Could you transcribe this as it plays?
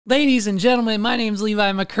Ladies and gentlemen, my name's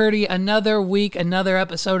Levi McCurdy. Another week, another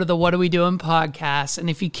episode of the What Are We Doing podcast. And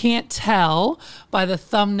if you can't tell by the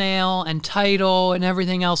thumbnail and title and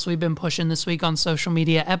everything else we've been pushing this week on social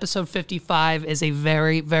media, episode 55 is a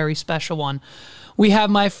very, very special one. We have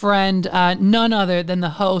my friend, none other than the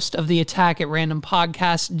host of the Attack at Random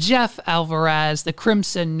podcast, Jeff Alvarez, the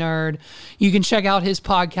Crimson Nerd. You can check out his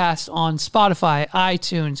podcast on Spotify,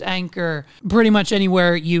 iTunes, Anchor, pretty much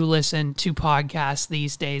anywhere you listen to podcasts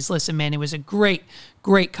these days. Listen, man, it was a great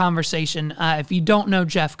conversation. If you don't know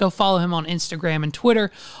Jeff, go follow him on Instagram and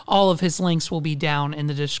Twitter. All of his links will be down in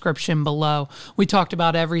the description below. We talked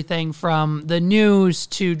about everything from the news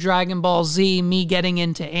to Dragon Ball Z, me getting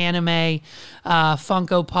into anime,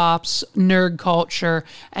 Funko Pops, nerd culture.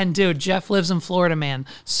 And dude, Jeff lives in Florida, man.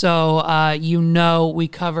 So we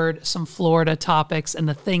covered some Florida topics and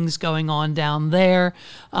the things going on down there.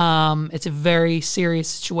 It's a very serious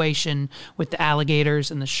situation with the alligators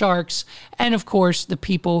and the sharks. And of course, the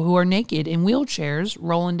people who are naked in wheelchairs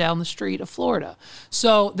rolling down the street of Florida.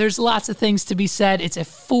 So there's lots of things to be said. It's a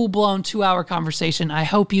full-blown 2-hour conversation. I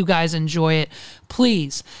hope you guys enjoy it.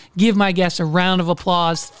 Please give my guest a round of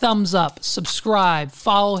applause, thumbs up, subscribe,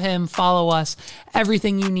 follow him, follow us,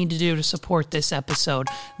 everything you need to do to support this episode.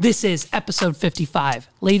 This is episode 55.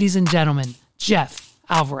 Ladies and gentlemen, Jeff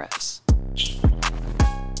Alvarez.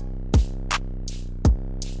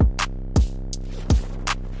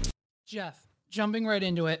 Jeff, jumping right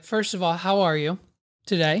into it. First of all, how are you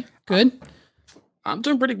today? Good? I'm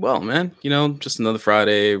doing pretty well, man. You know, just another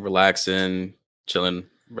Friday, relaxing, chilling,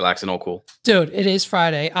 relaxing, all cool. Dude, it is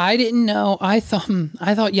Friday. I didn't know. I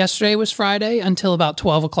thought yesterday was Friday until about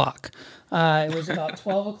 12 o'clock. It was about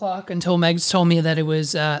 12 o'clock until Megs told me that it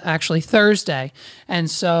was actually Thursday. And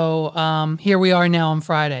so here we are now on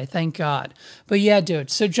Friday. Thank God. But yeah, dude.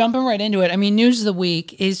 So jumping right into it. I mean, news of the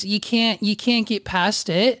week is you can't get past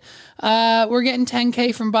it. We're getting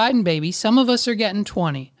 10K from Biden, baby. Some of us are getting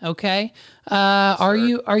 20. Okay. Are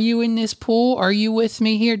you in this pool? Are you with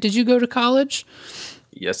me here? Did you go to college?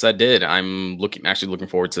 Yes, I did. I'm actually looking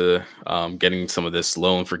forward to getting some of this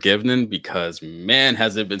loan forgiven because, man,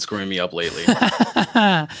 has it been screwing me up lately.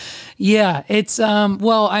 Yeah, it's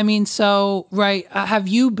well, I mean, so right, have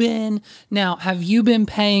you been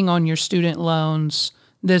paying on your student loans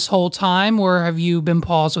this whole time, or have you been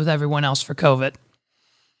paused with everyone else for COVID?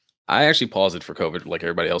 I actually paused it for COVID like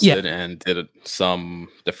everybody else did, and did some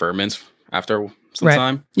deferments after some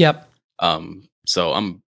time. Yep. So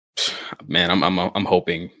I'm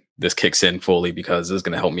hoping this kicks in fully because it's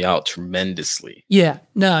going to help me out tremendously. Yeah.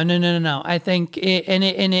 No. I think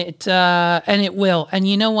it will. And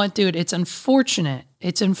you know what, dude? It's unfortunate.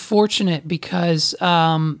 It's unfortunate because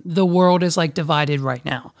the world is like divided right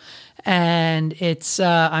now. And it's,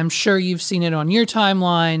 I'm sure you've seen it on your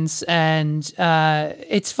timelines, and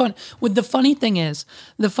it's fun. The funny thing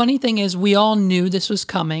is we all knew this was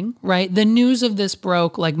coming, right? The news of this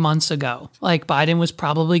broke like months ago. Like Biden was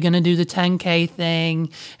probably going to do the 10K thing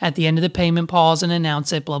at the end of the payment pause and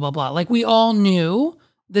announce it, blah, blah, blah. Like we all knew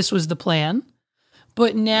this was the plan.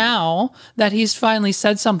 But now that he's finally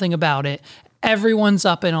said something about it, everyone's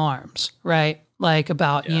up in arms, right? Like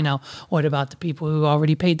about, what about the people who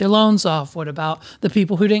already paid their loans off? What about the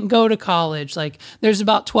people who didn't go to college? Like there's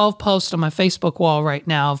about 12 posts on my Facebook wall right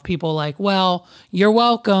now of people like, well, you're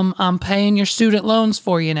welcome. I'm paying your student loans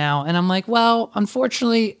for you now. And I'm like, well,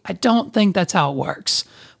 unfortunately, I don't think that's how it works.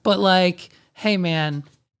 But like, hey man,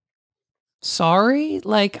 sorry?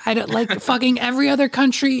 Like I don't like fucking every other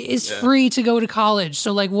country is free to go to college.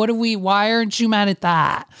 So like, why aren't you mad at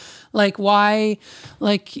that? Like why,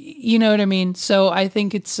 like, you know what I mean? So I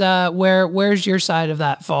think it's, where's your side of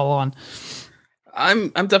that fall on? I'm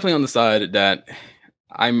definitely on the side that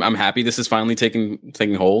I'm happy this is finally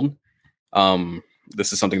taking hold.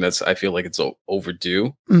 This is something that's, I feel like it's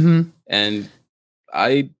overdue. Mm-hmm. And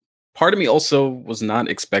part of me also was not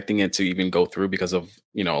expecting it to even go through because of,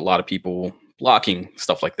 a lot of people blocking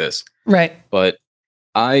stuff like this. Right. But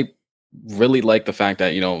I really like the fact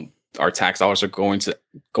that, our tax dollars are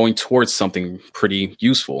going towards something pretty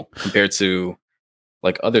useful compared to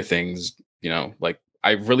like other things, like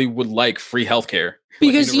I really would like free healthcare.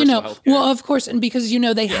 Because, well, of course, and because,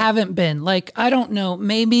 they haven't been like, I don't know,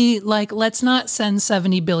 maybe like, let's not send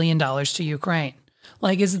 $70 billion to Ukraine.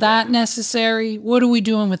 Like, is that necessary? What are we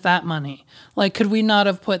doing with that money? Like, could we not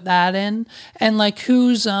have put that in? And like,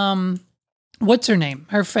 who's, what's her name?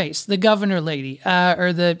 Her face, the governor lady,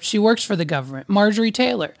 she works for the government, Marjorie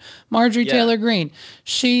Taylor Greene.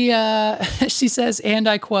 She she says, and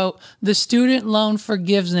I quote, "The student loan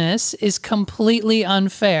forgiveness is completely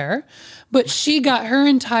unfair." But she got her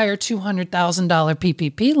entire $200,000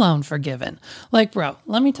 PPP loan forgiven. Like, bro,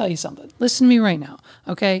 let me tell you something. Listen to me right now,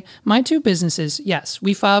 okay? My 2 businesses, yes,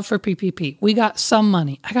 we filed for PPP. We got some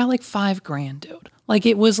money. I got like $5,000, dude. Like,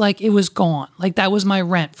 it was gone. Like, that was my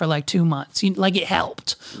rent for like 2 months. Like, it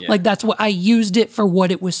helped. Yeah. Like, that's what I used it for,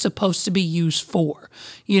 what it was supposed to be used for,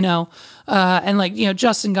 you know? And like, you know,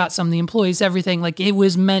 Justin got some of the employees, everything. Like, it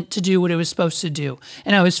was meant to do what it was supposed to do.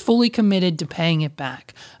 And I was fully committed to paying it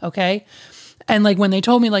back. Okay. And like, when they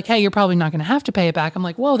told me like, hey, you're probably not going to have to pay it back, I'm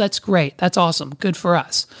like, whoa, that's great. That's awesome. Good for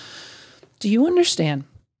us. Do you understand?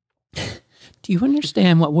 Do you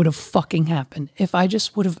understand what would have fucking happened if I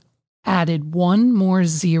just would have added one more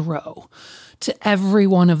zero to every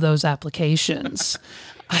one of those applications?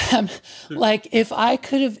 Like, if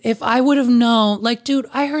I would have known, like, dude,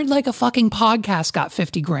 I heard like a fucking podcast got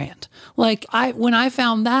 50 grand. Like, when I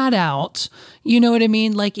found that out, you know what I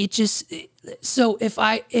mean? Like, so if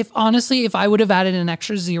I would have added an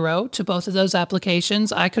extra zero to both of those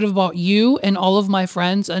applications, I could have bought you and all of my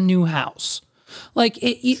friends a new house. Like,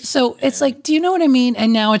 so it's like, do you know what I mean?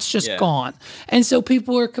 And now it's just gone. And so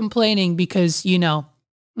people are complaining because, you know,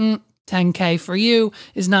 10K for you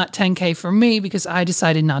is not 10K for me because I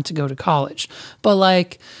decided not to go to college. But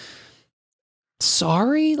like,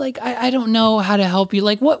 sorry, like, I don't know how to help you.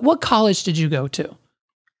 Like, what college did you go to?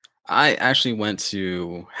 I actually went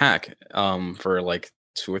to HACC for like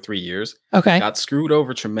 2 or 3 years. Okay. Got screwed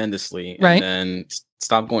over tremendously. Right. And then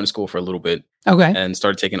stopped going to school for a little bit. Okay. And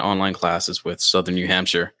started taking online classes with Southern New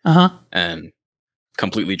Hampshire. And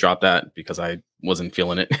completely dropped that because I wasn't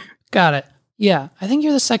feeling it. Got it. Yeah. I think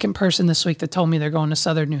you're the second person this week that told me they're going to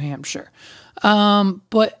Southern New Hampshire.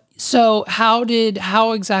 But so how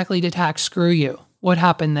exactly did HACC screw you? What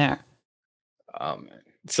happened there?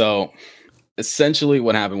 So essentially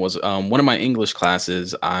what happened was one of my English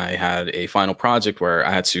classes, I had a final project where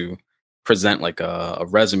I had to present like a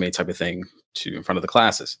resume type of thing in front of the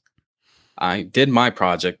classes. I did my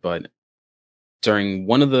project, but during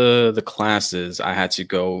one of the classes, I had to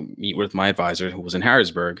go meet with my advisor who was in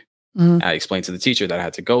Harrisburg. I explained to the teacher that I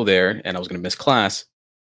had to go there and I was going to miss class.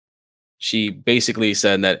 She basically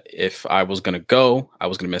said that if I was going to go, I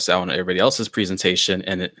was going to miss out on everybody else's presentation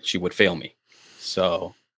and she would fail me.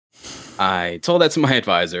 So I told that to my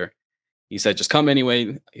advisor. He said, just come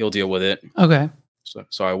anyway. He'll deal with it. Okay.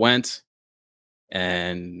 So I went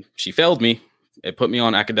and she failed me. It put me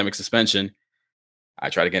on academic suspension. I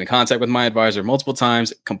tried to get in contact with my advisor multiple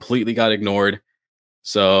times, completely got ignored.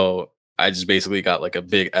 So I just basically got like a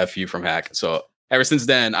big FU from HACC. So ever since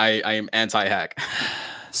then, I am anti-HACC.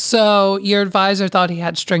 So your advisor thought he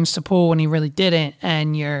had strings to pull when he really didn't,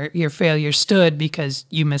 and your failure stood because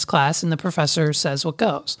you missed class and the professor says what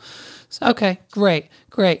goes. So, okay, great.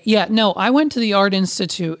 Yeah, no, I went to the Art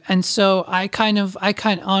Institute, and so I kind of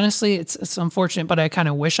honestly, it's unfortunate, but I kind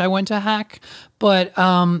of wish I went to HACC, but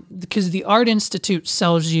because the Art Institute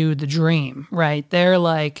sells you the dream, right? They're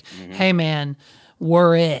like, hey man,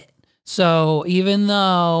 we're it. So even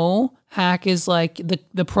though HACC is like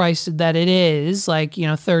the price that it is, like, you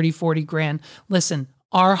know, 30, 40 grand, listen,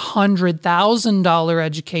 our $100,000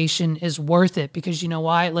 education is worth it because you know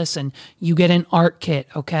why? Listen, you get an art kit,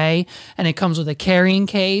 okay? And it comes with a carrying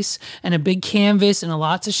case and a big canvas and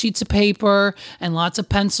lots of sheets of paper and lots of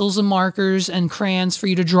pencils and markers and crayons for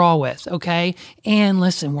you to draw with, okay? And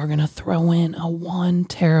listen, we're going to throw in a 1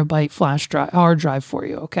 terabyte hard drive for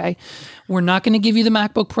you, okay? We're not going to give you the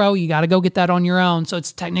MacBook Pro. You got to go get that on your own. So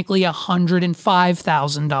it's technically a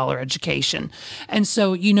 $105,000 education. And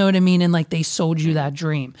so, you know what I mean? And like, they sold you that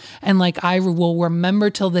dream. And like, I will remember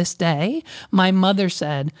till this day, my mother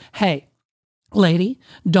said, hey, lady,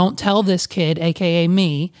 don't tell this kid, aka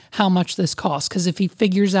me, how much this costs. Because if he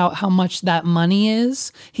figures out how much that money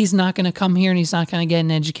is, he's not going to come here and he's not going to get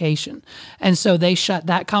an education. And so they shut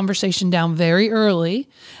that conversation down very early.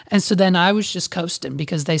 And so then I was just coasting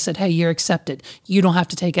because they said, hey, you're accepted. You don't have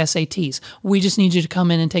to take SATs. We just need you to come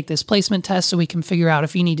in and take this placement test so we can figure out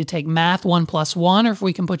if you need to take math 1+1 or if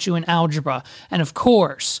we can put you in algebra. And of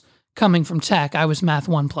course, coming from tech, I was math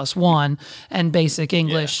 1+1 and basic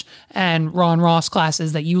English and Ron Ross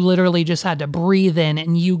classes that you literally just had to breathe in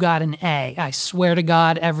and you got an A. I swear to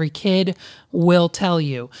God, every kid will tell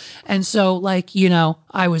you. And so like, you know,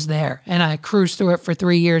 I was there and I cruised through it for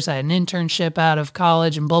 3 years. I had an internship out of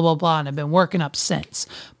college and blah, blah, blah. And I've been working up since.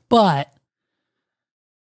 But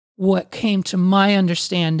what came to my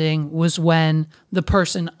understanding was when the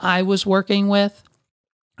person I was working with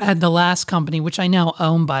at the last company, which I now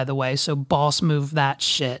own, by the way. So boss move that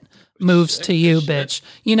shit. Moves to you, bitch.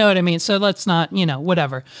 You know what I mean? So let's not,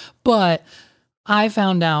 whatever. But I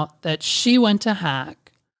found out that she went to HACC.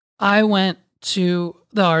 I went to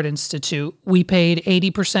the Art Institute. We paid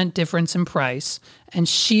 80% difference in price, and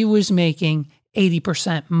she was making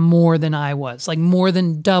 80% more than I was, like more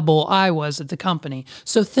than double I was at the company.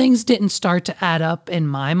 So things didn't start to add up in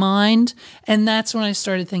my mind. And that's when I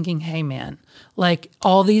started thinking, hey man, like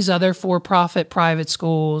all these other for-profit private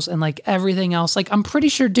schools and like everything else, like I'm pretty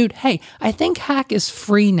sure, dude, hey, I think HACC is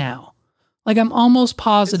free now. Like I'm almost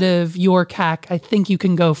positive your HACC, I think you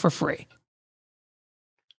can go for free.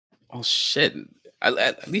 Oh shit.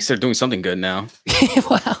 At least they're doing something good now.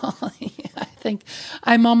 Well, I think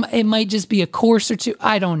it might just be a course or two.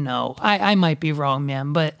 I don't know. I might be wrong,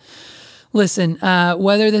 man. But listen,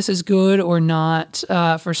 whether this is good or not,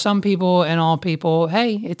 for some people and all people,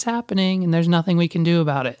 hey, it's happening and there's nothing we can do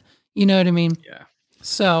about it. You know what I mean? Yeah.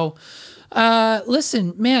 So,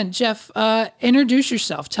 listen, man, Jeff, introduce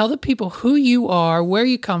yourself. Tell the people who you are, where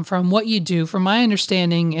you come from, what you do. From my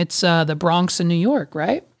understanding, it's the Bronx in New York,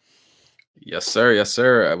 right? Yes, sir. Yes,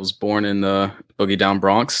 sir. I was born in the Boogie Down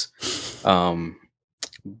Bronx. I've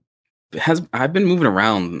been moving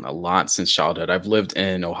around a lot since childhood. I've lived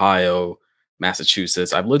in Ohio,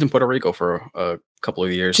 Massachusetts. I've lived in Puerto Rico for a couple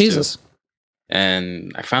of years. Jesus. Too.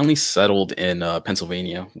 And I finally settled in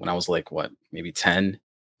Pennsylvania when I was like, maybe 10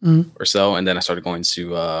 or so. And then I started going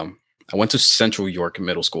to, I went to Central York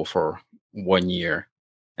Middle School for 1 year.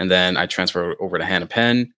 And then I transferred over to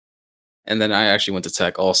Hannah-Penn. And then I actually went to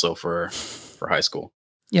Tech also for high school.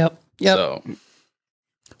 Yep. So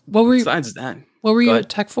what were you, besides that, what were you at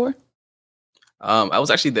Tech for? I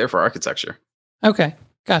was actually there for architecture. Okay.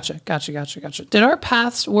 Gotcha. Did our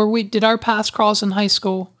paths cross in high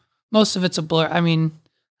school? Most of it's a blur. I mean,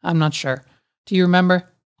 I'm not sure. Do you remember?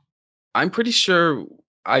 I'm pretty sure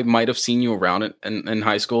I might have seen you around in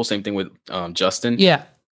high school. Same thing with Justin. Yeah.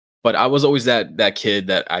 But I was always that kid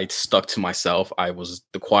that I stuck to myself. I was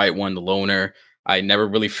the quiet one, the loner. I never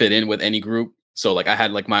really fit in with any group. So like I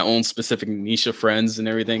had like my own specific niche of friends and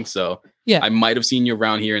everything. So yeah, I might have seen you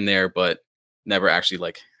around here and there, but never actually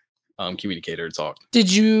like communicated or talked.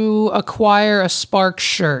 Did you acquire a Spark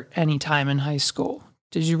shirt anytime in high school?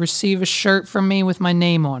 Did you receive a shirt from me with my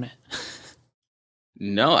name on it?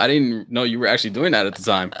 No, I didn't know you were actually doing that at the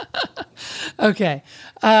time. Okay.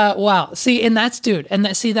 Wow. See, and that's, dude, and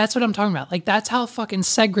that's what I'm talking about. Like, that's how fucking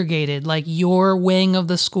segregated, like, your wing of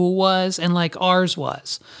the school was and, like, ours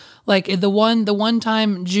was. Like, the one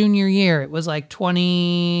time junior year, it was, like,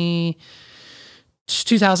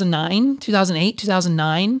 2009, 2008,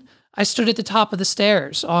 2009. I stood at the top of the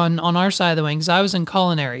stairs on our side of the wing because I was in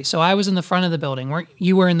culinary. So I was in the front of the building.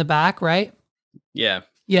 You were in the back, right? Yeah.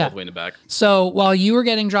 Yeah. All the way in the back. So while you were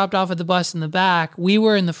getting dropped off at the bus in the back, we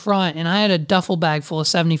were in the front, and I had a duffel bag full of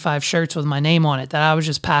 75 shirts with my name on it that I was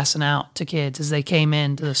just passing out to kids as they came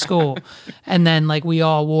into the school. And then like we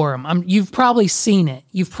all wore them. You've probably seen it.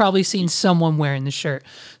 You've probably seen someone wearing the shirt.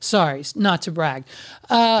 Sorry, not to brag.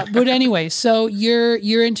 But anyway, so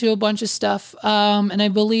you're into a bunch of stuff. And I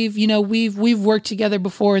believe, we've worked together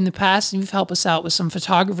before in the past, and you've helped us out with some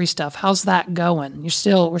photography stuff. How's that going?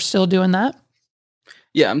 We're still doing that?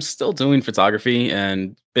 Yeah, I'm still doing photography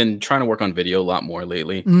and been trying to work on video a lot more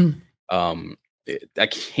lately. I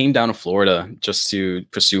came down to Florida just to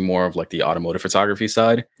pursue more of like the automotive photography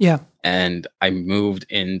side. Yeah. And I moved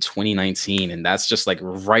in 2019, and that's just like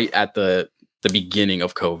right at the beginning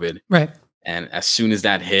of COVID. Right. And as soon as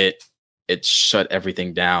that hit, it shut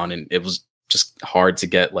everything down, and it was just hard to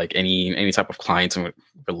get like any type of clients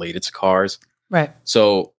related to cars. Right.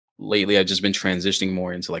 So lately I've just been transitioning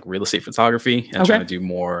more into like real estate photography and trying to do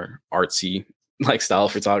more artsy like style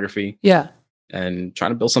photography. Yeah. And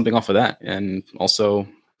trying to build something off of that, and also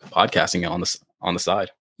podcasting on the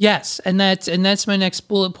side. Yes, and that's my next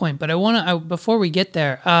bullet point. But I want to before we get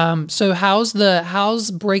there. So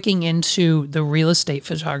how's breaking into the real estate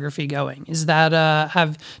photography going? Is that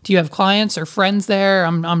do you have clients or friends there?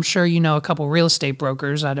 I'm sure you know a couple real estate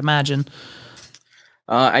brokers, I'd imagine.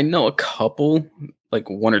 I know a couple, like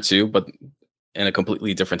one or two, but in a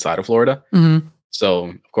completely different side of Florida. Mm-hmm. So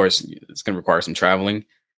of course it's going to require some traveling,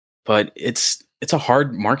 but it's a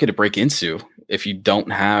hard market to break into if you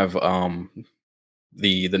don't have if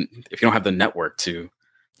you don't have the network to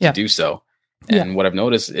do so. And what I've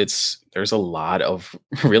noticed, there's a lot of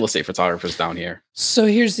real estate photographers down here. So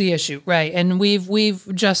here's the issue, right? And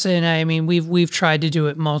we've Justin and I mean, we've tried to do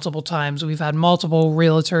it multiple times. We've had multiple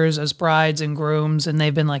realtors as brides and grooms, and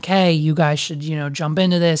they've been like, hey, you guys should, jump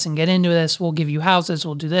into this and get into this. We'll give you houses.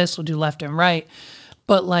 We'll do this. We'll do left and right.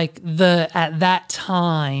 But like at that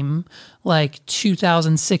time, like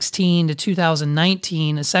 2016 to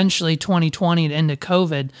 2019, essentially 2020 to into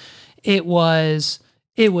COVID, it was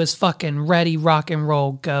fucking ready, rock and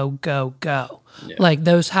roll, go, go, go. Yeah. Like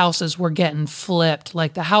those houses were getting flipped.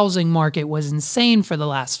 Like the housing market was insane for the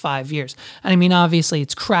last 5 years. And I mean, obviously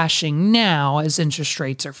it's crashing now as interest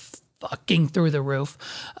rates are fucking through the roof.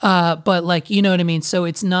 But like, you know what I mean? So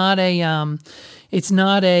it's just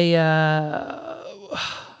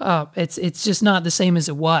not the same as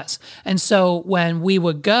it was. And so when we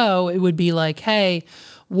would go, it would be like, hey,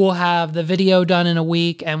 we'll have the video done in a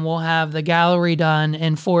week and we'll have the gallery done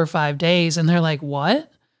in 4 or 5 days. And they're like,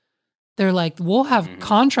 what? They're like, we'll have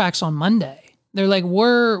contracts on Monday. They're like,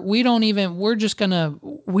 we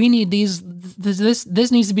need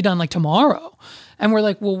this needs to be done like tomorrow. And we're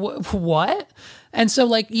like, well, what? And so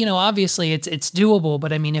like, you know, obviously it's doable,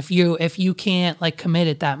 but I mean, if you can't like commit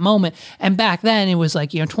at that moment, and back then it was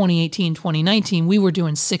like, you know, 2018, 2019, we were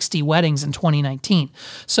doing 60 weddings in 2019.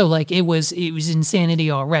 So like it was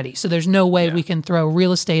insanity already. So there's no way we can throw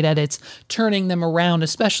real estate edits, turning them around,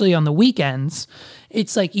 especially on the weekends.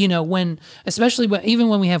 It's like, you know, even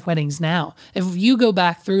when we have weddings now, if you go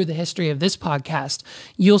back through the history of this podcast,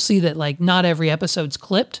 you'll see that like not every episode's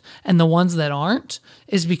clipped, and the ones that aren't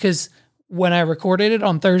is because when I recorded it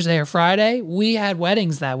on Thursday or Friday, we had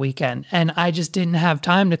weddings that weekend and I just didn't have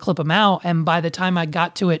time to clip them out. And by the time I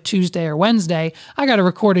got to it Tuesday or Wednesday, I got to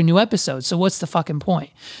record a new episode. So what's the fucking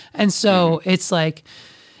point? And so it's like,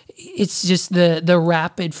 it's just the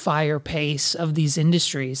rapid fire pace of these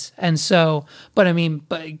industries. And so, but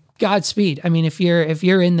Godspeed. I mean, if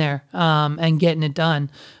you're in there, and getting it done,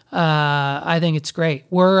 I think it's great.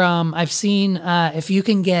 I've seen, if you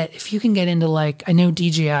can get into like, I know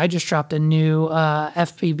DJI just dropped a new,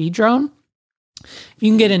 FPV drone. If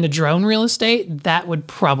you can get into drone real estate, that would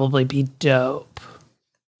probably be dope.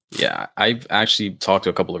 Yeah, I've actually talked to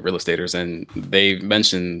a couple of real estaters, and they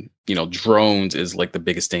mentioned, you know, drones is like the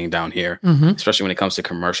biggest thing down here, especially when it comes to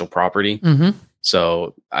commercial property.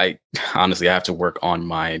 So I have to work on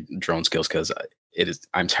my drone skills because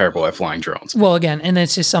I'm terrible at flying drones. Well, again, and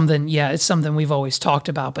it's just something, it's something we've always talked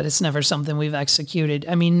about, but it's never something we've executed.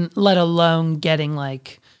 I mean, let alone getting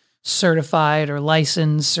like certified or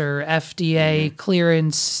licensed or FDA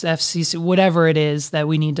clearance, FCC, whatever it is that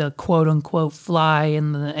we need to quote unquote fly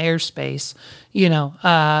in the airspace, you know,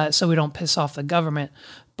 so we don't piss off the government.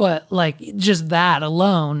 But like just that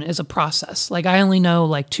alone is a process. Like I only know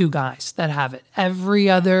like 2 guys that have it. Every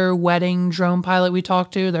other wedding drone pilot we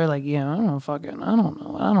talk to, they're like, yeah, I don't know.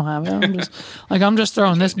 I don't have it. I'm just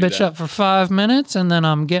throwing this bitch up for 5 minutes and then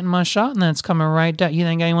I'm getting my shot and then it's coming right down. You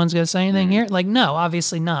think anyone's going to say anything here? Like, no,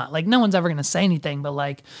 obviously not. Like no one's ever going to say anything, but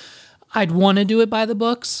like I'd want to do it by the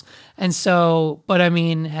books. And so, but I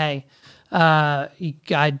mean, hey,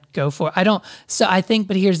 I'd go for it.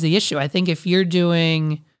 But here's the issue. I think if you're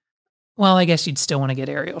doing, well, I guess you'd still want to get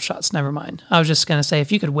aerial shots. Never mind. I was just going to say,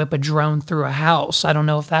 if you could whip a drone through a house, I don't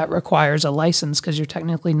know if that requires a license because you're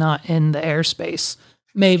technically not in the airspace.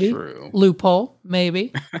 Maybe. True. Loophole.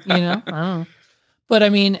 Maybe. You know, I don't know. But I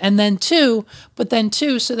mean, so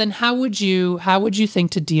then how would you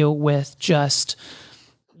think to deal with just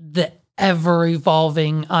the ever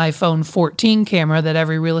evolving iPhone 14 camera that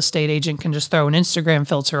every real estate agent can just throw an Instagram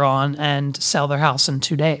filter on and sell their house in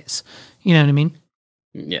 2 days? You know what I mean?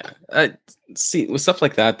 Yeah. See, with stuff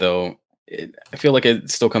like that, though, I feel like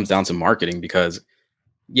it still comes down to marketing because,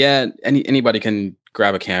 anybody can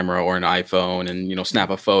grab a camera or an iPhone and, you know, snap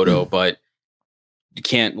a photo, but you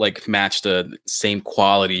can't like match the same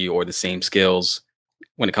quality or the same skills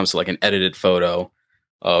when it comes to like an edited photo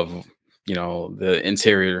of, you know, the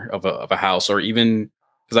interior of a house, or even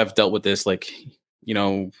because I've dealt with this, like, you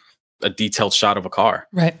know, a detailed shot of a car.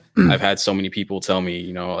 Right. I've had so many people tell me,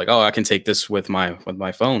 you know, like, oh, I can take this with my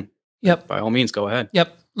phone. Yep. By all means, go ahead.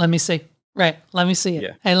 Yep. Let me see. Right. Let me see it.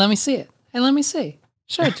 Yeah. Hey, let me see it. Hey, let me see.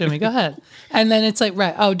 Show it to me. Go ahead. And then it's like,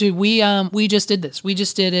 right. Oh, dude, we just did this. We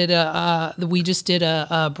just did it. We just did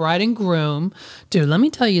a bride and groom. Dude, let me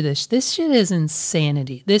tell you this. This shit is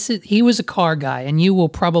insanity. He was a car guy, and you will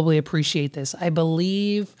probably appreciate this.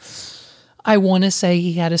 I want to say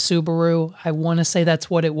he had a Subaru. I want to say that's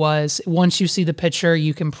what it was. Once you see the picture,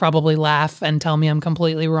 you can probably laugh and tell me I'm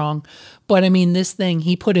completely wrong. But I mean, this thing,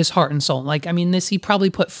 he put his heart and soul. Like, I mean, he probably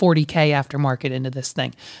put 40K aftermarket into this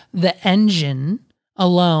thing. The engine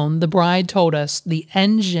alone, the bride told us, the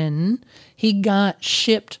engine, he got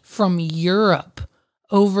shipped from Europe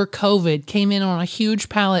over COVID, came in on a huge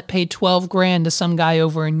pallet, paid 12 grand to some guy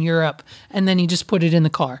over in Europe, and then he just put it in the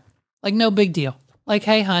car. Like, no big deal. Like,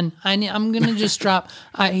 hey, hun, I'm going to just drop,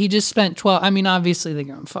 he just spent 12. I mean, obviously they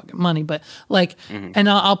give him fucking money, but like, and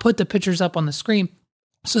I'll put the pictures up on the screen.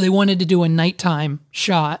 So they wanted to do a nighttime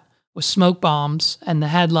shot with smoke bombs and the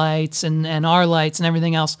headlights and our lights and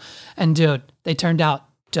everything else. And dude, they turned out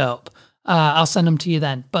dope. I'll send them to you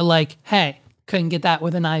then. But like, hey, couldn't get that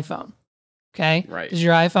with an iPhone. Okay. Right. Does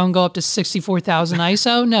your iPhone go up to 64,000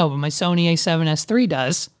 ISO? No, but my Sony A7S III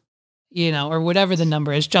does. You know, or whatever the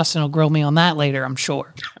number is. Justin will grill me on that later, I'm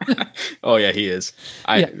sure. Oh yeah, he is.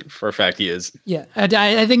 For a fact, he is. Yeah,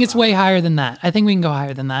 I think it's way higher than that. I think we can go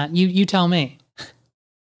higher than that. You tell me.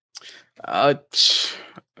 I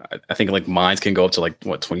think like mines can go up to like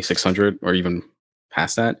what 2,600 or even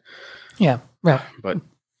past that. Yeah, right. But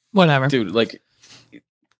whatever, dude. Like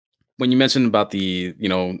when you mentioned about the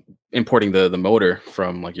importing the motor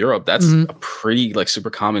from like Europe, that's a pretty like super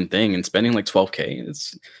common thing. And spending like $12K,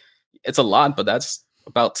 it's a lot, but that's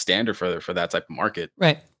about standard for that type of market.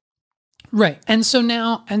 Right. And so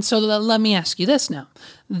let me ask you this now.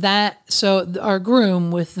 So our groom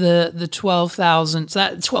with the 12,000, so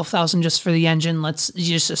that 12,000 just for the engine, let's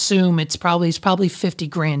just assume he's probably 50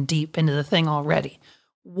 grand deep into the thing already.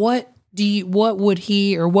 What do you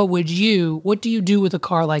do with a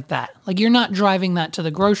car like that? Like, you're not driving that to the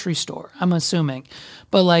grocery store, I'm assuming.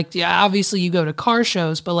 But like, yeah, obviously you go to car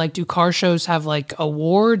shows, but like, do car shows have like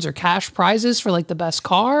awards or cash prizes for like the best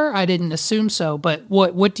car? I didn't assume so, but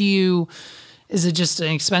is it just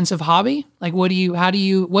an expensive hobby? Like, what's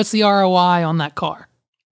the ROI on that car?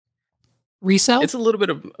 Resell? It's a little bit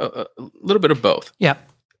of both. Yeah.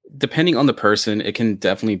 Depending on the person, it can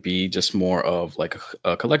definitely be just more of like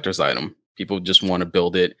a collector's item. People just want to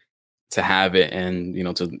build it to have it and,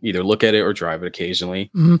 to either look at it or drive it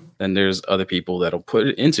occasionally. Then there's other people that'll put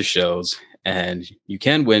it into shows, and you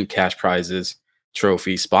can win cash prizes,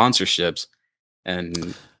 trophies, sponsorships,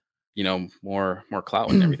 and, more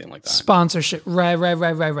clout and everything like that. Sponsorship.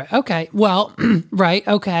 Right. Okay. Well, right.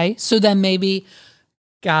 Okay. So then maybe,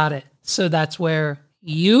 got it. So that's where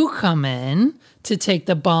you come in to take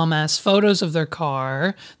the bomb-ass photos of their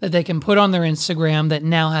car that they can put on their Instagram that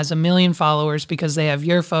now has 1 million followers because they have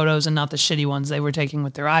your photos and not the shitty ones they were taking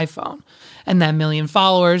with their iPhone. And that 1 million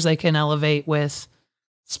followers they can elevate with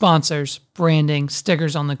sponsors, branding,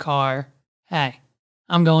 stickers on the car. Hey,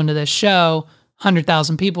 I'm going to this show.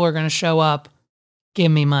 100,000 people are going to show up.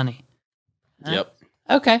 Give me money. Yep.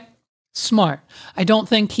 Okay. Smart. I don't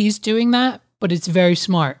think he's doing that, but it's very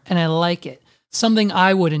smart, and I like it. Something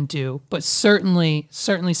I wouldn't do, but certainly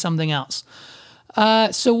something else.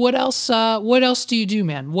 So what else do you do,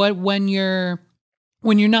 man? When you're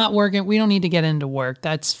not working, we don't need to get into work.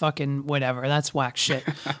 That's fucking whatever. That's whack shit.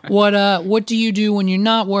 What do you do when you're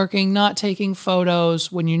not working, not taking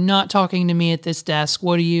photos, when you're not talking to me at this desk?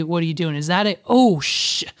 What are you doing? Is that it? Oh,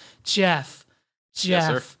 Jeff. Yes,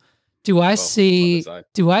 sir. Do I see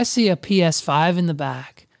a PS5 in the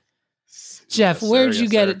back? Jeff, yes, where'd you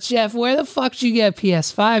get it? Jeff, where the fuck did you get a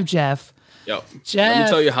PS5, Jeff? Yo, Jeff, let me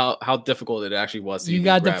tell you how difficult it actually was. You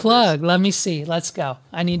got the plug. Let me see. Let's go.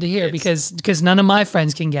 I need to hear because none of my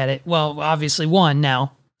friends can get it. Well, obviously one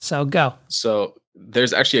now. So go. So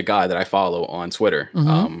there's actually a guy that I follow on Twitter.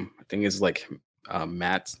 I think it's like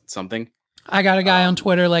Matt something. I got a guy on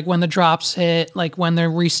Twitter, like when the drops hit, like when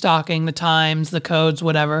they're restocking the times, the codes,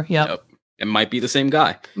 whatever. Yep. It might be the same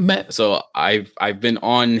guy. So I've been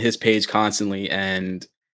on his page constantly, and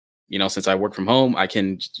since I work from home, I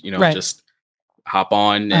can just hop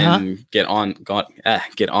on and get on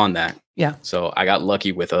that. Yeah. So I got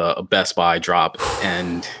lucky with a Best Buy drop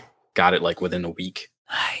and got it like within a week.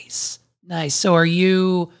 Nice. So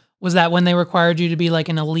was that when they required you to be like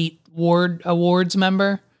an elite awards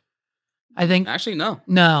member? I think actually no.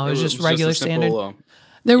 No, it was just regular standard.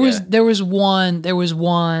 There was one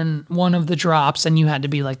of the drops, and you had to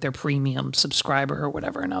be like their premium subscriber or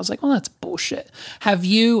whatever. And I was like, well, that's bullshit. Have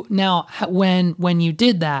you now, when you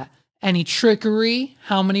did that, any trickery?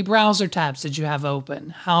 How many browser tabs did you have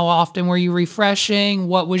open? How often were you refreshing?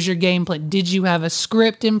 What was your gameplay? Did you have a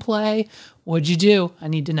script in play? What'd you do? I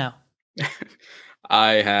need to know.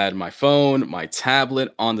 I had my phone, my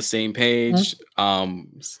tablet on the same page.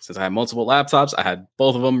 Since I had multiple laptops, I had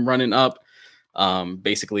both of them running up.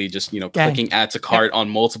 Basically just clicking add to cart on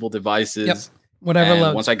multiple devices. Whatever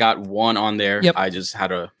loads. Once I got one on there, I just had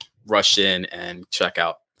to rush in and check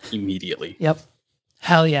out immediately.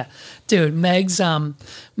 Hell yeah, dude. Meg's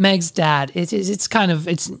dad.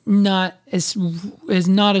 It's not as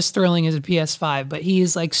thrilling as a PS5, but he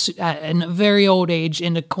is like at a very old age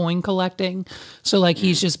into coin collecting. So like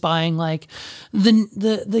he's just buying like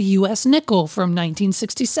the U.S. nickel from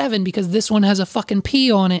 1967 because this one has a fucking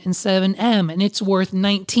P on it instead of an M, and it's worth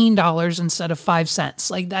 $19 instead of 5 cents.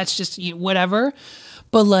 Like that's just whatever.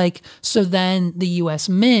 But like, so then the US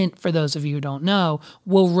Mint, for those of you who don't know,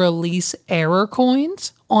 will release error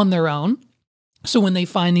coins on their own. So when they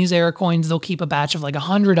find these error coins, they'll keep a batch of like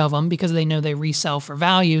 100 of them because they know they resell for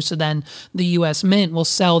value. So then the US Mint will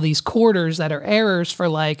sell these quarters that are errors for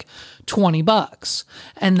like $20.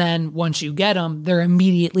 And then once you get them, they're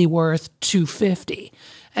immediately worth $250.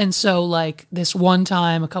 And so like this one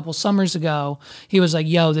time a couple summers ago, he was like,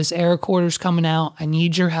 yo, this error quarter's coming out. I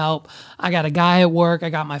need your help. I got a guy at work. I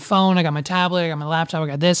got my phone. I got my tablet. I got my laptop. I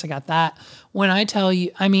got this. I got that. When I tell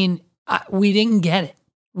you, I mean, we didn't get it.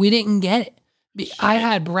 We didn't get it. I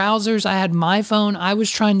had browsers. I had my phone. I was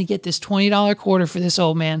trying to get this $20 quarter for this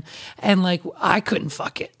old man. And like, I couldn't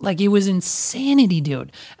fuck it. Like it was insanity,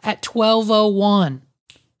 dude. At 12:01.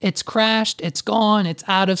 It's crashed, it's gone, it's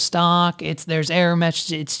out of stock, there's error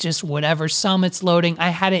messages, it's just whatever, it's loading. I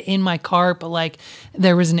had it in my cart, but like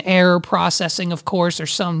there was an error processing, of course, or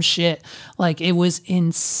some shit. Like it was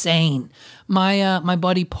insane. My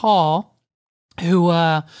buddy Paul, who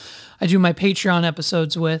I do my Patreon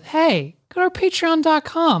episodes with, hey, go to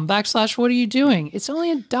patreon.com/what are you doing? It's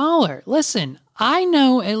only $1. Listen, I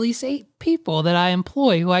know at least 8 people that I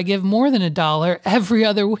employ who I give more than $1 every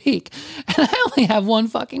other week. And I only have one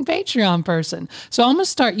fucking Patreon person. So I'm going to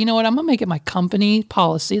start, you know what? I'm going to make it my company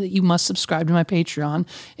policy that you must subscribe to my Patreon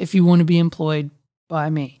if you want to be employed by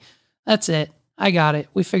me. That's it. I got it.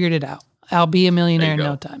 We figured it out. I'll be a millionaire in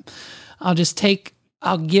no time. I'll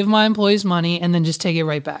give my employees money and then just take it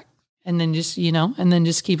right back. And then just, and then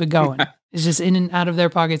just keep it going. It's just in and out of their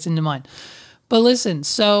pockets into mine. But listen,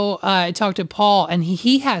 so I talked to Paul, and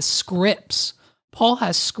he has scripts. Paul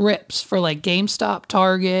has scripts for like GameStop,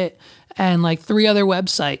 Target, and like 3 other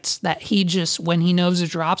websites that he just, when he knows a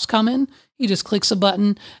drop's coming, he just clicks a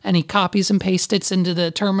button and he copies and pastes it into the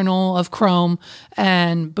terminal of Chrome,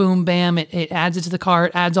 and boom, bam, it adds it to the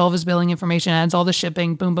cart, adds all of his billing information, adds all the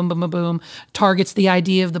shipping, boom, boom, boom, boom, boom, targets the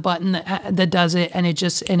ID of the button that does it, and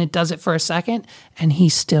it does it for a second, and he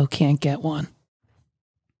still can't get one.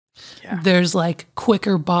 Yeah. There's like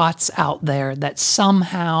quicker bots out there that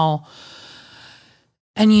somehow,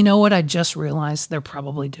 and you know what I just realized they're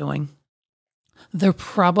probably doing? They're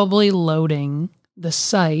probably loading the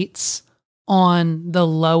sites on the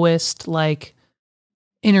lowest like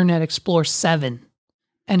Internet Explorer 7.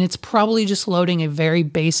 And it's probably just loading a very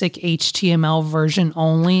basic HTML version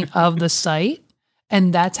only of the site.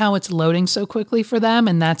 And that's how it's loading so quickly for them.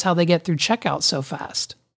 And that's how they get through checkout so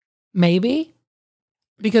fast. Maybe.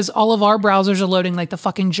 Because all of our browsers are loading like the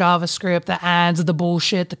fucking JavaScript, the ads, the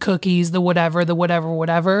bullshit, the cookies, the whatever.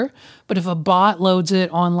 But if a bot loads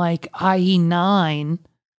it on like IE9,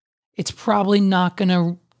 it's probably not going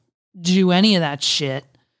to do any of that shit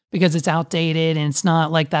because it's outdated and it's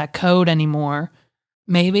not like that code anymore.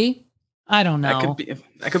 Maybe? I don't know.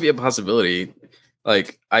 That could be a possibility.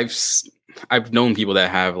 Like I've known people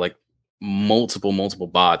that have like multiple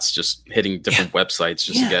bots just hitting different websites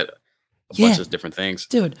just to get a bunch of different things.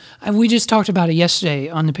 Dude, we just talked about it yesterday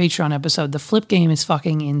on the Patreon episode. The flip game is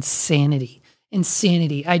fucking insanity.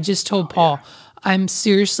 I just told Paul, I'm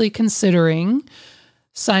seriously considering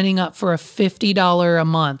signing up for a $50 a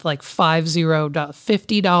month, like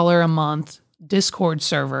 $50 a month Discord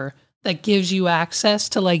server that gives you access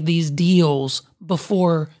to like these deals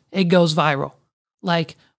before it goes viral.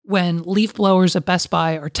 Like when leaf blowers at Best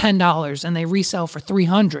Buy are $10 and they resell for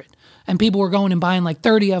 $300. And people were going and buying like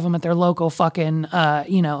 30 of them at their local fucking,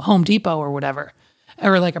 Home Depot or whatever.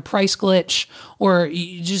 Or like a price glitch or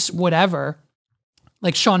just whatever.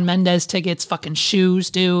 Like Shawn Mendes tickets, fucking shoes,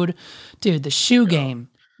 dude. Dude, the shoe game.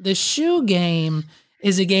 The shoe game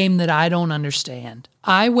is a game that I don't understand.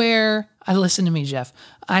 Listen to me, Jeff.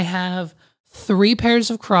 I have 3 pairs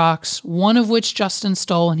of Crocs, one of which Justin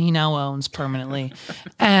stole and he now owns permanently.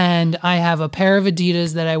 And I have a pair of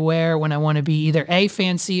Adidas that I wear when I want to be either A,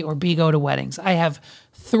 fancy, or B, go to weddings. I have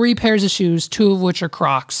 3 pairs of shoes, 2 of which are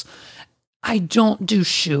Crocs. I don't do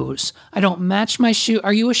shoes. I don't match my shoe.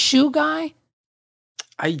 Are you a shoe guy?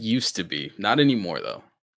 I used to be. Not anymore, though.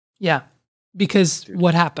 Yeah. Because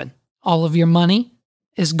what happened? All of your money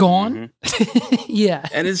is gone? Mm-hmm. Yeah.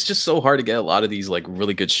 And it's just so hard to get a lot of these like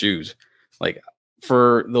really good shoes. Like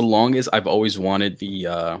for the longest, I've always wanted the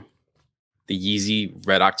Yeezy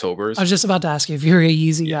Red Octobers. I was just about to ask you if you're a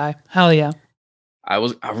Yeezy guy. Hell yeah. I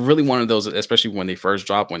really wanted those, especially when they first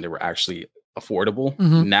dropped, when they were actually affordable.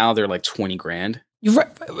 Mhm. Now they're like 20 grand. You're right.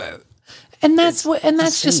 And that's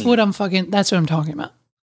that's just insane. what I'm fucking, that's what I'm talking about.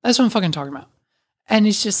 That's what I'm fucking talking about. And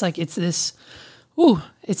it's just like, it's this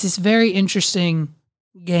very interesting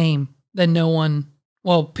game that no one,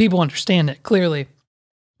 well, people understand it clearly,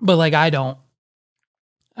 but like, I don't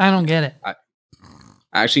get it. I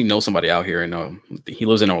actually know somebody out here, and he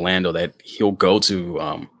lives in Orlando, that he'll go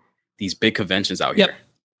to these big conventions out here.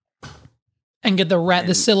 And get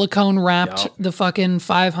the silicone wrapped, Yup. the fucking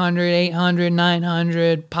 500, 800,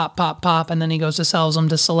 900, pop. And then he goes to sells them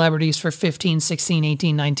to celebrities for $15, $16,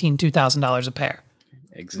 $18, $19, $2,000 a pair.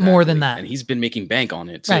 Exactly. More than that. And he's been making bank on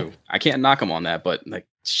it too. Right. I can't knock him on that, but like,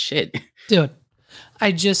 shit. Dude,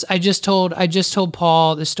 I just told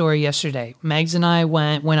Paul the story yesterday. Megs and I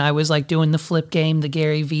went when I was like doing the flip game, the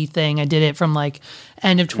Gary V thing. I did it from like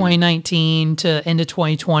end of 2019 to end of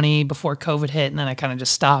 2020 before COVID hit, and then I kind of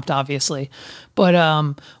just stopped, obviously.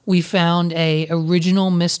 But we found a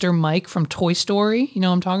original Mr. Mike from Toy Story. You know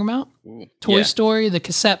what I'm talking about? Ooh, Toy Story, the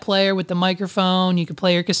cassette player with the microphone. You could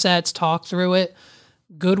play your cassettes, talk through it.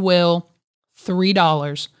 Goodwill,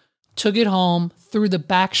 $3. Took it home, threw the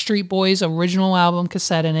Backstreet Boys original album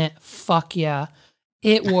cassette in it. Fuck yeah.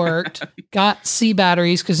 It worked. Got C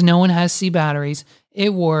batteries because no one has C batteries.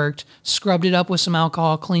 It worked. Scrubbed it up with some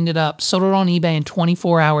alcohol, cleaned it up, sold it on eBay in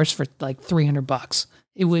 24 hours for like $300.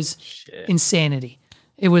 It was insanity.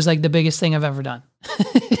 It was like the biggest thing I've ever done.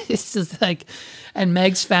 It's just like, and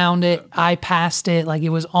Megs found it. I passed it. Like it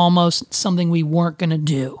was almost something we weren't going to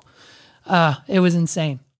do. It was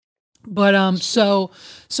insane. But so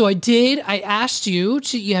I asked you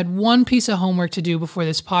had one piece of homework to do before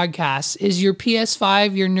this podcast. Is your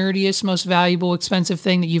PS5 your nerdiest, most valuable, expensive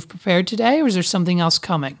thing that you've prepared today, or is there something else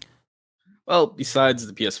coming? Well, besides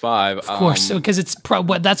the PS5, Of course, because it's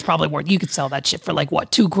that's probably worth. You could sell that shit for like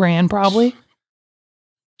what, $2,000 probably.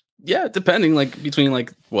 Yeah, depending, like between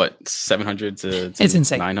like what, 700 to it's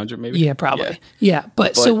insane, 900 maybe. Yeah, probably. Yeah,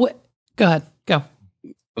 but so what? Go ahead, go.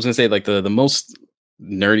 I was gonna say like the most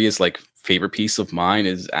nerdiest like favorite piece of mine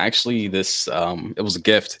is actually this. It was a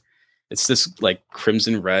gift. It's this like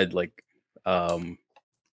crimson red like Vegeta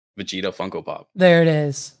Funko Pop. There it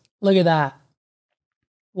is. Look at that.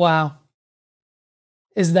 Wow.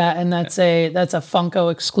 Is that, and that's a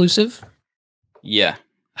Funko exclusive? Yeah.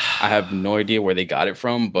 I have no idea where they got it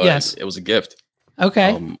from, but yes, it was a gift.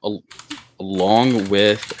 Okay. Along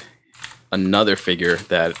with another figure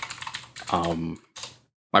that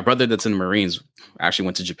my brother that's in the Marines actually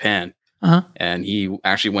went to Japan. And he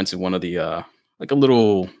actually went to one of the like a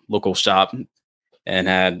little local shop and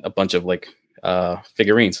had a bunch of like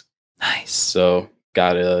figurines. Nice. So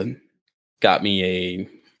got me a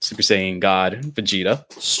Super Saiyan God Vegeta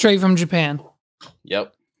straight from Japan.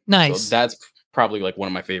 Yep. Nice. So that's probably like one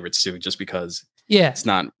of my favorites too, just because it's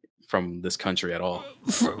not from this country at all.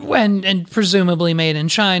 And presumably made in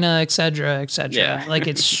China, etc., etc. Yeah. Like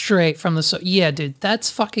it's straight from the yeah, dude, that's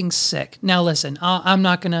fucking sick. Now listen, I'm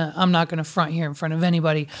not gonna front here in front of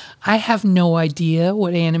anybody. I have no idea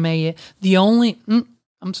what anime is. The only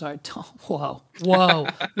I'm sorry. Whoa.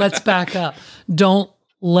 Let's back up. Don't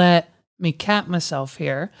let me cap myself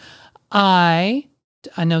here. I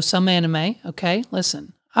know some anime. Okay,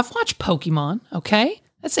 listen. I've watched Pokemon. Okay,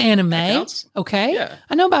 that's anime. Okay, yeah.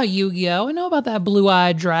 I know about Yu-Gi-Oh. I know about that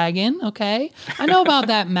blue-eyed dragon. Okay, I know about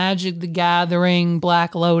that Magic the Gathering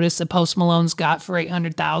Black Lotus that Post Malone's got for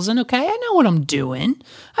 $800,000. Okay, I know what I'm doing.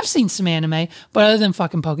 I've seen some anime, but other than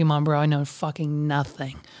fucking Pokemon, bro, I know fucking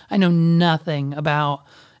nothing. I know nothing about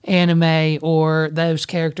anime or those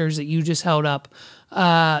characters that you just held up.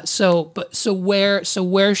 So where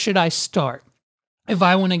should I start if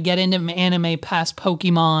I want to get into anime past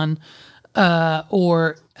Pokemon?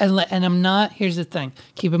 And I'm not. Here's the thing.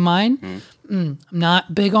 Keep in mind, I'm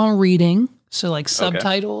not big on reading. So like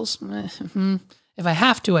subtitles, if I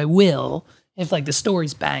have to, I will. If like the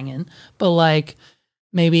story's banging, but like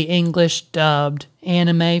maybe English dubbed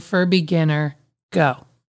anime for a beginner. Go.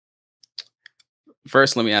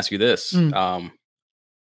 First, let me ask you this.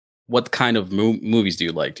 What kind of movies do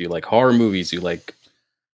you like? Do you like horror movies? Do you like,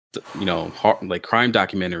 like crime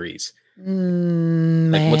documentaries?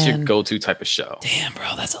 Like, what's your go-to type of show? Damn,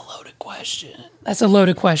 bro, that's a loaded question.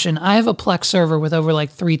 I have a Plex server with over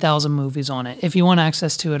like 3,000 movies on it. If you want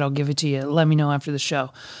access to it, I'll give it to you. Let me know after the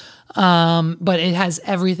show. But it has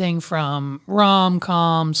everything from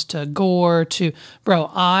rom-coms to gore to, bro,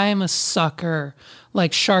 I'm a sucker.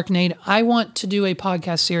 Like Sharknado. I want to do a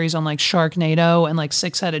podcast series on like Sharknado and like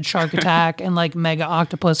Six-Headed Shark Attack and like Mega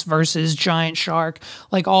Octopus versus Giant Shark.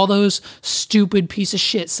 Like all those stupid piece of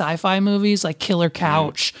shit sci-fi movies like Killer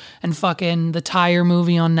Couch and fucking the Tire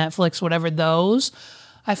movie on Netflix, whatever those.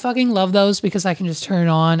 I fucking love those because I can just turn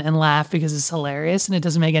on and laugh because it's hilarious and it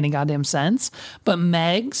doesn't make any goddamn sense. But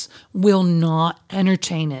Megs will not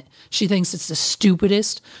entertain it. She thinks it's the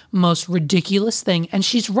stupidest, most ridiculous thing. And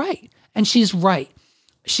she's right. And she's right.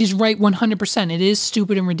 She's right 100%. It is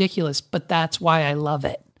stupid and ridiculous, but that's why I love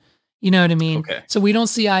it. You know what I mean? Okay. So we don't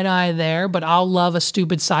see eye to eye there, but I'll love a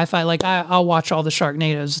stupid sci-fi. Like I'll watch all the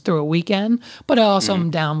Sharknadoes through a weekend, but I also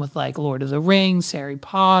am down with like Lord of the Rings, Harry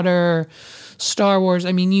Potter, Star Wars.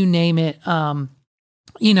 I mean, you name it.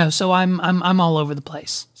 You know, so I'm all over the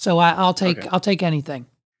place. So I'll take anything.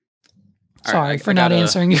 Sorry for not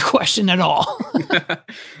answering your question at all.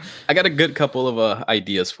 I got a good couple of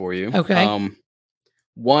ideas for you. Okay.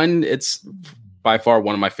 One, it's by far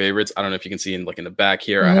one of my favorites. I don't know if you can see in the back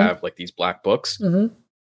here. I have like these black books.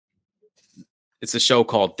 It's a show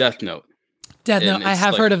called Death Note. Death Note. I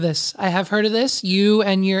have heard of this. I have heard of this. You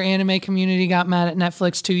and your anime community got mad at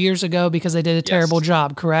Netflix 2 years ago because they did a terrible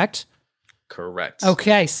job, correct? Correct.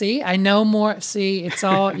 Okay, see? I know more. See, it's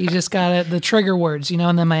all, you just got the trigger words, you know,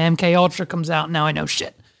 and then my MK Ultra comes out, and now I know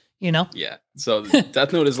shit, you know? Yeah. So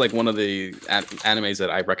Death Note is like one of the animes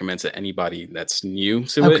that I recommend to anybody that's new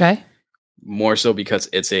to it. Okay. More so because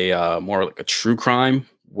it's a more like a true crime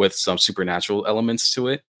with some supernatural elements to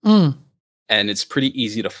it. And it's pretty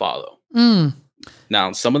easy to follow.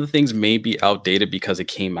 Now, some of the things may be outdated because it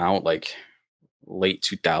came out like late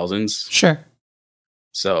 2000s. Sure.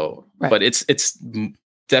 So, but it's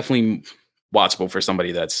definitely watchable for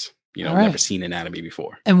somebody that's, you know, never seen an anime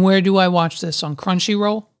before. And where do I watch this? On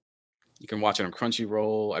Crunchyroll? You can watch it on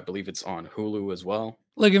Crunchyroll. I believe it's on Hulu as well.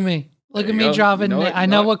 Look at me. Look at me dropping. I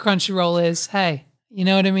know what Crunchyroll is. Hey, you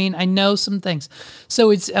know what I mean? I know some things.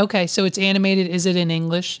 So it's okay. So it's animated. Is it in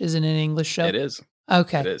English? Is it an English show? It is.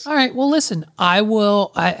 Okay. It is. All right. Well, listen,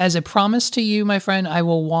 as a promise to you, my friend, I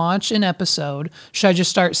will watch an episode. Should I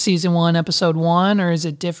just start season 1, episode 1, or is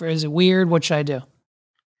it different? Is it weird? What should I do?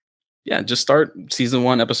 Yeah, just start season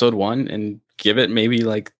 1, episode 1, and give it maybe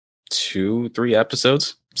like 2-3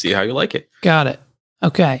 episodes. See how you like it. Got it.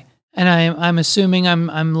 Okay. And I'm assuming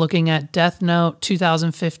I'm looking at Death Note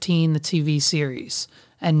 2015, the TV series,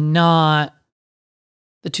 and not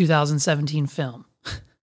the 2017 film.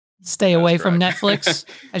 Stay away from Netflix.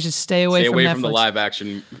 I should stay away from Netflix. Stay away from the live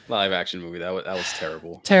action movie. That was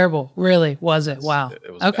terrible. Terrible. Really? Was it? Wow.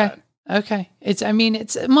 It was okay. Bad. Okay. It's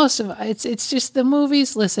most of it's just the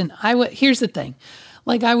movies. Listen, here's the thing.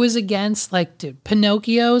 Like I was against dude,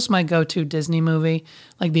 Pinocchio's my go-to Disney movie,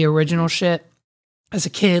 like the original shit. As a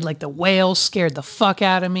kid, like the whale scared the fuck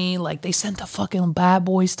out of me. Like they sent the fucking bad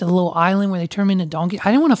boys to the little island where they turned me into donkey. I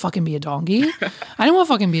didn't want to fucking be a donkey.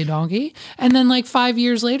 And then like 5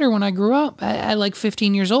 years later when I grew up at like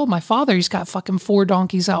 15 years old, my father, he's got fucking 4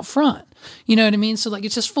 donkeys out front. You know what I mean? So like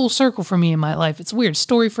it's just full circle for me in my life. It's weird.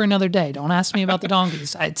 Story for another day. Don't ask me about the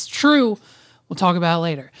donkeys. It's true. We'll talk about it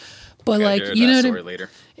later. But like, you know what I mean? Later.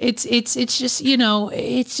 It's just, you know,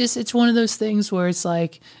 it's one of those things where it's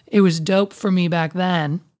like, it was dope for me back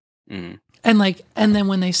then. And then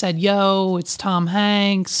when they said, yo, it's Tom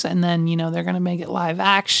Hanks, and then, you know, they're going to make it live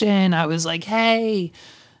action. I was like, hey,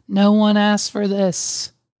 no one asked for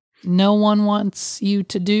this. No one wants you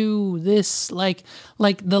to do this. Like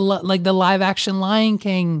the live action Lion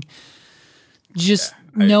King, just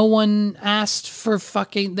no one asked for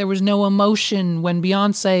fucking, there was no emotion when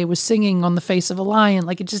Beyonce was singing on the face of a lion.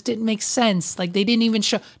 Like it just didn't make sense. Like they didn't even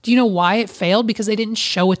show. Do you know why it failed? Because they didn't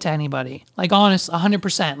show it to anybody. Like honest,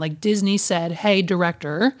 100%. Like Disney said, hey,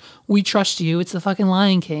 director, we trust you. It's the fucking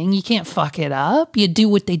Lion King. You can't fuck it up. You do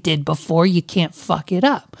what they did before. You can't fuck it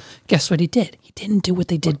up. Guess what he did? He didn't do what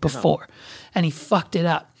they did before. And he fucked it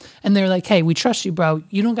up. And they're like, hey, we trust you, bro.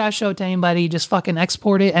 You don't got to show it to anybody. Just fucking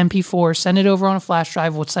export it, MP4, send it over on a flash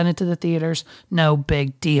drive. We'll send it to the theaters. No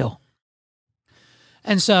big deal.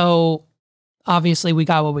 And so, obviously, we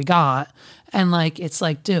got what we got. And, like, it's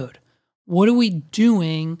like, dude, what are we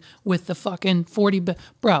doing with the fucking 40...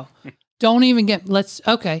 Bro, don't even get...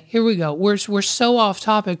 Okay, here we go. We're so off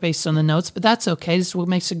topic based on the notes, but that's okay. This is what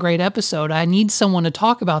makes a great episode. I need someone to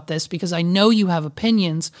talk about this because I know you have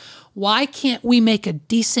opinions. Why can't we make a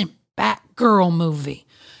decent Batgirl movie?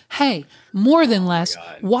 Hey, more than less,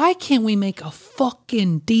 God. why can't we make a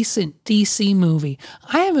fucking decent DC movie?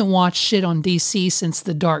 I haven't watched shit on DC since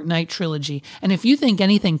the Dark Knight trilogy. And if you think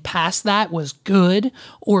anything past that was good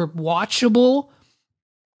or watchable,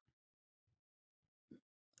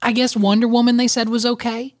 I guess Wonder Woman they said was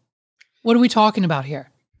okay. What are we talking about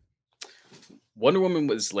here? Wonder Woman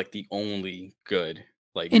was like the only good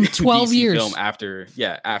like in 12 DC years film after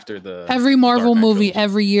the every Marvel Dark Knight movie trilogy.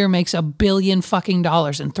 every year makes $1 billion fucking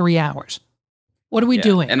in 3 hours. What are we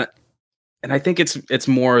doing? And I think it's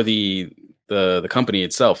more the company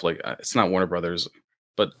itself. Like it's not Warner Brothers,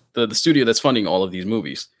 but the studio that's funding all of these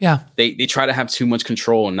movies. Yeah, they try to have too much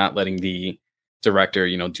control and not letting the director,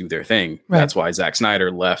 do their thing. Right. That's why Zack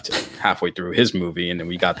Snyder left halfway through his movie, and then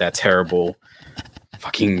we got that terrible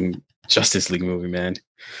fucking Justice League movie, man.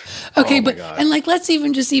 Okay, Oh but God. and like let's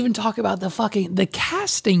even talk about the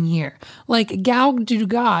casting here. Like Gal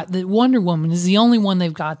Gadot, the Wonder Woman is the only one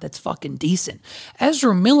they've got that's fucking decent.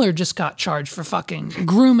 Ezra Miller just got charged for fucking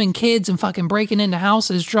grooming kids and fucking breaking into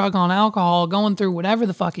houses, drug on alcohol, going through whatever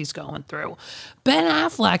the fuck he's going through. Ben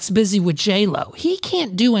Affleck's busy with J-Lo. He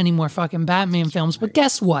can't do any more fucking Batman films, but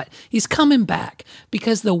guess what? He's coming back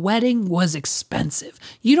because the wedding was expensive.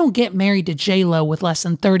 You don't get married to J-Lo with less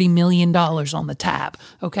than $30 million on the tab,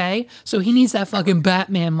 okay? So he needs that fucking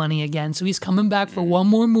Batman money again. So he's coming back for one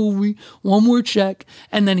more movie, one more check,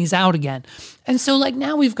 and then he's out again. And so like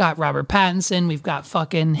now we've got Robert Pattinson, we've got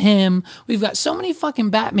fucking him, we've got so many fucking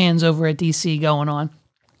Batmans over at DC going on.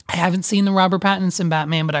 I haven't seen the Robert Pattinson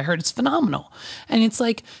Batman, but I heard it's phenomenal. And it's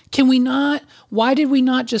like, why did we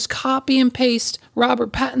not just copy and paste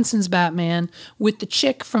Robert Pattinson's Batman with the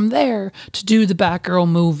chick from there to do the Batgirl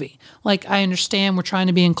movie? Like, I understand we're trying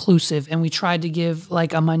to be inclusive and we tried to give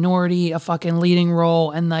like a minority a fucking leading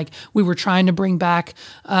role. And like, we were trying to bring back,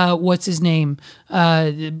 what's his name?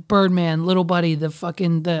 Birdman, little buddy,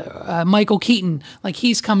 Michael Keaton. Like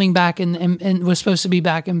he's coming back and was supposed to be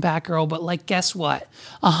back in Batgirl. But like, guess what?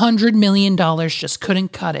 $100 million just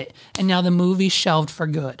couldn't cut it. And now the movie's shelved for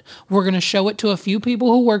good. We're going to show it to a few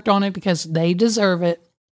people who worked on it because they deserve it.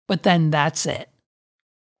 But then that's it.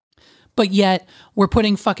 But yet we're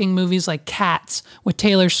putting fucking movies like Cats with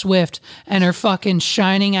Taylor Swift and her fucking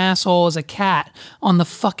shining asshole as a cat on the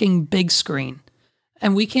fucking big screen.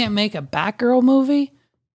 And we can't make a Batgirl movie?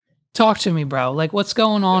 Talk to me, bro. Like what's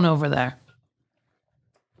going on over there?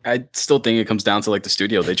 I still think it comes down to like the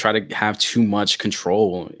studio. They try to have too much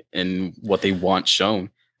control in what they want shown.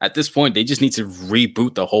 At this point, they just need to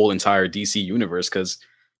reboot the whole entire DC universe because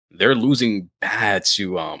they're losing bad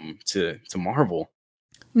to Marvel.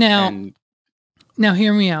 Now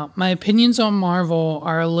hear me out. My opinions on Marvel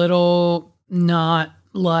are a little not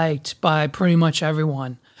liked by pretty much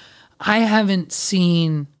everyone. I haven't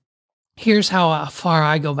seen, here's how far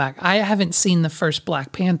I go back. I haven't seen the first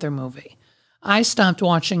Black Panther movie. I stopped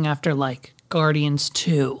watching after like Guardians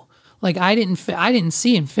 2. Like I didn't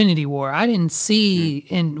see Infinity War. I didn't see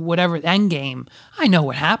in whatever Endgame. I know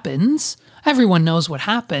what happens. Everyone knows what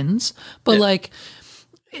happens. But like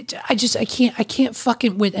I can't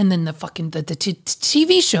fucking with, and then the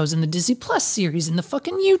TV shows and the Disney Plus series and the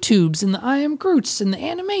fucking YouTubes and the I Am Groots and the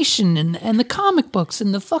animation and the comic books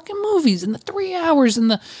and the fucking movies and the 3 hours and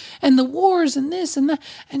the wars and this and that.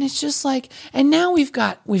 And it's just like, and now we've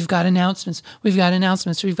got announcements. We've got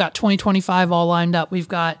 2025 all lined up. We've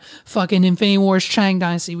got fucking Infinity Wars, Chang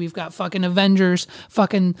Dynasty. We've got fucking Avengers.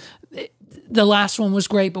 Fucking the last one was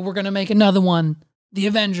great, but we're going to make another one. The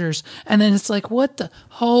Avengers. And then it's like, what the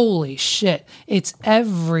holy shit. It's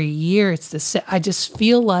every year. I just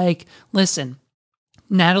feel like, listen,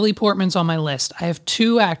 Natalie Portman's on my list. I have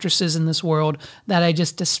 2 actresses in this world that I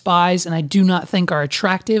just despise and I do not think are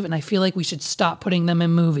attractive. And I feel like we should stop putting them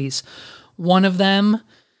in movies. One of them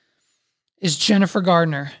is Jennifer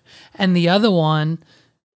Gardner. And the other one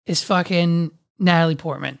is fucking Natalie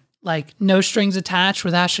Portman. Like, No Strings Attached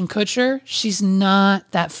with Ashton Kutcher, she's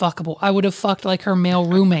not that fuckable. I would have fucked, like, her male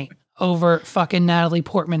roommate over fucking Natalie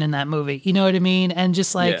Portman in that movie. You know what I mean? And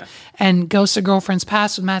just, like, and Ghost of Girlfriend's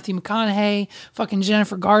Past with Matthew McConaughey, fucking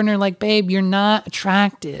Jennifer Gardner, like, babe, you're not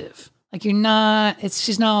attractive. Like, you're not,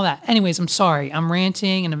 she's not all that. Anyways, I'm sorry. I'm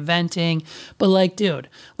ranting and venting. But, like, dude,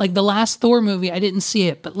 like, the last Thor movie, I didn't see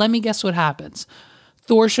it. But let me guess what happens.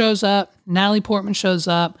 Thor shows up, Natalie Portman shows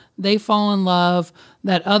up, they fall in love,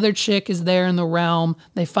 that other chick is there in the realm,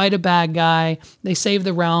 they fight a bad guy, they save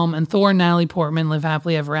the realm, and Thor and Natalie Portman live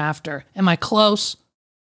happily ever after. Am I close?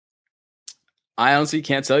 I honestly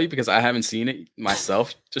can't tell you because I haven't seen it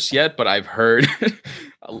myself just yet, but I've heard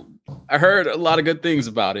I heard a lot of good things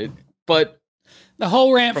about it. But The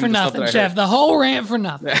whole rant From for the stuff nothing, that I Jeff. heard. The whole rant for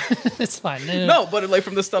nothing. It's fine. No, but like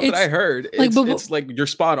from the stuff that I heard, it's like you're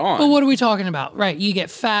spot on. But what are we talking about? Right. You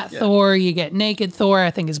get fat Thor, you get naked Thor.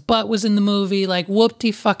 I think his butt was in the movie. Like,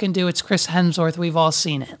 whoop-de-fucking-do. It's Chris Hemsworth. We've all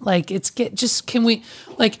seen it. Like,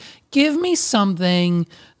 give me something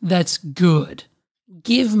that's good.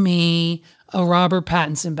 Give me a Robert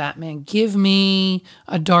Pattinson Batman. Give me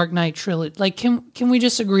a Dark Knight trilogy. Like, can we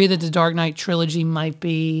just agree that the Dark Knight trilogy might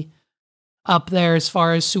be up there as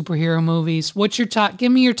far as superhero movies? What's your top?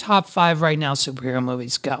 Give me your top 5 right now, superhero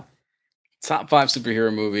movies. Go. Top 5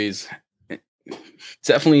 superhero movies.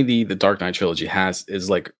 Definitely the Dark Knight trilogy is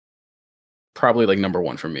like probably like number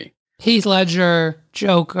 1 for me. Heath Ledger,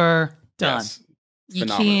 Joker, done. Yes, you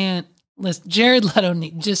can't listen. Jared Leto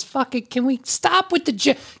just fucking. Can we stop with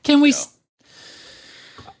the? Can we? No.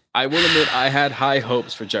 I will admit I had high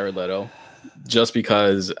hopes for Jared Leto, just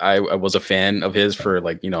because I was a fan of his for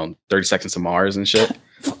 30 Seconds to Mars and shit.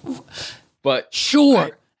 But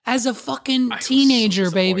sure. As a fucking teenager,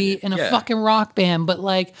 so baby, in a fucking rock band, but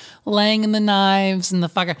like laying in the knives and the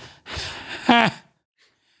fucking.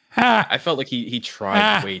 I felt like he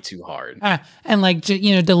tried way too hard. And like,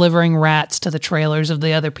 delivering rats to the trailers of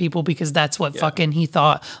the other people because that's what fucking he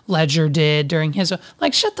thought Ledger did during his.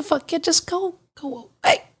 Like, shut the fuck, kid, just go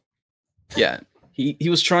away. Yeah, he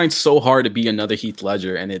was trying so hard to be another Heath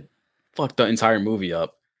Ledger, and it fucked the entire movie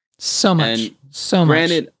up. So much. And so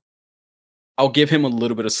granted, much. I'll give him a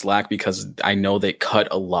little bit of slack because I know they cut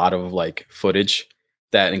a lot of like footage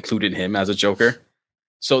that included him as a Joker.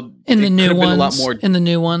 So in the new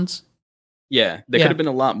ones, yeah, there could have been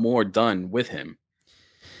a lot more done with him.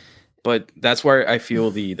 But that's where I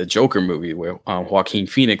feel the Joker movie where Joaquin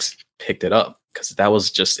Phoenix picked it up, because that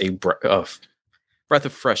was just a breath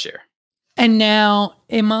of fresh air. And now,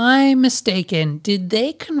 am I mistaken? Did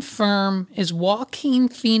they confirm, is Joaquin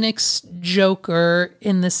Phoenix Joker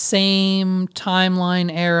in the same timeline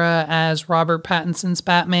era as Robert Pattinson's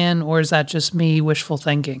Batman, or is that just me wishful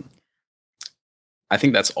thinking? I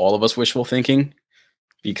think that's all of us wishful thinking,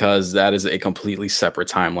 because that is a completely separate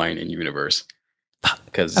timeline and universe.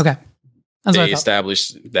 Because they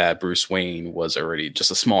established that Bruce Wayne was already just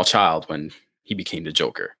a small child when he became the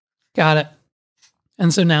Joker. Got it.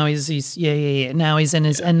 And so now he's now he's in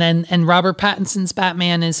his and Robert Pattinson's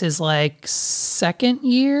Batman is his like second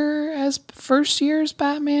year as first year's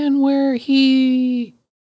Batman, where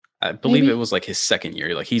I believe it was like his second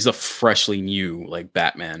year. Like, he's a freshly new like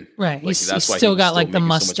Batman. Right. Like, he's still got like the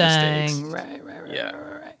Mustang.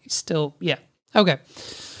 Right. He's still Okay.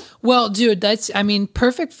 Well, dude,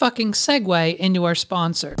 perfect fucking segue into our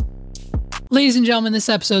sponsor. Ladies and gentlemen, this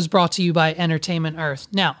episode is brought to you by Entertainment Earth.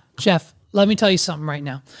 Now, Jeff, let me tell you something right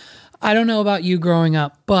now. I don't know about you growing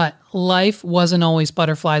up, but life wasn't always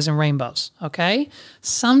butterflies and rainbows, okay?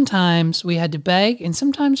 Sometimes we had to beg, and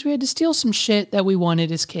sometimes we had to steal some shit that we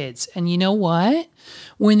wanted as kids. And you know what?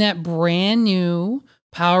 When that brand new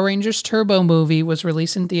Power Rangers Turbo movie was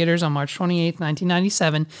released in theaters on March 28th,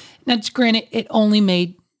 1997, now granted, it only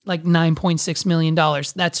made like $9.6 million.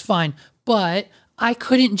 That's fine. But I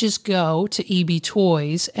couldn't just go to EB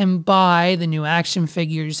Toys and buy the new action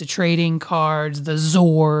figures, the trading cards, the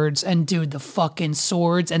Zords, and dude, the fucking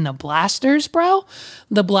swords and the blasters, bro.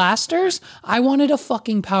 The blasters. I wanted a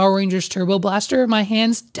fucking Power Rangers Turbo Blaster in my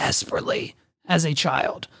hands desperately as a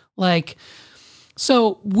child. Like,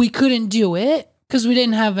 so we couldn't do it because we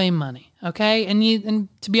didn't have any money, okay? And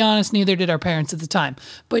to be honest, neither did our parents at the time.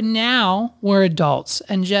 But now we're adults.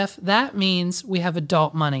 And Jeff, that means we have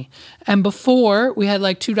adult money. And before, we had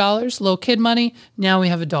like $2, little kid money. Now we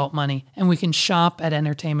have adult money. And we can shop at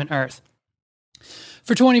Entertainment Earth.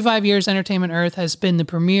 For 25 years, Entertainment Earth has been the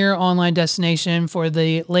premier online destination for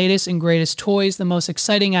the latest and greatest toys, the most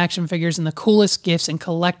exciting action figures, and the coolest gifts and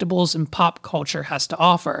collectibles and pop culture has to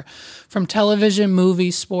offer. From television,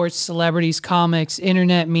 movies, sports, celebrities, comics,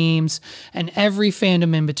 internet memes, and every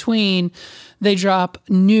fandom in between, they drop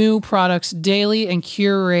new products daily and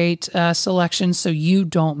curate selections so you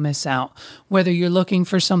don't miss out. Whether you're looking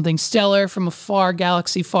for something stellar from a far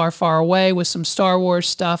galaxy far, far away with some Star Wars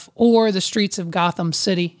stuff, or the streets of Gotham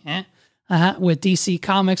City with DC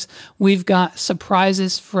Comics, we've got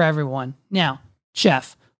surprises for everyone. Now,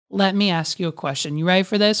 Jeff, let me ask you a question. You ready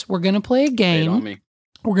for this? We're going to play a game. Wait on me.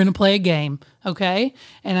 We're going to play a game, okay?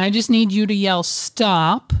 And I just need you to yell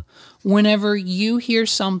stop whenever you hear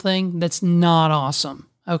something that's not awesome,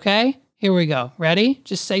 okay? Here we go. Ready?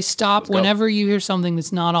 Just say stop whenever you hear something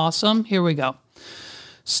that's not awesome. Here we go.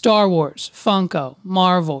 Star Wars, Funko,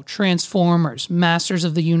 Marvel, Transformers, Masters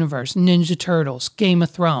of the Universe, Ninja Turtles, Game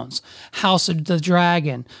of Thrones, House of the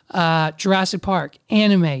Dragon, Jurassic Park,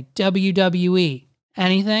 anime, WWE,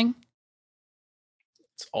 anything?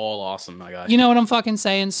 It's all awesome, my guy. You know what I'm fucking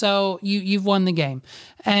saying? So you've won the game.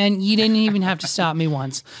 And you didn't even have to stop me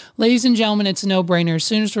once. Ladies and gentlemen, it's a no-brainer. As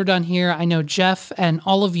soon as we're done here, I know Jeff and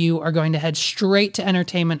all of you are going to head straight to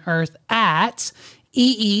Entertainment Earth at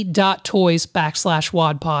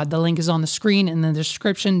ee.toys/wadpod. The link is on the screen in the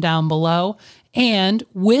description down below. And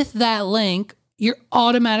with that link, you're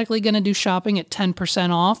automatically going to do shopping at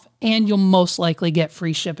 10% off, and you'll most likely get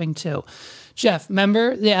free shipping too. Jeff,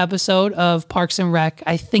 remember the episode of Parks and Rec?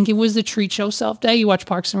 I think it was the Treat Show Self Day. You watch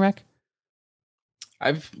Parks and Rec?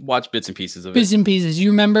 I've watched bits and pieces of it. Bits and pieces.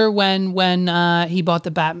 You remember when he bought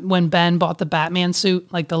when Ben bought the Batman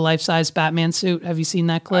suit, like the life-size Batman suit? Have you seen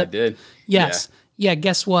that clip? I did. Yes. Yeah,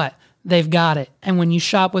 guess what? They've got it. And when you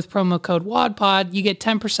shop with promo code WADPOD, you get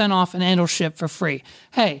 10% off and it'll ship for free.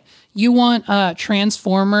 Hey, you want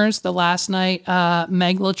Transformers, the Last Night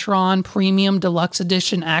Megalotron Premium Deluxe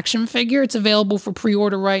Edition action figure? It's available for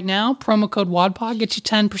pre-order right now. Promo code WADPOD gets you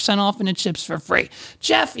 10% off and it ships for free.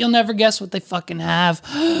 Jeff, you'll never guess what they fucking have.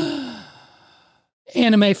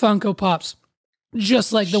 Anime Funko Pops.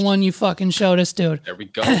 Just like the one you fucking showed us, dude. There we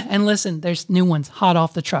go. And listen, there's new ones hot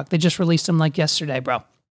off the truck. They just released them like yesterday, bro.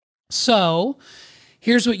 So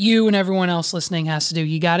here's what you and everyone else listening has to do.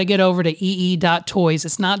 You got to get over to ee.toys.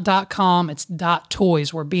 It's not .com, it's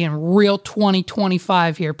 .toys. We're being real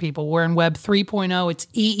 2025 here, people. We're in Web 3.0. It's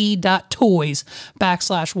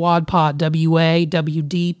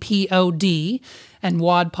ee.toys/WADPOD, WAWDPOD, and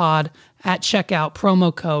WADPOD at checkout,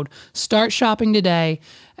 promo code. Start shopping today.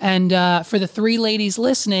 And for the three ladies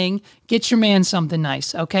listening, get your man something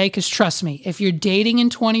nice, okay? Because trust me, if you're dating in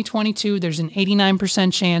 2022, there's an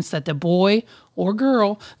 89% chance that the boy or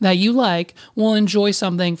girl that you like will enjoy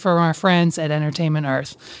something from our friends at Entertainment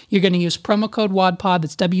Earth. You're going to use promo code WADPOD,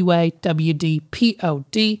 that's WAWDPOD.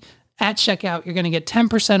 At checkout, you're going to get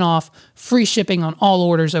 10% off, free shipping on all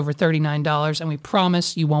orders over $39, and we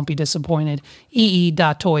promise you won't be disappointed.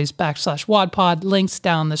 ee.toys/WADPOD, links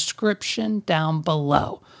down the description down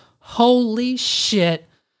below. Holy shit.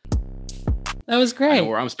 That was great. I know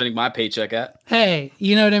where I'm spending my paycheck at. Hey,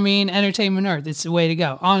 you know what I mean? Entertainment Earth, it's the way to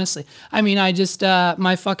go. Honestly, I mean, I just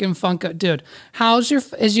my fucking Funko, dude. Is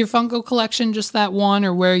your Funko collection just that one,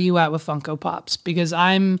 or where are you at with Funko Pops? Because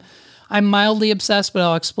I'm mildly obsessed, but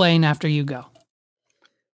I'll explain after you go.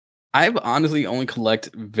 I honestly only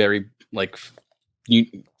collect very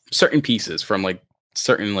certain pieces from like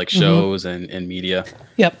certain like shows and media.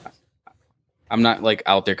 Yep. I'm not like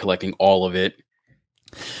out there collecting all of it.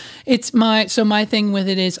 It's my thing with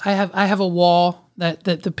it is I have a wall that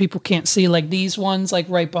the people can't see, like these ones like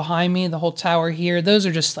right behind me, the whole tower here. Those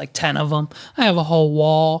are just like 10 of them. I have a whole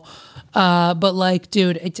wall. But like,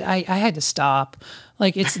 dude, I had to stop.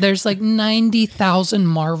 Like there's like 90,000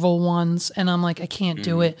 Marvel ones, and I'm like, I can't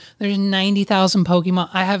do it. There's 90,000 Pokemon.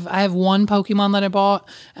 I have one Pokemon that I bought,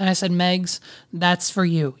 and I said, Megs, that's for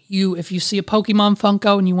you. If you see a Pokemon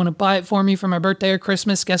Funko and you want to buy it for me for my birthday or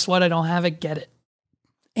Christmas, guess what? I don't have it. Get it.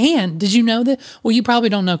 And did you know that? Well, you probably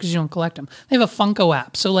don't know because you don't collect them. They have a Funko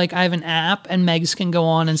app. So like I have an app, and Megs can go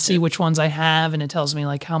on and see which ones I have, and it tells me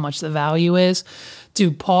like how much the value is.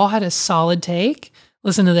 Dude, Paul had a solid take.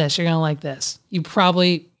 Listen to this. You're going to like this.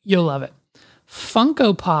 You'll love it.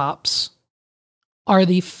 Funko Pops are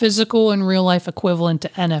the physical and real life equivalent to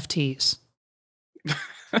NFTs.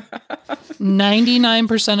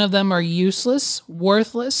 99% of them are useless,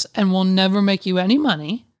 worthless, and will never make you any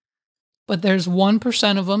money. But there's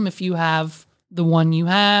 1% of them, if you have the one you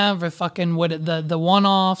have, or fucking the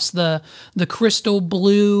one-offs, the crystal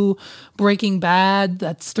blue Breaking Bad,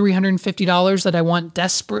 that's $350 that I want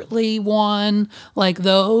desperately one. Like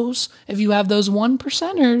those, if you have those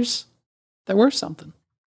 1%ers, they're worth something.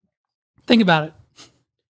 Think about it.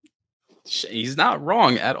 He's not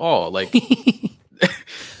wrong at all. Like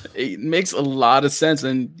it makes a lot of sense,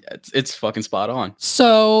 and it's fucking spot on.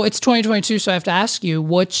 So it's 2022, so I have to ask you,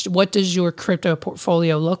 what does your crypto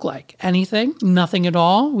portfolio look like? Anything? Nothing at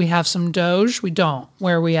all? We have some Doge? We don't.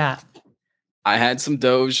 Where are we at? I had some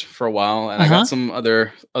Doge for a while, and I got some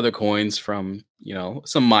other coins from,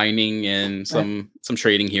 some mining and some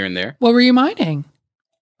trading here and there. What were you mining?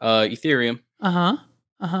 Ethereum.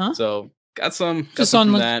 So got some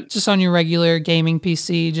from that. Just on your regular gaming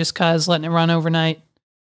PC, just cause letting it run overnight.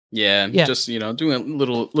 Yeah, just doing a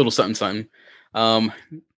little something. I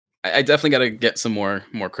definitely got to get some more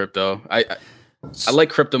crypto. I like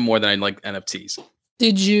crypto more than I like NFTs.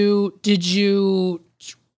 Did you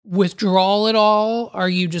withdraw it all? Are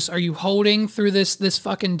you holding through this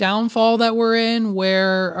fucking downfall that we're in?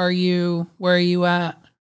 Where are you at?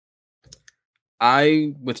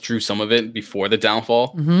 I withdrew some of it before the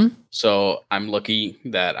downfall, so I'm lucky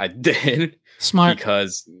that I did. Smart,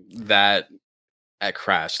 because that at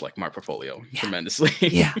crashed like my portfolio tremendously.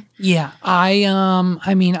 Yeah.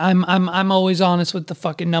 I mean, I'm always honest with the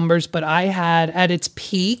fucking numbers, but I had at its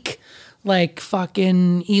peak, like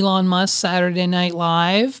fucking Elon Musk Saturday Night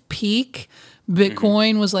Live peak,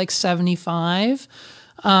 Bitcoin was like 75.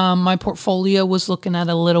 My portfolio was looking at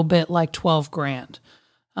a little bit like 12 grand.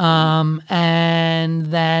 And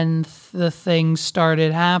then the things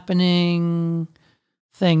started happening.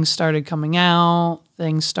 Things started coming out.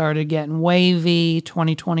 Things started getting wavy.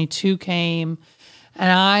 2022 came,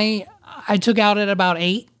 and I took out at about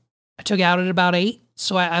 8.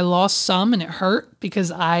 So I lost some, and it hurt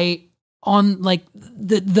because on like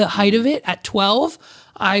the height of it at 12,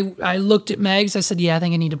 I looked at Megs. I said, yeah, I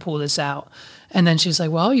think I need to pull this out. And then she's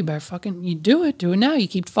like, well, you better fucking do it now. You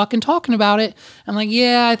keep fucking talking about it. I'm like,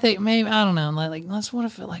 yeah, I think maybe, I don't know. I'm like,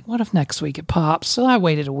 what if next week it pops? So I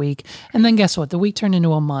waited a week. And then guess what? The week turned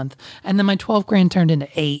into a month. And then my 12 grand turned into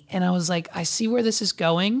 8. And I was like, I see where this is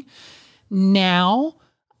going. Now,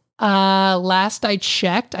 last I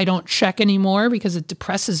checked, I don't check anymore because it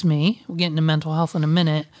depresses me. We'll get into mental health in a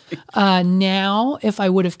minute. Now, if I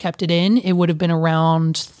would have kept it in, it would have been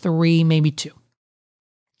around 3, maybe 2.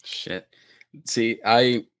 Shit. See,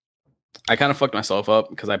 I kind of fucked myself up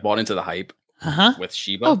because I bought into the hype with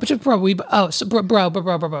Shiba. Oh, but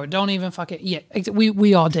bro, don't even fuck it. Yeah,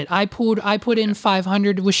 we all did. I put in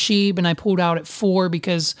 500 with Sheeb, and I pulled out at 4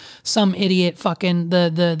 because some idiot fucking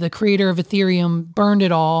the creator of Ethereum burned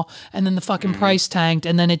it all, and then the fucking price tanked,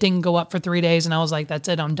 and then it didn't go up for 3 days, and I was like, that's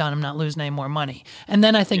it, I'm done. I'm not losing any more money. And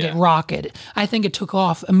then I think it rocketed. I think it took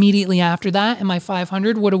off immediately after that, and my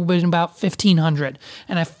 500 would have been about 1,500,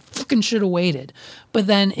 and I fucking should have waited. But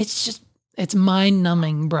then it's mind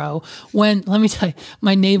numbing, bro. Let me tell you,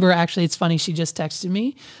 my neighbor, actually, it's funny. She just texted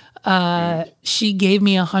me. She gave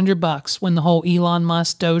me $100 when the whole Elon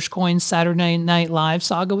Musk Dogecoin Saturday Night Live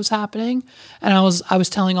saga was happening. And I was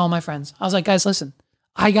telling all my friends, I was like, guys, listen,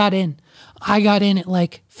 I got in at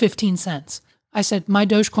like 15 cents. I said, my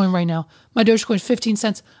Dogecoin right now, my Dogecoin is 15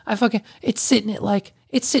 cents. It's sitting at like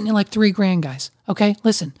 $3 grand, guys. Okay,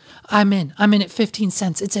 listen, I'm in at 15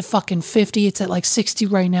 cents. It's at fucking 50. It's at like 60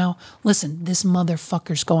 right now. Listen, this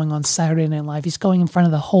motherfucker's going on Saturday Night Live. He's going in front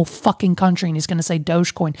of the whole fucking country, and he's going to say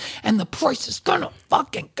Dogecoin, and the price is going to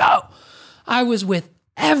fucking go. I was with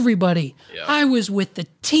everybody. Yep. I was with the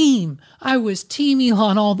team. I was Team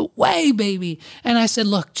Elon all the way, baby. And I said,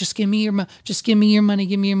 look, just give me your money.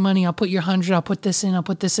 Give me your money. I'll put your 100. I'll put this in.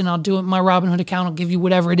 I'll do it in my Robinhood account. I'll give you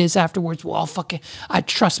whatever it is afterwards. Well, I'll fucking,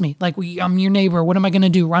 trust me. Like, I'm your neighbor. What am I going to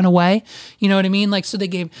do? Run away? You know what I mean? Like, so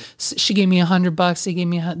she gave me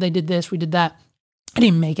 $100. They did this. We did that. I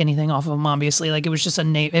didn't make anything off of them, obviously. Like, it was just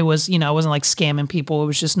it was, it wasn't like scamming people. It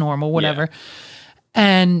was just normal, whatever. Yeah.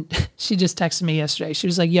 And she just texted me yesterday. She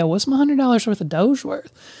was like, yo, what's my $100 worth of Doge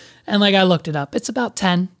worth? And like, I looked it up. It's about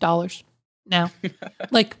 $10 now.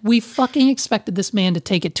 Like, we fucking expected this man to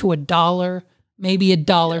take it to $1, maybe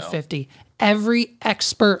 $1.50. Every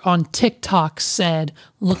expert on TikTok said,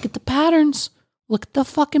 look at the patterns. Look at the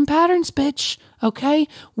fucking patterns, bitch. Okay?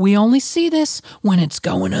 We only see this when it's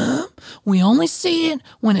going up. We only see it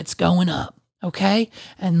when it's going up. Okay?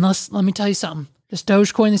 And let me tell you something. This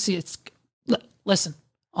Dogecoin, listen,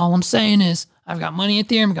 all I'm saying is I've got money in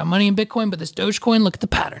Ethereum, I've got money in Bitcoin, but this Dogecoin, look at the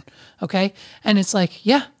pattern, okay? And it's like,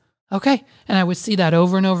 yeah, okay. And I would see that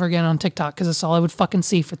over and over again on TikTok because that's all I would fucking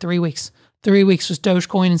see for 3 weeks. 3 weeks was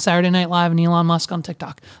Dogecoin and Saturday Night Live and Elon Musk on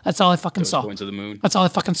TikTok. That's all I fucking saw. Dogecoin to the moon. That's all I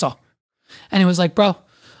fucking saw. And it was like, bro,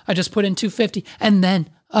 I just put in 250. And then,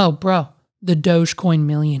 oh, bro, the Dogecoin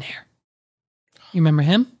millionaire. You remember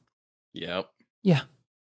him? Yep. Yeah.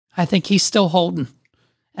 I think he's still holding.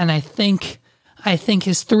 And I think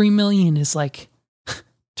his 3 million is like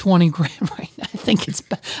 20 grand right now.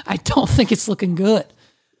 I don't think it's looking good.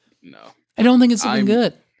 No. I don't think it's looking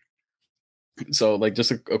good. So like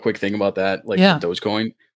just a quick thing about that, like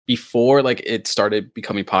Dogecoin, before like it started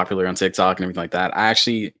becoming popular on TikTok and everything like that,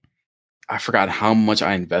 I forgot how much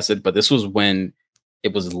I invested, but this was when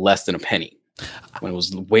it was less than a penny. When it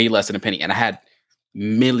was way less than a penny. And I had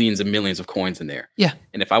millions and millions of coins in there. Yeah.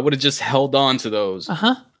 And if I would have just held on to those,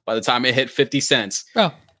 by the time it hit 50 cents,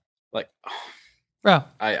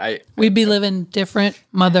 we'd be living different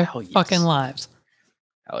motherfucking lives.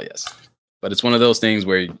 Hell yes. But it's one of those things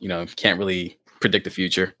where, you can't really predict the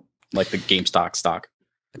future, like the GameStop stock.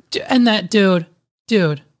 And that dude,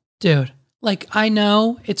 like, I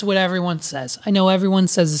know it's what everyone says. I know everyone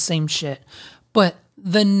says the same shit. But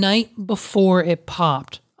the night before it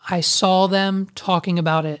popped, I saw them talking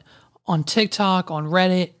about it on TikTok, on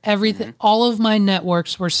Reddit, everything. All of my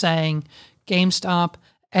networks were saying GameStop,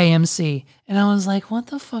 AMC. And I was like, what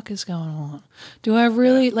the fuck is going on? Do I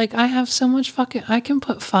really, like, I have so much fucking, I can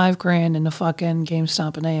put $5,000 into fucking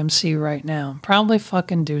GameStop and AMC right now. Probably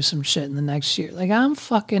fucking do some shit in the next year. Like,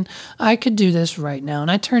 I could do this right now.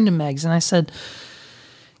 And I turned to Megs and I said,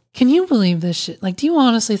 can you believe this shit? Like, do you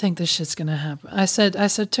honestly think this shit's gonna happen? I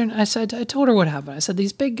told her what happened. I said,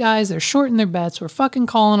 these big guys, they're shorting their bets. We're fucking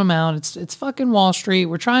calling them out. It's fucking Wall Street.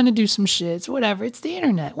 We're trying to do some shit. It's whatever. It's the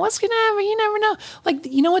internet. What's gonna happen? You never know. Like,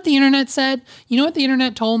 you know what the internet said? You know what the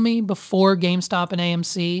internet told me before GameStop and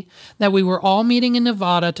AMC? That we were all meeting in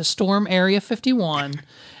Nevada to storm Area 51.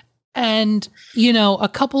 And, you know, a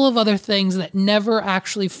couple of other things that never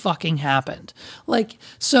actually fucking happened. Like,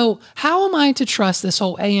 so how am I to trust this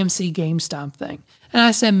whole AMC GameStop thing? And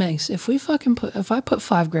I said, Mace, if I put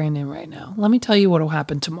 $5,000 in right now, let me tell you what'll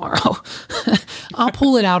happen tomorrow. I'll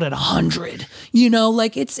pull it out at 100. You know,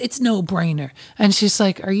 like it's no brainer. And she's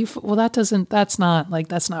like, well, that's not real. Like,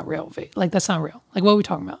 that's not real. Like, what are we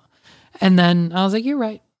talking about? And then I was like, you're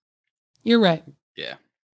right. You're right. Yeah.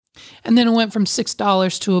 And then it went from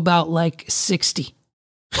 $6 to about like 60.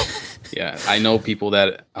 Yeah, I know people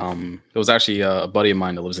that it was actually a buddy of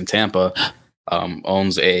mine that lives in Tampa,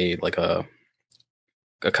 owns a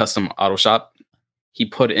custom auto shop. He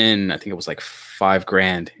put in, I think it was like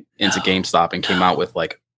 $5,000 into GameStop and came out with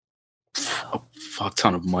like a fuck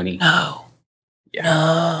ton of money. No. Yeah.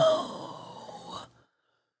 No.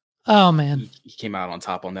 Oh man. He came out on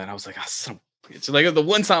top on that. I was like, it's like the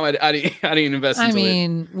one time I didn't invest into it. I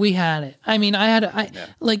mean, we had it. I mean,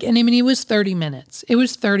 it was 30 minutes. It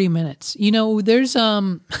was 30 minutes. You know, there's,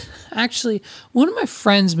 actually one of my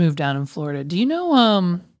friends moved down in Florida. Do you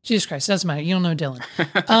know, Jesus Christ, doesn't matter. You don't know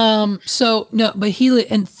Dylan. So no, but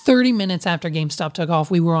and 30 minutes after GameStop took off,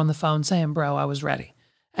 we were on the phone saying, bro, I was ready.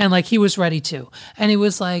 And like, he was ready too. And it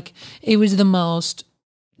was the most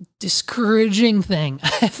discouraging thing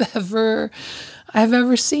I've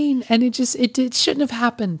ever seen. And it shouldn't have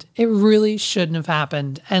happened. It really shouldn't have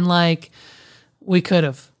happened. And like, we could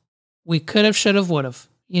have, should have, would have,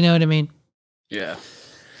 you know what I mean? Yeah.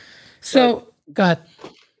 So go ahead.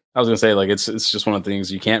 I was going to say, like, it's just one of the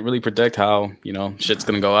things you can't really predict how, you know, shit's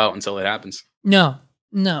going to go out until it happens. No.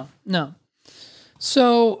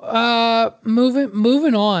 So,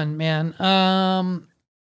 moving on, man.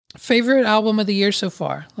 Favorite album of the year so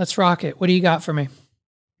far? Let's rock it. What do you got for me?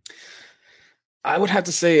 I would have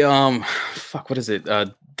to say, what is it?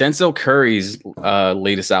 Denzel Curry's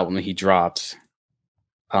latest album that he dropped.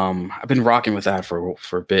 I've been rocking with that for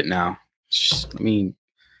a bit now. Let me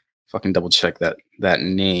fucking double check that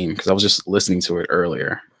name because I was just listening to it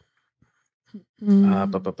earlier.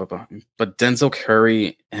 But Denzel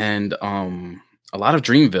Curry and a lot of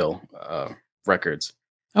Dreamville records.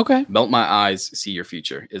 Okay. Melt My Eyes, See Your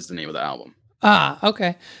Future is the name of the album. Ah,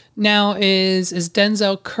 okay. Now is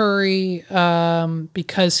Denzel Curry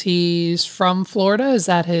because he's from Florida? Is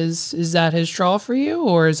that his draw for you,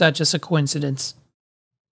 or is that just a coincidence?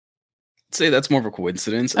 I'd say that's more of a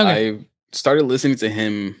coincidence. Okay. I started listening to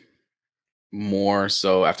him more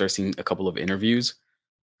so after I've seen a couple of interviews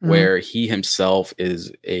where he himself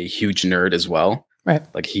is a huge nerd as well. Right.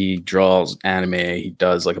 Like he draws anime, he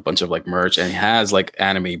does like a bunch of like merch, and he has like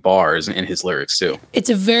anime bars in his lyrics too.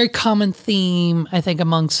 It's a very common theme, I think,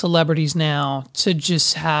 among celebrities now to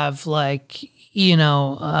just have like, you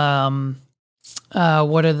know,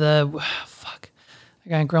 what are the fuck? I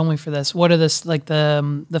gotta grill me for this. What are this like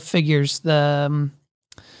the figures, the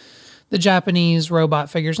Japanese robot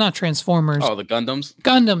figures, not Transformers. Oh, the Gundams?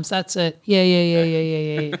 Gundams, that's it.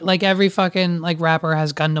 Yeah. Like every fucking like rapper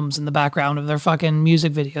has Gundams in the background of their fucking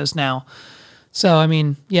music videos now. So, I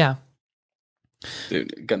mean, yeah.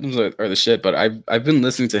 Dude, Gundams are the shit, but I've been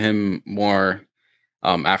listening to him more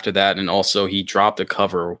after that, and also he dropped a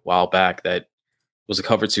cover a while back that was a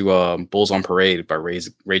cover to Bulls on Parade by Rage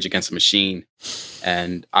Against the Machine.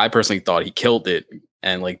 And I personally thought he killed it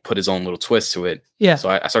and like put his own little twist to it. Yeah. So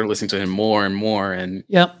I started listening to him more and more, and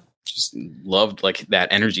just loved like that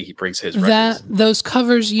energy he brings to his records. Those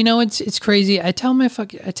covers, you know, it's crazy. I tell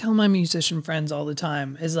my musician friends all the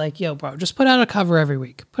time is like, yo, bro, just put out a cover every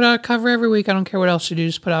week. Put out a cover every week. I don't care what else you do.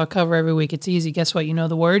 Just put out a cover every week. It's easy. Guess what? You know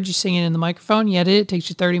the words. You sing it in the microphone. You edit it. It takes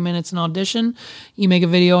you 30 minutes in audition. You make a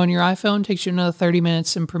video on your iPhone. It takes you another 30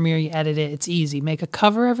 minutes in Premiere. You edit it. It's easy. Make a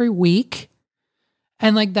cover every week,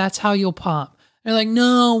 and like that's how you'll pop. They're like,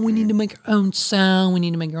 no, we need to make our own sound. We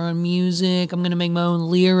need to make our own music. I'm going to make my own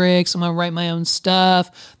lyrics. I'm going to write my own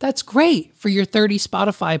stuff. That's great for your 30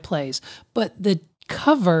 Spotify plays. But the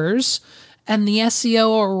covers and the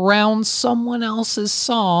SEO around someone else's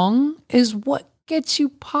song is what gets you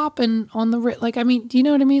popping on the... Like, I mean, do you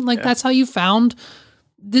know what I mean? Like, that's how you found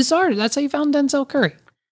this artist. That's how you found Denzel Curry.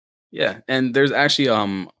 Yeah, and there's actually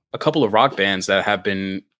a couple of rock bands that have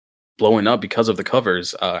been blowing up because of the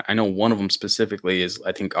covers. I know one of them specifically is,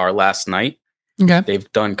 I think, Our Last Night. Okay.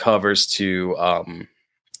 They've done covers to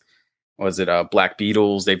was it Black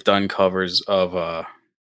Beatles? They've done covers of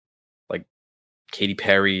like Katy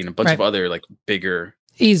Perry and a bunch of other like bigger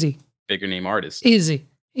name artists.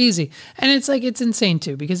 Easy. And it's like, it's insane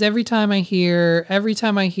too, because every time I hear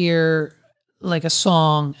like a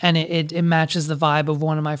song and it matches the vibe of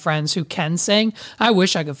one of my friends who can sing, I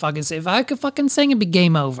wish I could fucking sing. If I could fucking sing, it'd be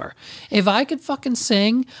game over. If I could fucking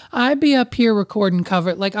sing, I'd be up here recording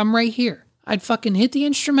cover. Like, I'm right here. I'd fucking hit the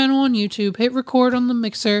instrumental on YouTube, hit record on the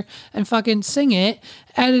mixer, and fucking sing it,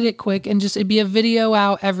 edit it quick, and just, it'd be a video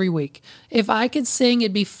out every week. If I could sing,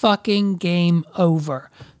 it'd be fucking game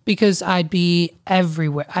over. Because I'd be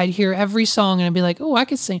everywhere. I'd hear every song and I'd be like, oh, I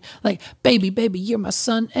could sing. Like, baby, baby, you're my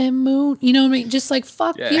sun and moon. You know what I mean? Just like,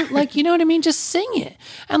 fuck you. Like, you know what I mean? Just sing it.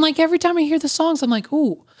 And like, every time I hear the songs, I'm like,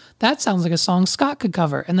 ooh, that sounds like a song Scott could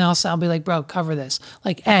cover. And then I'll be like, bro, cover this.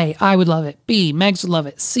 Like, A, I would love it. B, Megs would love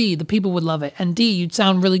it. C, the people would love it. And D, you'd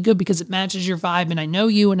sound really good because it matches your vibe. And I know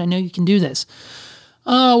you and I know you can do this.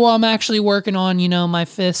 Oh, well, I'm actually working on, my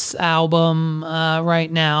 5th album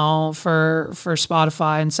right now for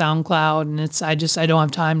Spotify and SoundCloud, and I don't have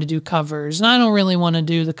time to do covers, and I don't really want to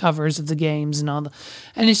do the covers of the games and all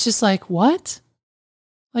and it's just like, what?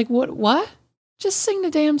 Like, what? Just sing the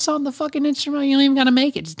damn song, the fucking instrument. You don't even got to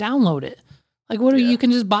make it. Just download it. Like, you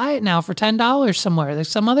can just buy it now for $10 somewhere. Like,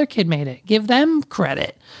 some other kid made it. Give them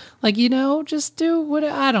credit. Like, just do what,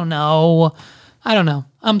 I don't know.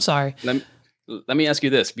 I'm sorry. Let me ask you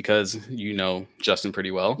this, because you know Justin pretty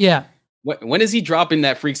well. Yeah. When is he dropping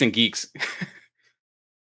that Freaks and Geeks?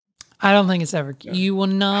 I don't think it's ever. You will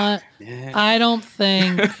not. Yeah. I don't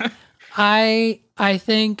think. I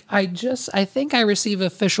think I receive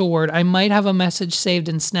official word. I might have a message saved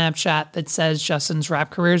in Snapchat that says Justin's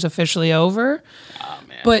rap career is officially over. Oh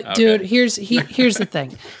man. But okay. Dude, here's the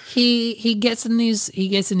thing. He gets in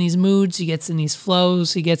these moods, he gets in these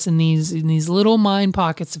flows, he gets in these little mind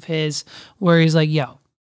pockets of his where he's like, yo,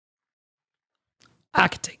 I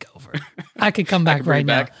could take over. I could come back right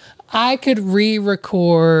now. I could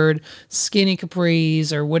re-record Skinny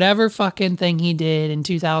Capris or whatever fucking thing he did in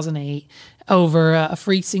 2008 over a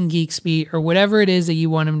Freaks and Geeks beat or whatever it is that you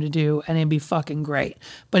want him to do, and it'd be fucking great.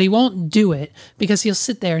 But he won't do it because he'll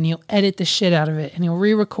sit there and he'll edit the shit out of it and he'll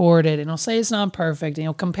re-record it and he'll say it's not perfect and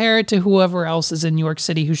he'll compare it to whoever else is in New York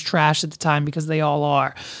City who's trash at the time, because they all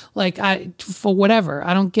are. Like, for whatever,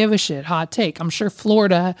 I don't give a shit. Hot take. I'm sure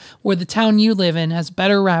Florida, where the town you live in, has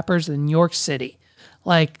better rappers than New York City.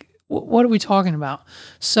 Like, what are we talking about?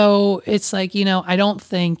 So it's like, I don't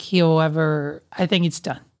think he'll ever, I think it's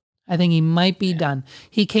done. I think he might be done.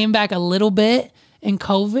 He came back a little bit in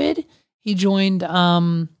COVID. He joined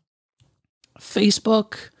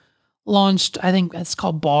Facebook, launched, I think it's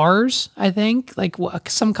called Bars, I think. Like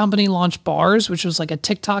some company launched Bars, which was like a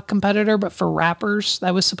TikTok competitor, but for rappers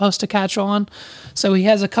that was supposed to catch on. So he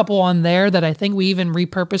has a couple on there that I think we even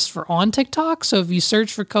repurposed for on TikTok. So if you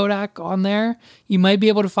search for Kodak on there, you might be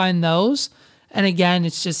able to find those. And again,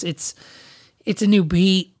 it's a new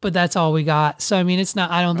beat, but that's all we got. So, I mean, it's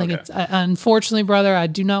not, I don't think it's, unfortunately, brother, I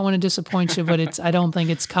do not want to disappoint you, but I don't think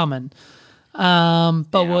it's coming. But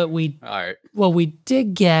what we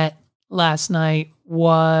did get last night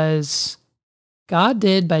was God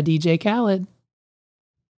Did by DJ Khaled.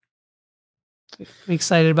 We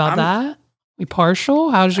excited about that? We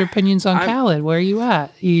partial? How's your opinions on Khaled? Where are you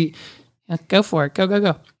at? Go for it.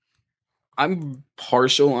 Go. I'm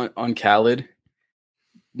partial on Khaled,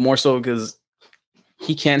 more so because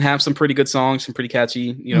he can have some pretty good songs, some pretty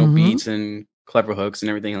catchy, beats and clever hooks and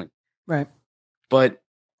everything. Right. But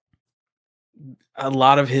a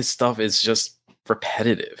lot of his stuff is just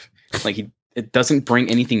repetitive. Like it doesn't bring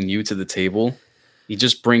anything new to the table. He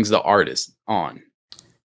just brings the artist on.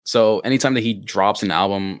 So anytime that he drops an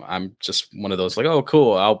album, I'm just one of those like, oh,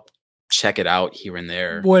 cool, I'll check it out here and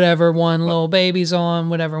there. Whatever one Lil Baby's on,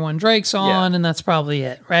 whatever one Drake's on, and that's probably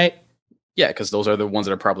it, right? Yeah, because those are the ones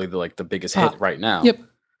that are probably the biggest hit right now. Yep.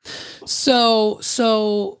 So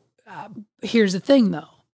here's the thing, though.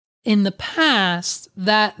 In the past,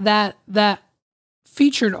 that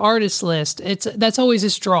featured artist list, that's always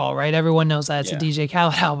his draw, right? Everyone knows that it's a DJ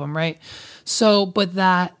Khaled album, right? So, but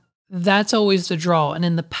that's always the draw. And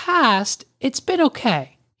in the past, it's been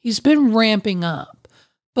okay. He's been ramping up,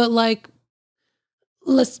 but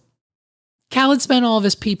Khaled spent all of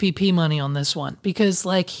his PPP money on this one because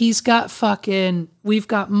we've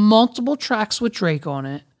got multiple tracks with Drake on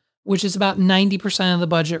it, which is about 90% of the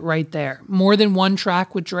budget right there. More than one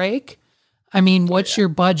track with Drake. I mean, what's your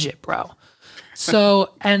budget, bro?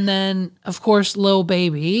 So, and then of course, Lil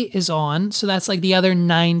Baby is on. So that's like the other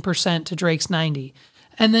 9% to Drake's 90.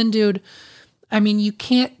 And then, dude, I mean, you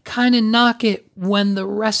can't kind of knock it when the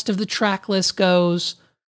rest of the track list goes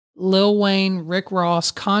Lil Wayne, Rick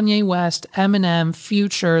Ross, Kanye West, Eminem,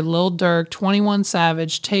 Future, Lil Durk, 21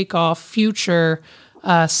 Savage, Takeoff, Future,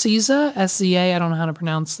 SZA, SZA, I don't know how to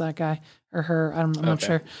pronounce that guy or her, I'm not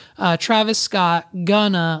sure. Travis Scott,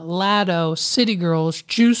 Gunna, Latto, City Girls,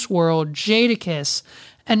 Juice WRLD, Jadakiss,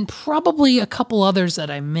 and probably a couple others that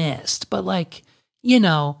I missed. But like, you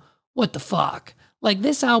know, what the fuck? Like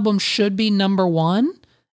this album should be #1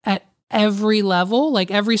 at every level, like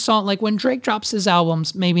every song. Like when Drake drops his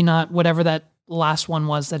albums, maybe not whatever that last one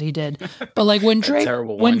was that he did, but like when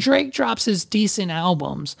Drake drops his decent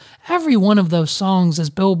albums, every one of those songs is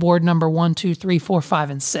Billboard #1, 2, 3, 4, 5,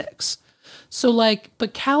 and 6. So like,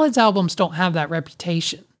 but Khaled's albums don't have that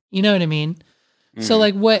reputation. You know what I mean? So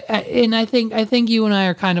like what, and I think you and I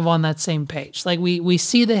are kind of on that same page. Like we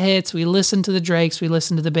see the hits, we listen to the Drakes, we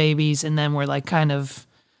listen to the Babies, and then we're like kind of,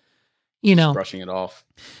 you know, just brushing it off.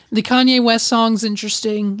 The Kanye West song's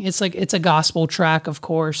interesting. It's like, it's a gospel track, of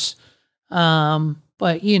course.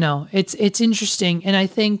 But you know, it's interesting. And I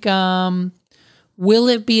think, will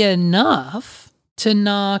it be enough to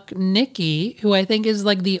knock Nicki, who I think is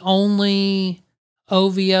like the only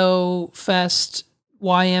OVO Fest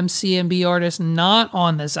YMCMB artist not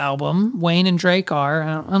on this album? Wayne and Drake are.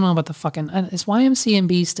 I don't know about the fucking, is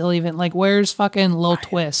YMCMB still even, like, where's fucking Lil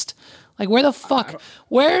Twist? Like, where the fuck,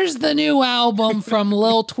 where's the new album from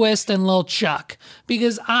Lil Twist and Lil Chuck?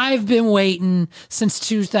 Because I've been waiting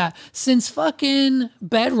since fucking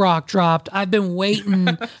Bedrock dropped. I've been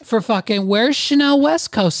waiting for fucking, where's Chanel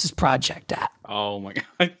West Coast's project at? Oh my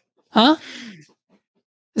God. Huh?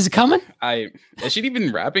 Is it coming? Is she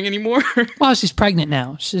even rapping anymore? Well, she's pregnant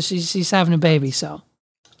now. She's having a baby, so.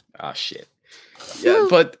 Oh shit. Yeah,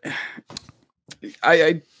 but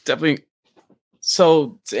I definitely.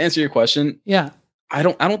 So to answer your question, yeah, I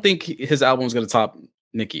don't think his album is gonna top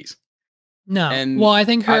Nicki's. No. And well, I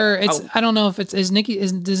think I don't know if does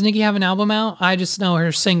Nicki have an album out? I just know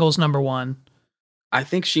her single's #1. I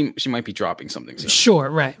think she might be dropping something soon. Sure,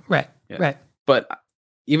 right. But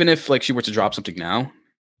even if like she were to drop something now,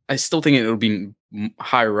 I still think it would be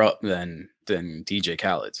higher up than DJ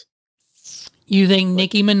Khaled's. You think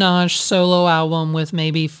Nicki Minaj solo album with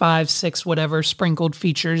maybe 5, 6, whatever sprinkled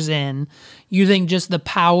features in, you think just the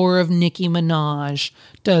power of Nicki Minaj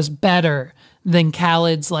does better than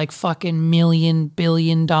Khaled's like fucking $1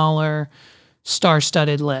 billion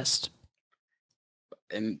star-studded list?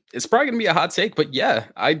 And it's probably going to be a hot take, but yeah,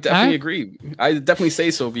 I definitely agree. I definitely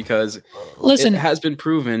say so because it has been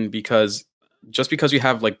proven, because just because you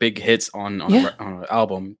have like big hits on an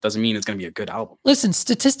album doesn't mean it's going to be a good album. Listen,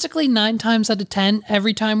 statistically 9 times out of 10,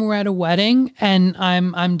 every time we're at a wedding and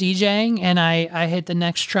I'm DJing and I hit the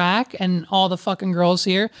next track and all the fucking girls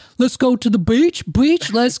here, let's go to the beach,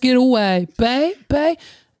 let's get away, bae.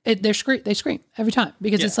 They scream every time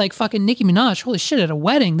because it's like fucking Nicki Minaj. Holy shit, at a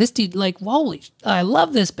wedding, this dude, like, holy, I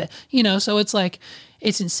love this bit, you know. So it's like,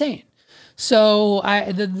 it's insane. So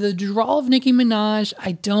the draw of Nicki Minaj,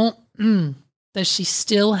 I don't. Does she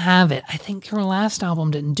still have it? I think her last album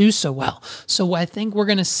didn't do so well. So I think we're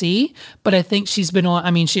gonna see. But I think she's been on. I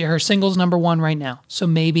mean, her single's #1 right now. So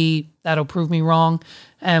maybe that'll prove me wrong,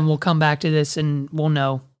 and we'll come back to this and we'll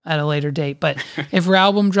know at a later date. But if her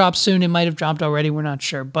album drops soon, it might have dropped already. We're not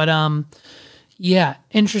sure. But yeah,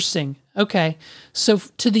 interesting. Okay, so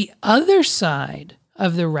to the other side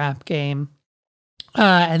of the rap game,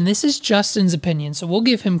 and this is Justin's opinion, so we'll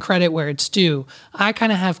give him credit where it's due. I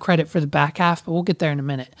kind of have credit for the back half, but we'll get there in a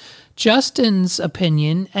minute. Justin's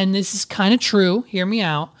opinion, and this is kind of true, hear me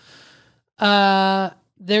out.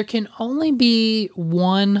 There can only be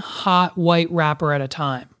one hot white rapper at a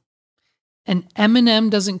time. And Eminem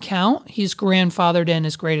doesn't count. He's grandfathered in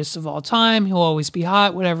as greatest of all time. He'll always be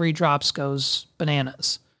hot. Whatever he drops goes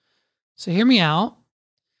bananas. So hear me out.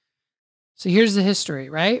 So here's the history,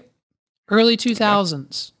 right? Early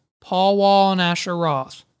 2000s, Paul Wall and Asher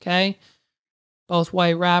Roth, okay? Both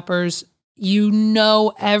white rappers. You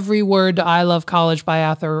know every word to I Love College by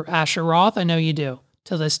Asher Roth. I know you do,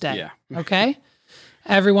 to this day, okay?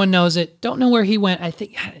 Everyone knows it. Don't know where he went. I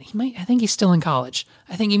think he's still in college.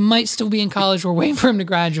 I think he might still be in college. We're waiting for him to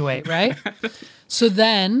graduate, right? So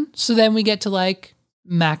then we get to like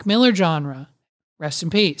Mac Miller genre. Rest in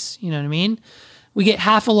peace. You know what I mean? We get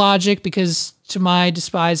half a Logic because, to my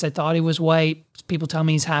despise, I thought he was white. People tell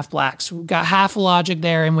me he's half black. So we got half a Logic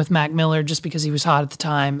there, and with Mac Miller just because he was hot at the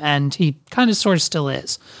time, and he kind of sort of still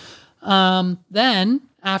is. Then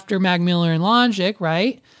after Mac Miller and Logic,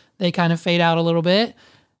 right? They kind of fade out a little bit.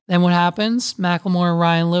 Then what happens? Macklemore and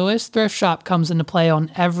Ryan Lewis, Thrift Shop comes into play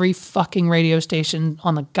on every fucking radio station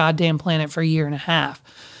on the goddamn planet for a year and a half.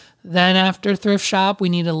 Then after Thrift Shop, we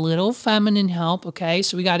need a little feminine help, okay?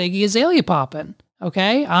 So we got Iggy Azalea popping,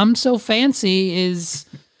 okay? I'm So Fancy is,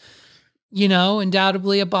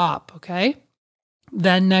 undoubtedly a bop, okay?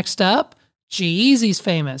 Then next up, G-Eazy's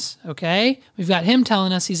famous, okay? We've got him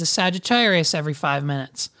telling us he's a Sagittarius every 5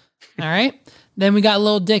 minutes, all right? Then we got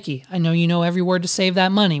Lil Dicky. I know you know every word to Save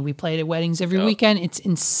That Money. We played at weddings every weekend. It's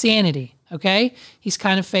insanity, okay? He's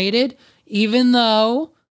kind of faded, even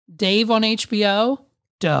though Dave on HBO,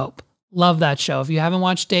 dope. Love that show. If you haven't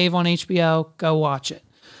watched Dave on HBO, go watch it.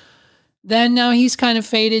 Then now he's kind of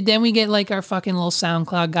faded. Then we get like our fucking little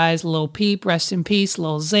SoundCloud guys, Lil Peep, rest in peace,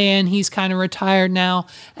 Lil Xan. He's kind of retired now.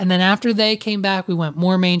 And then after they came back, we went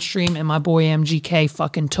more mainstream and my boy MGK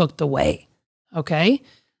fucking took the way. Okay?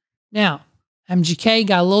 Now, MGK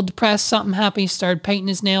got a little depressed. Something happened. He started painting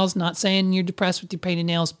his nails. Not saying you're depressed with your painted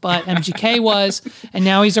nails, but MGK was, and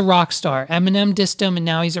now he's a rock star. Eminem dissed him, and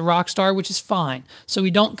now he's a rock star, which is fine. So we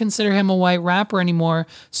don't consider him a white rapper anymore.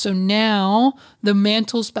 So now the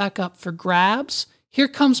mantle's back up for grabs. Here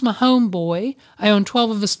comes my homeboy. I own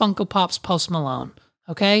 12 of his Funko Pops, Post Malone.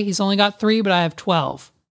 Okay? He's only got 3, but I have 12.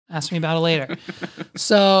 Ask me about it later.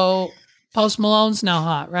 So Post Malone's now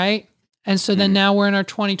hot, right? And so then now we're in our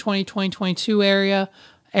 2020, 2022 era.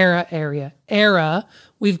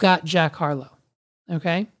 We've got Jack Harlow.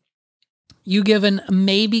 Okay. You given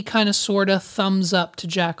maybe kind of sort of thumbs up to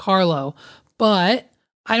Jack Harlow, but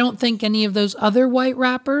I don't think any of those other white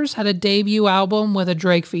rappers had a debut album with a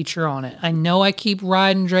Drake feature on it. I know I keep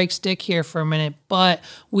riding Drake's dick here for a minute, but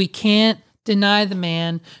we can't deny the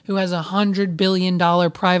man who has $100 billion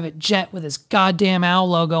private jet with his goddamn owl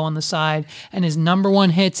logo on the side and his #1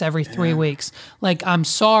 hits every 3 weeks. Like, I'm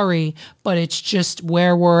sorry, but it's just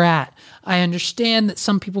where we're at. I understand that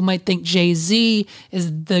some people might think Jay-Z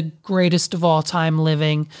is the greatest of all time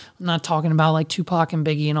living. I'm not talking about like Tupac and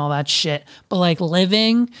Biggie and all that shit, but like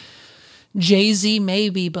living, Jay-Z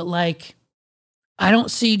maybe, but like, I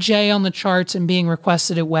don't see Jay on the charts and being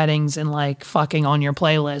requested at weddings and like fucking on your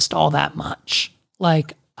playlist all that much.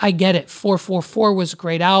 Like, I get it. 444 was a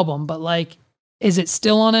great album, but like, is it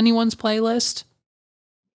still on anyone's playlist?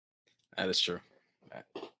 That is true.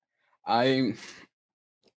 I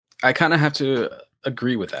kind of have to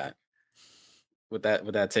agree with that. With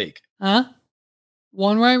that take. Huh?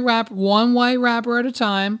 One white rapper at a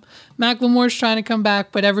time. Macklemore's trying to come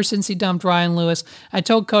back, but ever since he dumped Ryan Lewis, I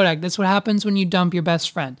told Kodak, that's what happens when you dump your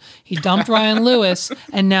best friend. He dumped Ryan Lewis,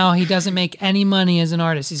 and now he doesn't make any money as an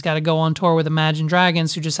artist. He's got to go on tour with Imagine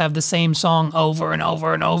Dragons, who just have the same song over and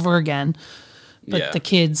over and over again. But the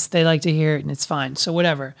kids, they like to hear it, and it's fine. So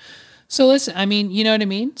whatever. So listen, I mean, you know what I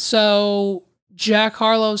mean? So Jack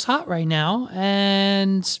Harlow's hot right now,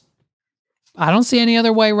 and I don't see any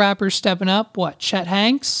other white rappers stepping up. What, Chet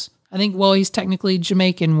Hanks? I think, well, he's technically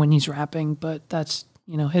Jamaican when he's rapping, but that's,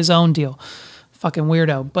 his own deal. Fucking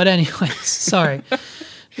weirdo. But anyways, sorry.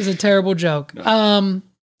 It's a terrible joke. You know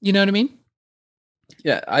what I mean?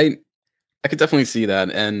 Yeah, I could definitely see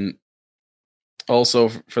that. And also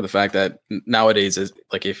for the fact that nowadays, is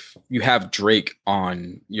like, if you have Drake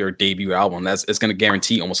on your debut album, it's going to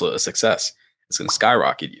guarantee almost a success. It's going to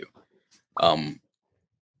skyrocket you.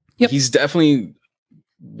 Yep. He's definitely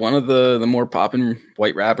one of the more poppin'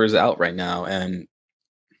 white rappers out right now. And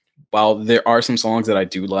while there are some songs that I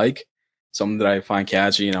do like, some that I find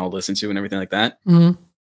catchy and I'll listen to and everything like that,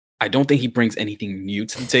 I don't think he brings anything new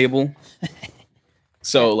to the table.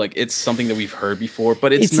 So like, it's something that we've heard before,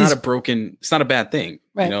 but it's not it's not a bad thing.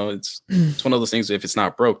 Right. It's one of those things. If it's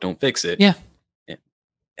not broke, don't fix it. Yeah.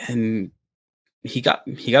 And he got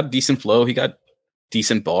a decent flow. He got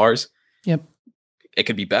decent bars. Yep. It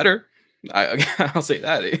could be better. I'll say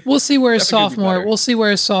that. We'll see where his sophomore. We'll see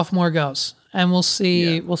where his sophomore goes, and we'll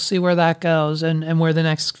see where that goes, and where the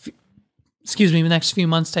next few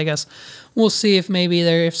months take us. We'll see if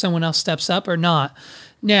if someone else steps up or not.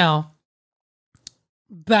 Now,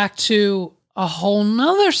 back to a whole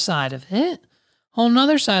nother side of it, whole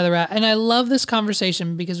nother side of the rap, and I love this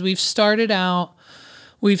conversation because we've started out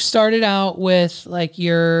with like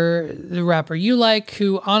the rapper you like,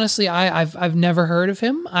 who honestly I've never heard of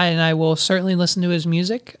him, and I will certainly listen to his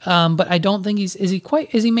music. But I don't think is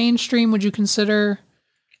he mainstream? Would you consider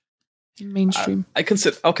mainstream?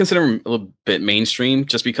 I'll consider him a little bit mainstream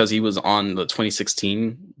just because he was on the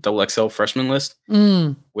 2016 XXL freshman list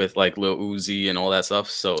with like Lil Uzi and all that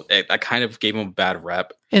stuff. So I kind of gave him a bad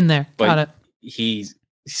rap in there. But got it. He's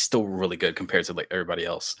still really good compared to like everybody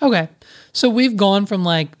else. Okay. So we've gone from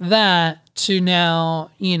like that to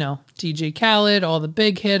now, DJ Khaled, all the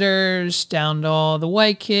big hitters, down to all the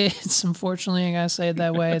white kids. Unfortunately, I gotta say it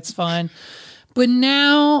that way. It's fine. But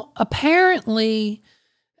now, apparently,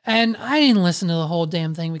 and I didn't listen to the whole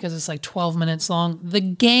damn thing because it's like 12 minutes long. The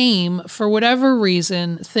game, for whatever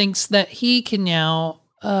reason, thinks that he can now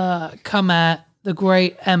come at the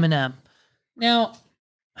great Eminem. Now,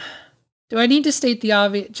 do I need to state the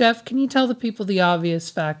obvious? Jeff, can you tell the people the obvious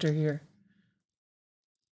factor here?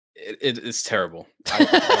 It's terrible.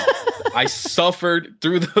 I suffered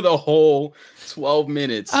through the whole 12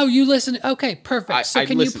 minutes. Oh, you listened. Okay, perfect. So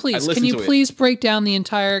can you please break down the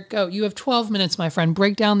entire, you have 12 minutes, my friend.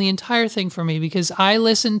 Break down the entire thing for me, because I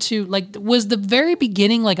listened to, like, was the very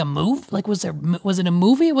beginning like a move? Like, was it a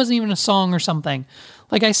movie? It wasn't even a song or something.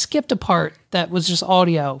 Like, I skipped a part that was just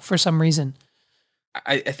audio for some reason.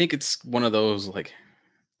 I think it's one of those, like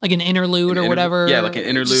an interlude or whatever. Yeah, like an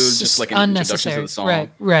interlude, just like an introduction to the song.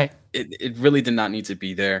 Right. It really did not need to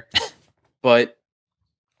be there. But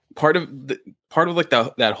part of like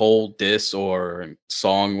that whole diss or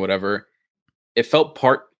song, whatever, it felt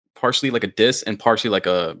partially like a diss and partially like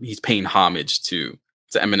he's paying homage to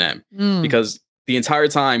Eminem, because the entire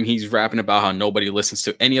time he's rapping about how nobody listens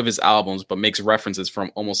to any of his albums, but makes references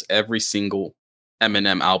from almost every single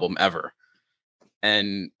Eminem album ever.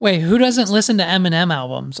 And wait, who doesn't listen to Eminem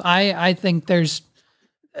albums? I think there's,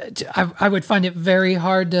 I would find it very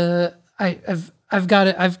hard to, I've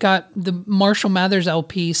got the Marshall Mathers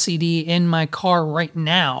LP CD in my car right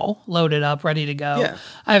now, loaded up, ready to go. Yeah.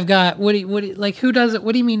 I've got, who does it?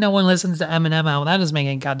 What do you mean no one listens to Eminem album? That doesn't make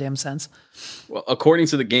any goddamn sense. Well, according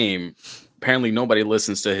to the game, apparently nobody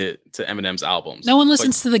listens to Eminem's albums. No one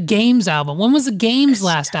listens to the Game's album. When was the Game's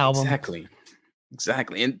last album?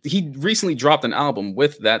 Exactly. And he recently dropped an album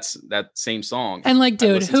with that same song. And like,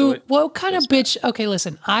 dude, what kind of bitch? Okay,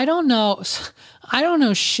 listen, I don't know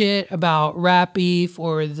shit about rap beef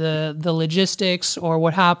or the logistics or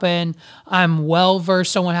what happened. I'm well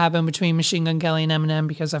versed on what happened between Machine Gun Kelly and Eminem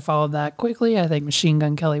because I followed that quickly. I think Machine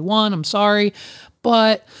Gun Kelly won. I'm sorry.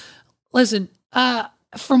 But listen,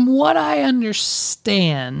 from what I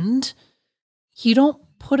understand, you don't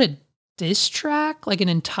put a diss track, like an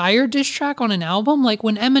entire diss track on an album. Like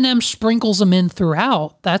when Eminem sprinkles them in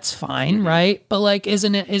throughout, that's fine, right? But like, is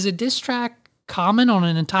a diss track common on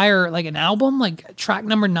an entire, like an album, like track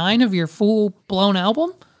number 9 of your full blown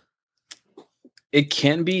album? It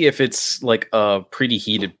can be if it's like a pretty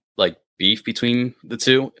heated like beef between the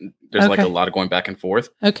two. There's like a lot of going back and forth.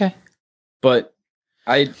 Okay. But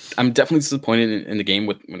I'm definitely disappointed in the game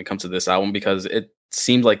when it comes to this album, because it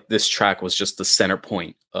seemed like this track was just the center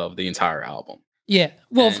point of the entire album. Yeah.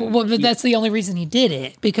 Well, but that's the only reason he did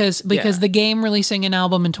it, because the game releasing an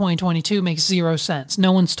album in 2022 makes zero sense.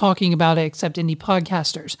 No one's talking about it except indie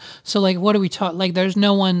podcasters. So like, what are we talking? Like, there's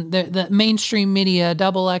no one, the mainstream media,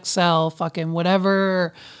 XXL, fucking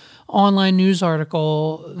whatever online news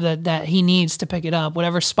article that he needs to pick it up,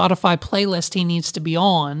 whatever Spotify playlist he needs to be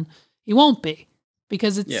on, he won't be,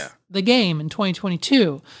 because it's the game in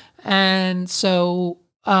 2022. And so,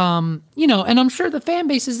 and I'm sure the fan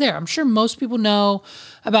base is there. I'm sure most people know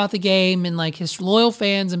about the game and like his loyal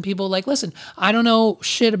fans and people like, listen, I don't know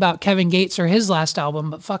shit about Kevin Gates or his last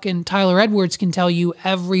album, but fucking Tyler Edwards can tell you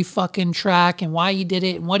every fucking track and why he did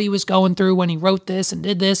it and what he was going through when he wrote this and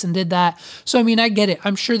did that. So, I mean, I get it.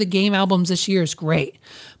 I'm sure the game albums this year is great.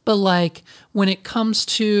 But like when it comes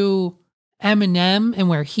to Eminem and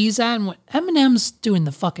where he's at and what Eminem's doing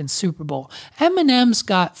the fucking Super Bowl. Eminem's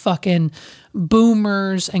got fucking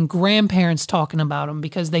boomers and grandparents talking about him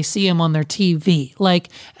because they see him on their TV. Like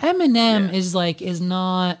Eminem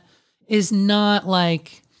is not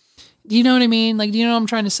like, do you know what I mean? Like, do you know what I'm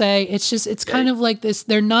trying to say? It's just, it's kind of like this.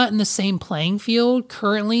 They're not in the same playing field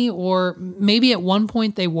currently, or maybe at one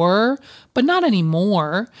point they were, but not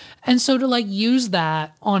anymore. And so to like use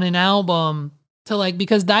that on an album to like,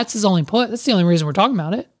 because that's his only put. That's the only reason we're talking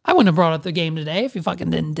about it. I wouldn't have brought up the game today if you fucking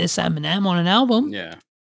didn't diss Eminem on an album. Yeah.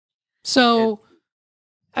 So,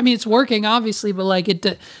 I mean, it's working obviously, but like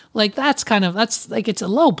that's like, it's a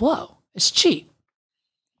low blow. It's cheap.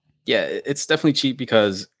 Yeah, it's definitely cheap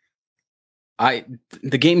because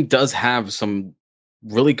the game does have some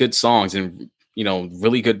really good songs and,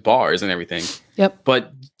 really good bars and everything. Yep.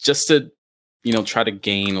 But just to, try to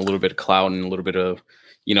gain a little bit of clout and a little bit of,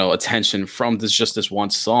 attention from this one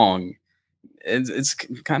song, it's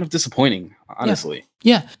kind of disappointing, honestly.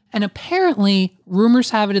 Yeah. And apparently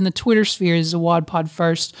rumors have it in the Twitter sphere is a Wad Pod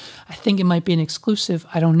first. I think it might be an exclusive.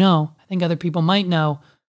 I don't know. I think other people might know.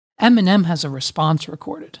 Eminem has a response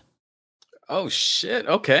recorded. Oh shit.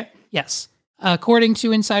 Okay. Yes. According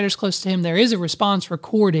to insiders close to him, there is a response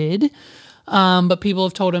recorded. But people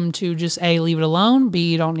have told him to just A, leave it alone.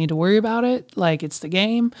 B, you don't need to worry about it. Like, it's the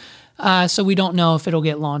game. So we don't know if it'll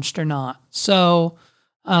get launched or not. So,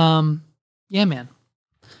 yeah, man.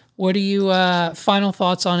 What do you, final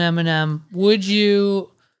thoughts on Eminem? Would you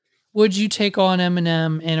take on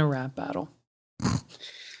Eminem in a rap battle?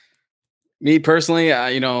 Me personally,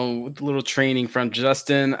 with a little training from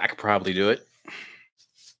Justin, I could probably do it.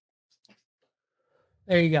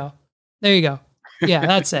 There you go. Yeah,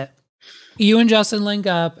 that's it. You and Justin link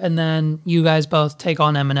up, and then you guys both take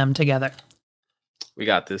on Eminem together. We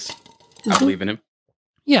got this. I believe in him.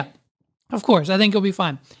 Yeah, of course. I think he'll be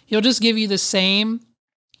fine. He'll just give you the same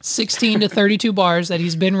 16 to 32 bars that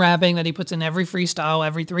he's been rapping, that he puts in every freestyle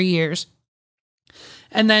every 3 years.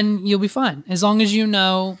 And then you'll be fine. As long as you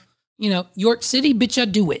know, York City, bitch, I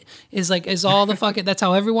do it. Is all the fucking, that's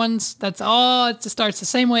all, it starts the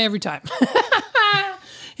same way every time.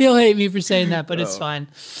 He'll hate me for saying that, but it's fine.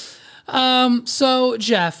 So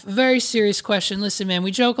Jeff, very serious question. Listen, man, we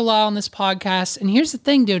joke a lot on this podcast, and here's the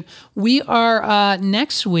thing, dude. We are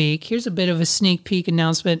next week. Here's a bit of a sneak peek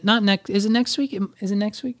announcement. Is it next week? Is it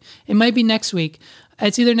next week? It might be next week.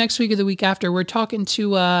 It's either next week or the week after. We're talking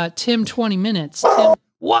to Tim 20 Minutes.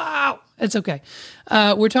 Wow. It's okay.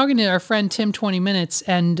 We're talking to our friend Tim 20 Minutes,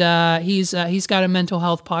 and he's got a mental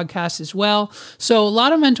health podcast as well. So a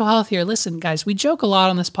lot of mental health here. Listen, guys, we joke a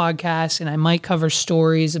lot on this podcast, and I might cover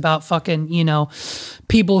stories about fucking,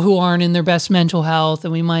 people who aren't in their best mental health,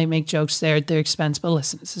 and we might make jokes there at their expense. But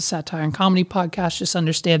listen, it's a satire and comedy podcast. Just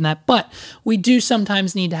understand that. But we do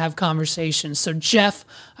sometimes need to have conversations. So Jeff,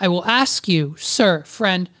 I will ask you, sir,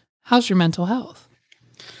 friend, how's your mental health?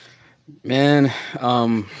 Man,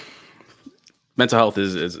 mental health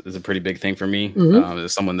is a pretty big thing for me.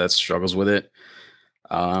 As someone that struggles with it.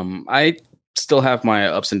 I still have my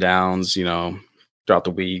ups and downs, throughout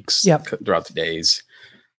the weeks, throughout the days.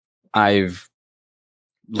 I've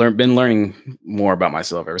been learning more about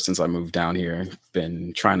myself ever since I moved down here.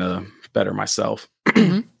 Been trying to better myself.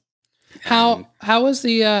 How was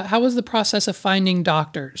the process of finding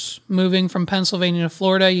doctors? Moving from Pennsylvania to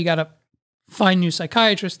Florida, you got to find new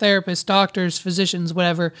psychiatrists, therapists, doctors, physicians,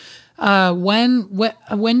 whatever.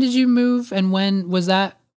 When did you move, and when was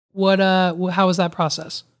that? How was that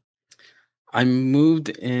process? I moved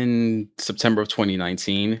in September of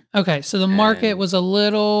 2019. Okay, so the market was a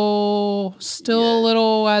little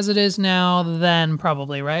as it is now then,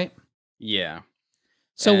 probably, right? Yeah.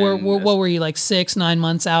 So what were you, like 6-9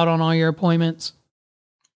 months out on all your appointments?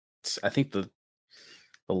 I think the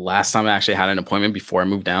last time I actually had an appointment before I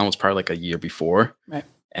moved down was probably like a year before. Right.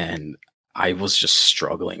 And I was just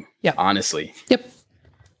struggling. Yeah. Honestly. Yep.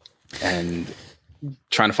 And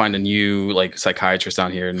trying to find a new psychiatrist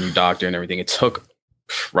down here, a new doctor and everything. It took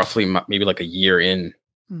roughly maybe like a year in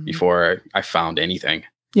before I found anything.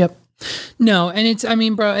 Yep. No, and it's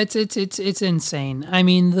insane. I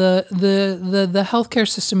mean, the healthcare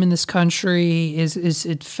system in this country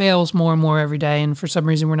it fails more and more every day, and for some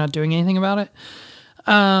reason we're not doing anything about it.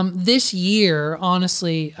 This year,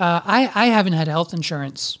 honestly, I haven't had health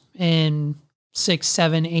insurance in 6,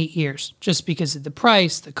 7, 8 years, just because of the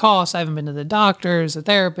price, the cost. I haven't been to the doctors, the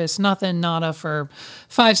therapist, nada for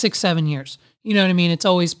 5, 6, 7 years. You know what I mean? It's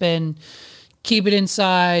always been keep it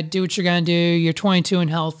inside, do what you're going to do. You're 22 and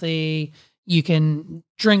healthy. You can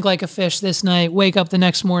drink like a fish this night, wake up the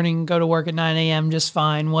next morning, go to work at 9 a.m. just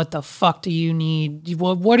fine. What the fuck do you need?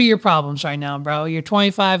 What are your problems right now, bro? You're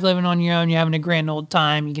 25, living on your own. You're having a grand old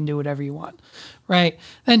time. You can do whatever you want, right?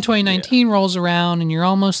 Then 2019 rolls around and you're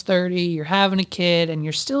almost 30. You're having a kid and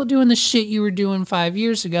you're still doing the shit you were doing 5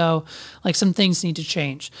 years ago. Like, some things need to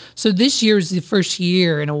change. So this year is the first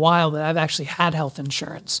year in a while that I've actually had health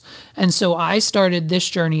insurance. And so I started this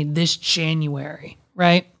journey this January,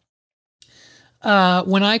 right?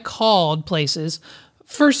 When I called places,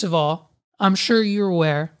 first of all, I'm sure you're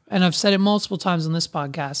aware, and I've said it multiple times on this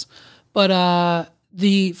podcast, but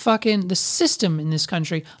the system in this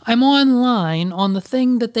country, I'm online on the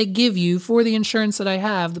thing that they give you for the insurance that I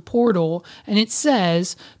have, the portal, and it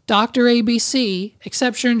says, Dr. ABC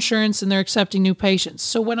accepts your insurance and they're accepting new patients.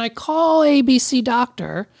 So when I call ABC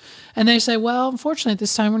Doctor, and they say, well, unfortunately, at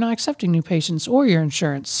this time, we're not accepting new patients or your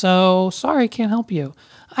insurance, so sorry, can't help you.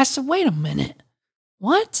 I said, wait a minute.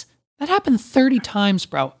 What? That happened 30 times,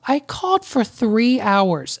 bro. I called for 3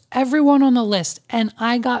 hours, everyone on the list, and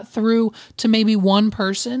I got through to maybe one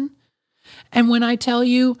person. And when I tell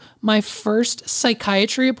you my first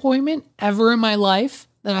psychiatry appointment ever in my life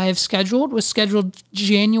that I have scheduled was scheduled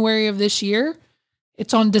January of this year,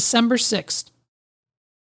 it's on December 6th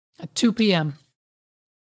at 2 p.m.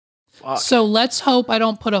 Fuck. So let's hope I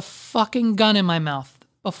don't put a fucking gun in my mouth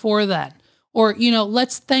before that. Or,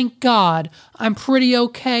 let's thank God I'm pretty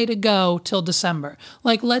okay to go till December.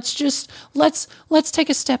 Like, let's take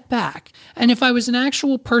a step back. And if I was an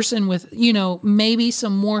actual person with, maybe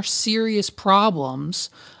some more serious problems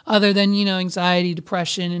other than, anxiety,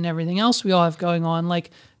 depression, and everything else we all have going on,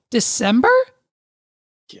 like December?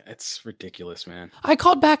 Yeah, it's ridiculous, man. I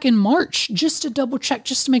called back in March just to double check,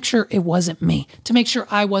 just to make sure it wasn't me, to make sure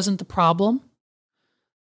I wasn't the problem.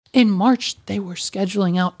 In March, they were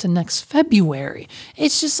scheduling out to next February.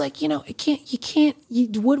 It's just like,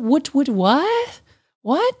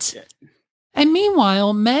 what? Yeah. And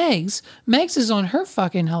meanwhile, Megs is on her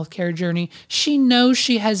fucking healthcare journey. She knows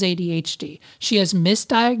she has ADHD. She has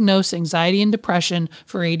misdiagnosed anxiety and depression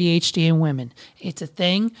for ADHD in women. It's a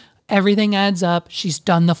thing. Everything adds up. She's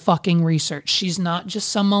done the fucking research. She's not just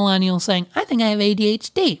some millennial saying, I think I have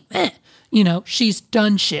ADHD. She's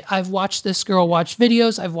done shit. I've watched this girl watch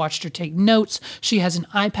videos. I've watched her take notes. She has an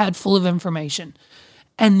iPad full of information.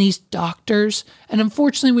 And these doctors, and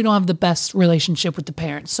unfortunately, we don't have the best relationship with the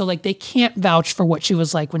parents. So, they can't vouch for what she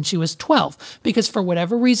was like when she was 12. Because for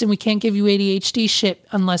whatever reason, we can't give you ADHD shit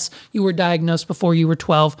unless you were diagnosed before you were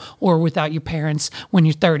 12 or without your parents when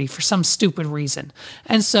you're 30 for some stupid reason.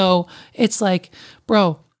 And so, it's like,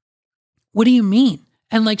 bro, what do you mean?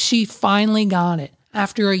 And she finally got it.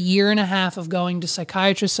 After a year and a half of going to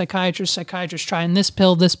psychiatrist, trying this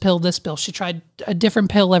pill. She tried a different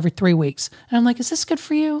pill every 3 weeks. And I'm like, is this good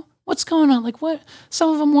for you? What's going on? What?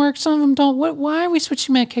 Some of them work, some of them don't. Why are we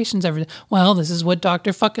switching medications every day? Well, this is what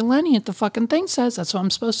Dr. fucking Lenny at the fucking thing says. That's what I'm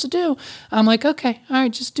supposed to do. I'm like, okay, all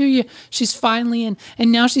right, just do you. She's finally in. And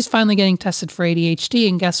now she's finally getting tested for ADHD.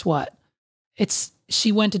 And guess what?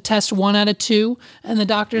 She went to test 1 out of 2. And the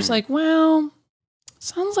doctor's like, well,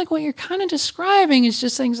 sounds like what you're kind of describing is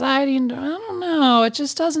just anxiety, and I don't know, it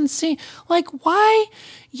just doesn't seem why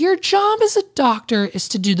your job as a doctor is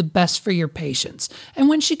to do the best for your patients. And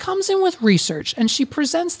when she comes in with research and she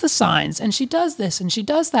presents the signs and she does this and she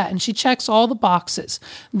does that and she checks all the boxes,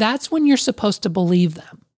 that's when you're supposed to believe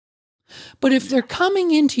them. But if they're coming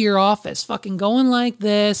into your office fucking going like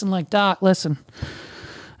this and like, Doc, listen,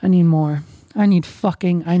 I need more. I need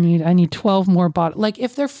 12 more bottles.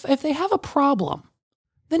 If they have a problem,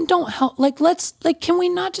 then don't help. Can we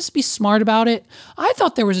not just be smart about it? I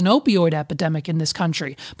thought there was an opioid epidemic in this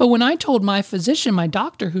country. But when I told my physician, my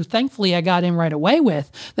doctor, who thankfully I got in right away with,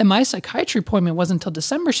 that my psychiatry appointment wasn't until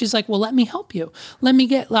December, she's like, well, let me help you.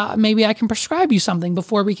 Maybe I can prescribe you something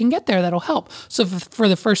before we can get there that'll help. So for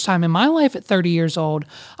the first time in my life at 30 years old,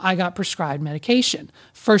 I got prescribed medication.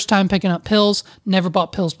 First time picking up pills, never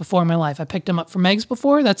bought pills before in my life. I picked them up for Megs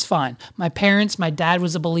before, that's fine. My dad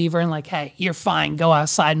was a believer in hey, you're fine, go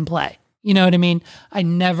outside and play. You know what I mean? I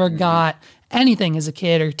never got anything as a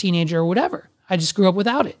kid or teenager or whatever. I just grew up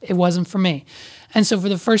without it. It wasn't for me. And so for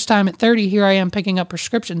the first time at 30, here I am picking up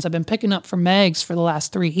prescriptions. I've been picking up for Megs for the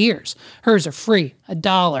last 3 years. Hers are free,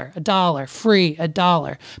 $1, free,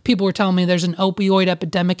 $1. People were telling me there's an opioid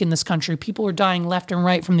epidemic in this country. People are dying left and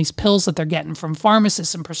right from these pills that they're getting from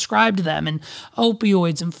pharmacists and prescribed to them, and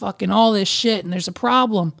opioids and fucking all this shit. And there's a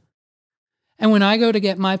problem. And when I go to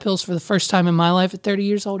get my pills for the first time in my life at 30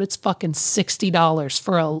 years old, it's fucking $60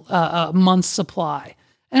 for a month's supply.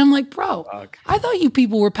 And I'm like, bro, I thought you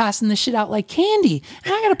people were passing this shit out like candy.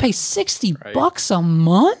 And I got to pay $60 a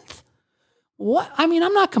month? What? I mean,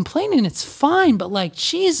 I'm not complaining. It's fine. But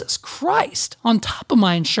Jesus Christ, on top of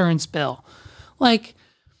my insurance bill.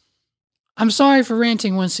 I'm sorry for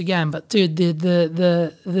ranting once again, but dude,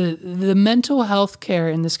 the mental health care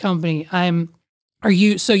in this company,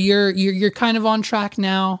 you're kind of on track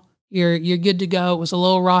now. You're good to go. It was a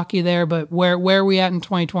little rocky there, but where are we at in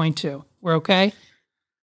 2022? We're okay?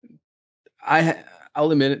 I'll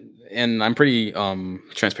admit it, and I'm pretty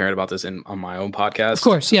transparent about this on my own podcast. Of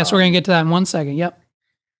course, yes, we're gonna get to that in 1 second. Yep.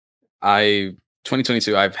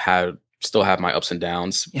 2022, still have my ups and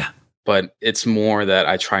downs. Yeah. But it's more that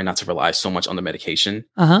I try not to rely so much on the medication.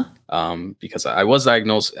 Because I was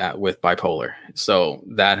diagnosed with bipolar, so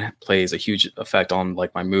that plays a huge effect on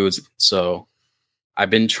my moods. So I've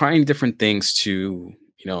been trying different things to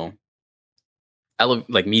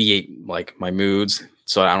mediate my moods,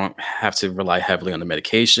 so I don't have to rely heavily on the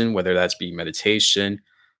medication, whether that's be meditation,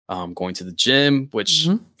 going to the gym, which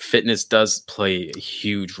fitness does play a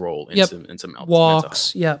huge role into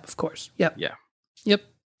walks. Yep, of course. Yep. Yeah. Yep.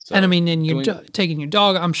 So, and I mean, and you're taking your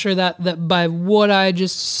dog. I'm sure that by what I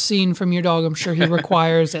just seen from your dog, I'm sure he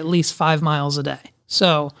requires at least 5 miles a day.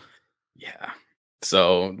 So, yeah.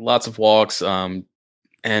 So lots of walks. And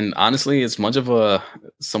honestly, as much of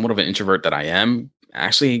somewhat of an introvert that I am,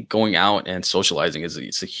 actually going out and socializing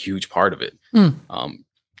it's a huge part of it.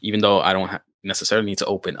 Even though I don't necessarily need to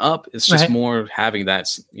open up. It's just more having that,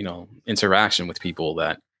 interaction with people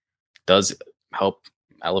that does help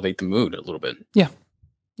elevate the mood a little bit. Yeah.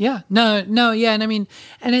 Yeah, no, yeah. And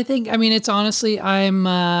I think, it's honestly,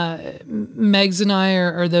 Megs and I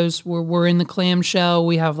are those, we're in the clamshell.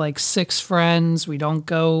 We have like 6 friends. We don't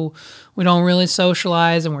really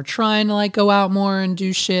socialize, and we're trying to like go out more and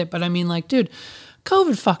do shit. But dude,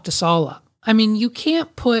 COVID fucked us all up. You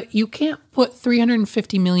can't put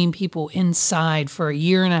 350 million people inside for a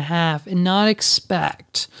year and a half and not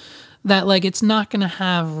expect that like it's not going to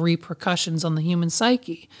have repercussions on the human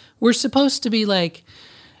psyche. We're supposed to be like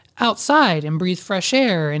outside and breathe fresh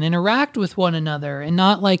air and interact with one another, and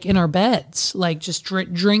not like in our beds, like just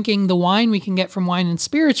drinking the wine we can get from Wine and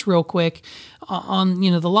Spirits real quick on,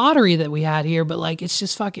 the lottery that we had here. But like, it's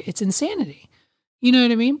just it's insanity. You know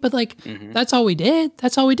what I mean? But like, that's all we did.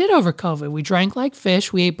 That's all we did over COVID. We drank like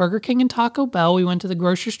fish. We ate Burger King and Taco Bell. We went to the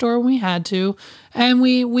grocery store when we had to. And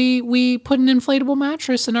we put an inflatable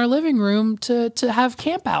mattress in our living room to have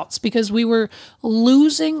campouts, because we were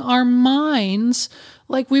losing our minds.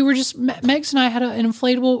 Like, we were just, Megs and I had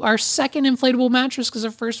our second inflatable mattress, because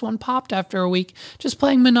our first one popped after a week, just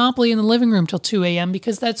playing Monopoly in the living room till 2 a.m.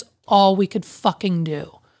 because that's all we could fucking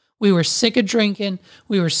do. We were sick of drinking.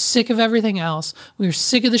 We were sick of everything else. We were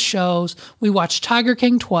sick of the shows. We watched Tiger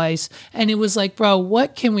King twice. And it was like, bro,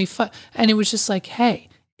 what can we And it was just like, hey,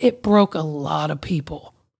 it broke a lot of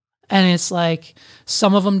people. And it's like,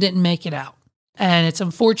 some of them didn't make it out. And it's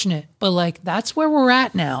unfortunate. But like, that's where we're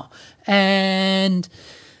at now. And,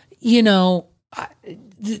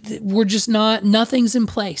 we're just nothing's in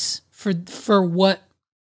place for what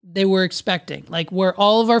they were expecting. Like, where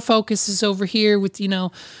all of our focus is over here with,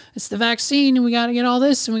 it's the vaccine, and we got to get all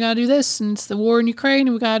this, and we got to do this, and it's the war in Ukraine,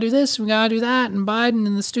 and we got to do this, and we got to do that, and Biden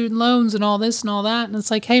and the student loans and all this and all that. And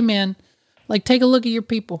it's like, hey man, like, take a look at your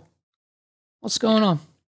people. What's going on?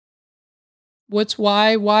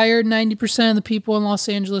 Why are 90% of the people in Los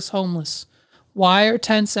Angeles homeless? Why are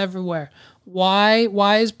tents everywhere? Why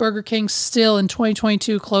is Burger King still in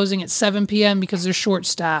 2022 closing at 7 p.m. because they're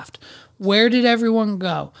short-staffed? Where did everyone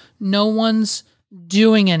go? No one's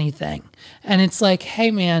doing anything. And it's like,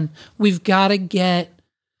 hey man, we've got to get,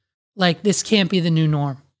 like, this can't be the new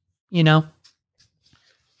norm,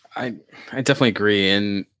 I definitely agree.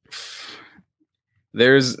 And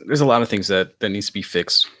there's a lot of things that needs to be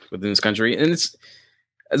fixed within this country. And it's,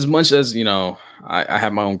 as much as, I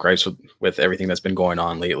have my own gripes with everything that's been going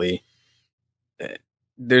on lately,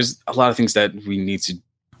 there's a lot of things that we need to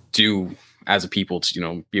do as a people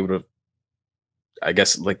to, be able to, I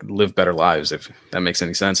guess, like, live better lives, if that makes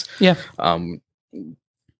any sense. Yeah.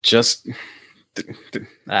 There's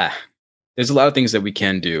a lot of things that we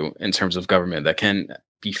can do in terms of government that can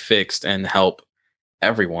be fixed and help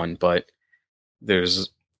everyone, but it's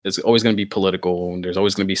always going to be political, and there's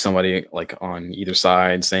always going to be somebody like on either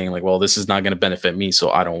side saying like, well, this is not going to benefit me,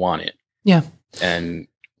 so I don't want it. Yeah. And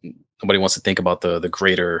nobody wants to think about the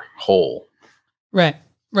greater whole. Right.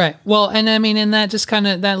 Well, and and that just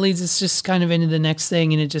that leads us just kind of into the next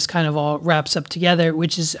thing, and it just kind of all wraps up together,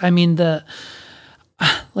 which is,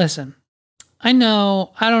 listen, I don't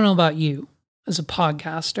know about you as a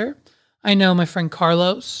podcaster. I know my friend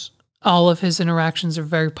Carlos, all of his interactions are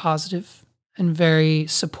very positive and very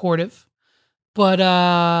supportive. But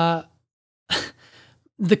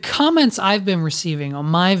the comments I've been receiving on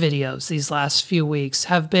my videos these last few weeks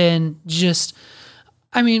have been just,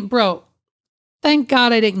 bro, thank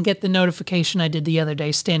God I didn't get the notification I did the other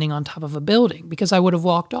day standing on top of a building, because I would have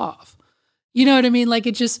walked off. You know what I mean? Like,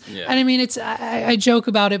 it just, yeah. And it's, I joke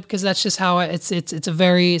about it because that's just how it's a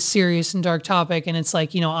very serious and dark topic. And it's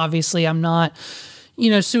like, obviously I'm not,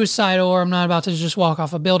 suicidal, or I'm not about to just walk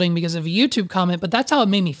off a building because of a YouTube comment, but that's how it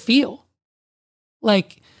made me feel.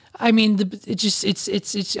 Like, I'll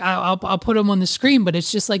put them on the screen, but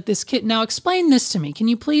it's just like, this kid. Now explain this to me. Can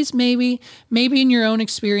you please, maybe in your own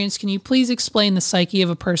experience, can you please explain the psyche of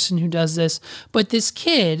a person who does this? But this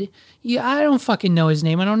kid, I don't fucking know his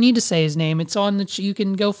name. I don't need to say his name. It's on you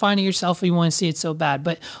can go find it yourself if you want to see it so bad.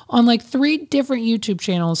 But on like 3 different YouTube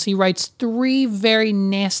channels, he writes 3 very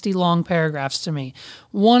nasty long paragraphs to me.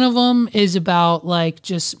 One of them is about like,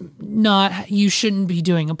 just you shouldn't be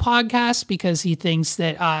doing a podcast because he thinks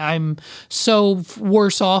that I'm so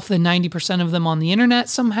worse off than 90% of them on the internet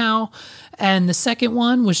somehow. And the second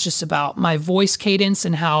one was just about my voice cadence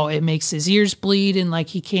and how it makes his ears bleed and like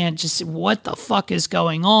he can't just, what the fuck is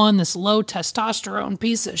going on? This low testosterone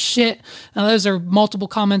piece of shit. Now those are multiple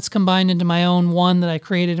comments combined into my own one that I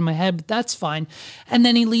created in my head, but that's fine. And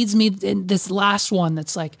then he leads me in this last one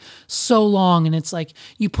that's like so long, and it's like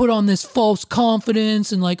you put on this false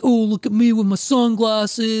confidence and like, oh, look at me with my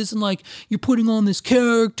sunglasses and like you're putting on this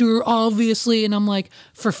character obviously. And I'm like,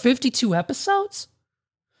 for 52 episodes?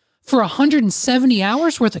 For 170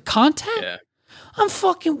 hours worth of content? Yeah. I'm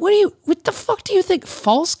fucking, what the fuck do you think?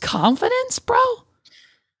 False confidence, bro?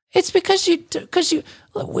 It's because you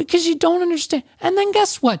don't understand. And then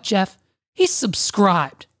guess what, Jeff? He's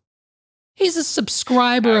subscribed. He's a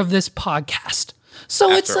subscriber of this podcast.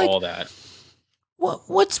 So it's like, all that.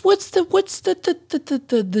 What's the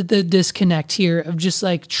disconnect here of just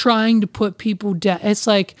like trying to put people down? It's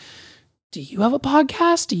like, do you have a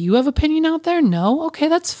podcast? Do you have opinion out there? No? Okay,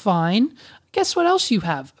 that's fine. Guess what else you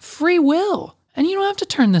have? Free will. And you don't have to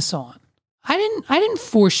turn this on. I didn't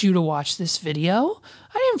force you to watch this video.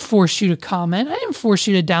 I didn't force you to comment. I didn't force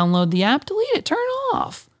you to download the app. Delete it. Turn it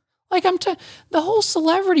off. Like the whole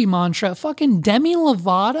celebrity mantra, fucking Demi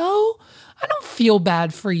Lovato. I don't feel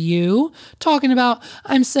bad for you talking about,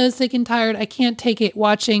 I'm so sick and tired. I can't take it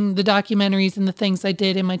watching the documentaries and the things I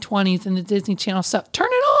did in my 20s and the Disney Channel stuff. Turn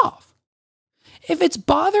it off. If it's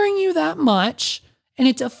bothering you that much and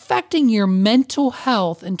it's affecting your mental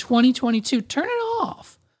health in 2022, turn it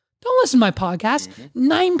off. Don't listen to my podcast.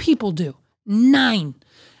 9 people do. 9.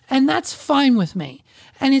 And that's fine with me.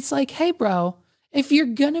 And it's like, hey, bro, if you're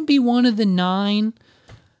going to be one of the 9,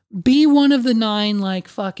 be one of the 9 like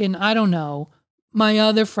fucking, I don't know, my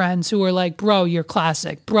other friends who are like, bro, you're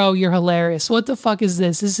classic. Bro, you're hilarious. What the fuck is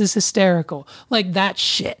this? This is hysterical. Like that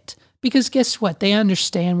shit. Because guess what? They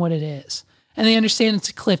understand what it is. And they understand it's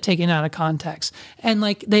a clip taken out of context. And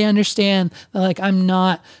like, they understand that like, I'm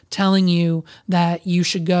not telling you that you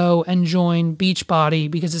should go and join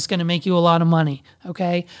Beachbody because it's going to make you a lot of money.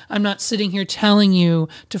 Okay. I'm not sitting here telling you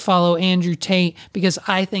to follow Andrew Tate because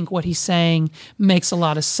I think what he's saying makes a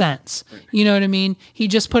lot of sense. You know what I mean? He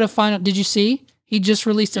just put a final, did you see? He just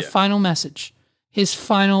released a final message. His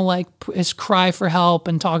final, like, his cry for help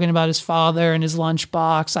and talking about his father and his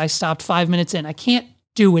lunchbox. I stopped 5 minutes in. I can't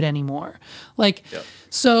do it anymore. Like,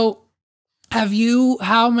 so have you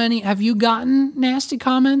gotten nasty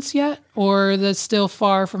comments yet? Or that's still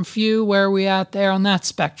far from few? Where are we at there on that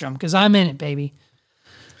spectrum? Because I'm in it, baby.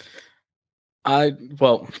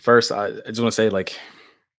 Well, first, I just want to say, like,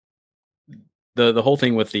 the whole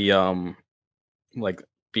thing with the, like,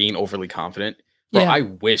 being overly confident. Bro, I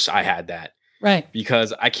wish I had that. Right.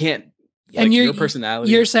 Because I can't, like, and your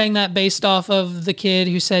personality. You're saying that based off of the kid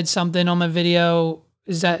who said something on my video.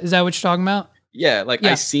 Is that what you're talking about? Yeah, like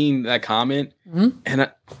I seen that comment,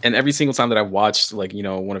 and every single time that I watched, like, you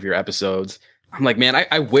know, one of your episodes, I'm like, man,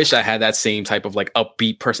 I wish I had that same type of like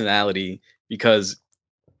upbeat personality because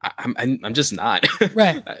I'm just not.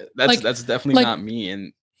 Right. That's definitely not me,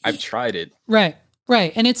 and I've tried it. Right.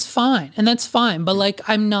 Right. And it's fine. And that's fine. But like,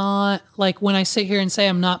 I'm not like when I sit here and say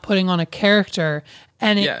I'm not putting on a character,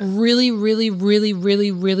 and it really, really, really, really,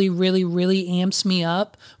 really, really, really amps me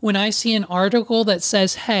up when I see an article that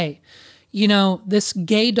says, hey, you know, this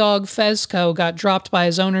gay dog Fezco got dropped by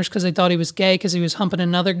his owners because they thought he was gay because he was humping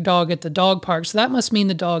another dog at the dog park. So that must mean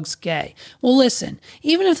the dog's gay. Well, listen,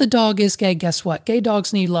 even if the dog is gay, guess what? Gay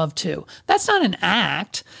dogs need love too. That's not an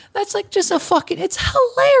act. That's like just a fucking, it's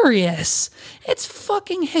hilarious. It's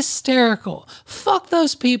fucking hysterical. Fuck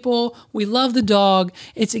those people. We love the dog.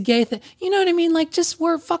 It's a gay thing. You know what I mean? Like, just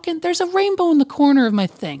we're fucking, there's a rainbow in the corner of my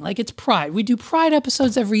thing. Like, it's Pride. We do Pride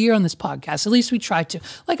episodes every year on this podcast. At least we try to.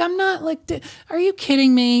 Like, I'm not like, are you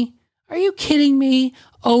kidding me? Are you kidding me?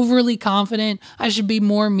 Overly confident. I should be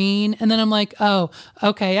more mean. And then I'm like, oh,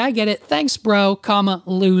 okay, I get it. Thanks, bro, comma,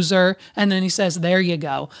 loser. And then he says, there you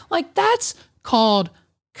go. Like, that's called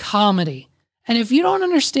comedy. And if you don't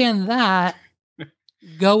understand that,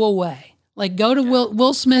 go away. Like, go to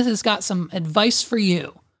Will Smith has got some advice for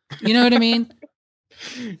you. You know what I mean?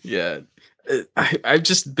 Yeah. I've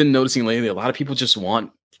just been noticing lately, a lot of people just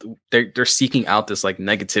want, they're seeking out this like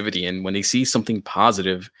negativity. And when they see something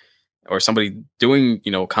positive or somebody doing,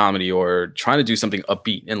 you know, comedy or trying to do something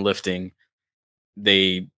upbeat and lifting,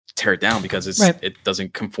 they tear it down because it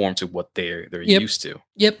doesn't conform to what they're used to.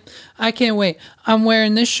 Yep. I can't wait. I'm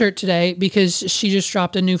wearing this shirt today because she just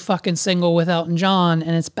dropped a new fucking single with Elton John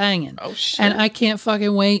and it's banging. Oh shit. And I can't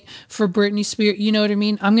fucking wait for Britney Spears. You know what I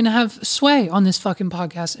mean? I'm going to have sway on this fucking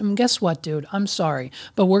podcast. And guess what, dude? I'm sorry,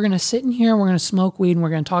 but we're going to sit in here and we're going to smoke weed and we're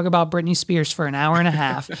going to talk about Britney Spears for an hour and a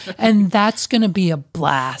half. And that's going to be a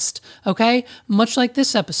blast. Okay. Much like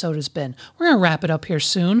this episode has been. We're going to wrap it up here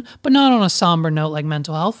soon, but not on a somber note like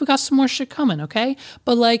mental health. We got some more shit coming. Okay.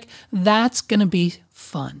 But like, that's going to be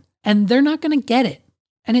fun and they're not going to get it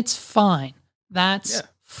and it's fine. That's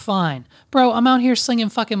fine. Bro, I'm out here slinging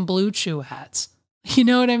fucking Blue Chew hats. You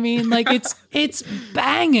know what I mean? Like it's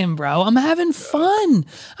banging, bro. I'm having fun.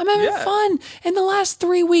 I'm having fun. In the last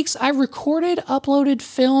 3 weeks, I recorded, uploaded,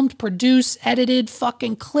 filmed, produced, edited,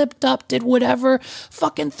 fucking clipped up, did whatever.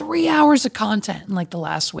 Fucking 3 hours of content in like the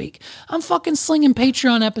last week. I'm fucking slinging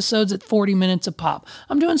Patreon episodes at 40 minutes a pop.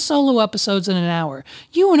 I'm doing solo episodes in an hour.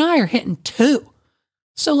 You and I are hitting 2.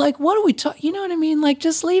 So like, what do we talk? You know what I mean? Like,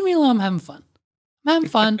 just leave me alone. I'm having fun. I'm having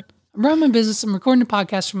fun. I'm running my business. I'm recording a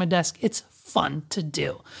podcast from my desk. It's fun to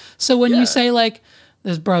do. So when you say like,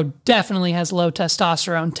 this bro definitely has low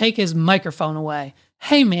testosterone, take his microphone away.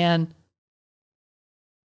 Hey man.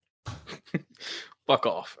 Fuck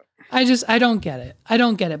off. I don't get it. I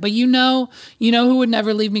don't get it. But you know who would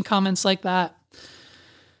never leave me comments like that?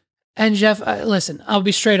 And Jeff, listen, I'll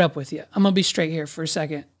be straight up with you. I'm going to be straight here for a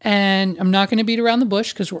second. And I'm not going to beat around the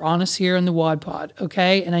bush because we're honest here in the WAD pod,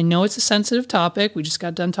 okay? And I know it's a sensitive topic. We just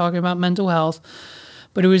got done talking about mental health.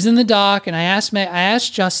 But it was in the doc, and I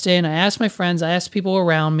asked Justin, I asked my friends, I asked people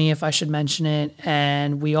around me if I should mention it,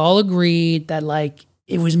 and we all agreed that, like,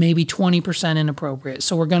 it was maybe 20% inappropriate.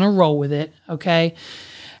 So we're going to roll with it, okay?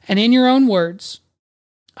 And in your own words,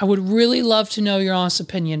 I would really love to know your honest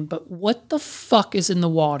opinion, but what the fuck is in the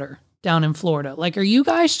water down in Florida? Like, are you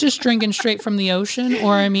guys just drinking straight from the ocean?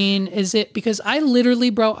 Or, I mean, is it, because I literally,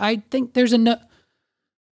 bro, I think there's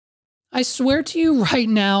I swear to you right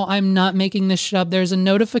now, I'm not making this shit up. There's a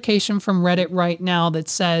notification from Reddit right now that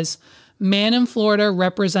says, man in Florida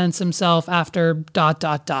represents himself after ...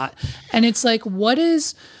 And it's like,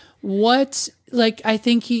 like, I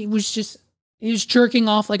think he was jerking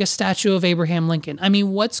off like a statue of Abraham Lincoln. I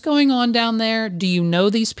mean, what's going on down there? Do you know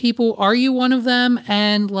these people? Are you one of them?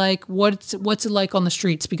 And like, what's it like on the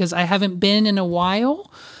streets? Because I haven't been in a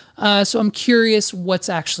while. So I'm curious what's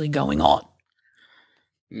actually going on.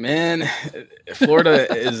 Man, Florida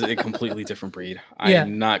is a completely different breed. I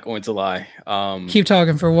am not going to lie. Keep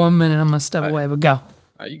talking for 1 minute. I'm going to step away, but go.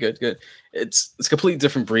 Are you good? Good. It's a completely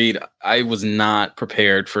different breed. I was not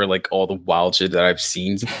prepared for like all the wild shit that I've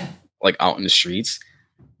seen like out in the streets,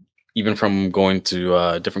 even from going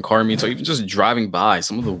to different car meets or even just driving by.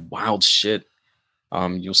 Some of the wild shit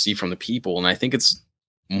you'll see from the people. And I think it's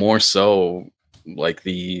more so like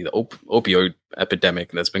the opioid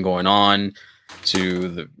epidemic that's been going on, to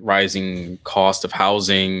the rising cost of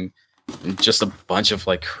housing, and just a bunch of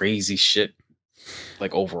like crazy shit,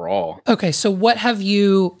 like overall. Okay, so what have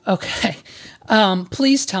you? Okay,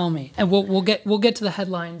 please tell me, and we'll get to the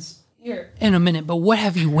headlines here in a minute. But what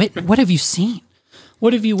have you What have you seen?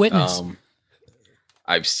 What have you witnessed?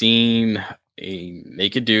 I've seen a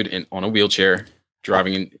naked dude on a wheelchair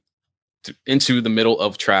driving into the middle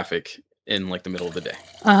of traffic in like the middle of the day.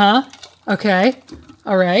 Okay.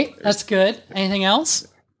 All right. That's good. Anything else?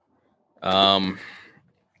 I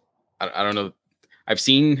don't know. I've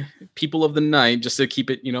seen people of the night, just to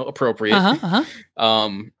keep it, appropriate.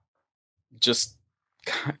 Just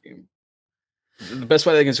the best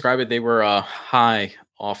way I can describe it, they were high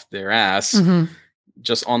off their ass,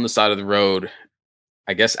 just on the side of the road.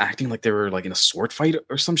 I guess acting like they were like in a sword fight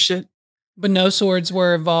or some shit. But no swords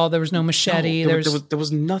were involved. There was no machete. No, there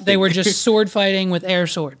was nothing. They were just sword fighting with air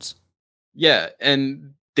swords. Yeah,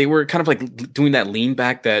 and they were kind of like doing that lean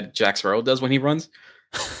back that Jack Sparrow does when he runs,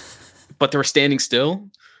 but they were standing still.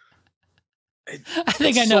 I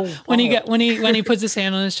think I know when he puts his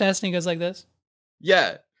hand on his chest and he goes like this.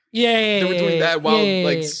 Yeah, they were doing that while it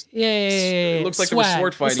looks like they were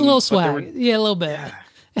sword fighting. It's a little swag, a little bit.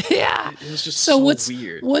 Yeah. It was just so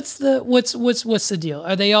weird. What's the deal?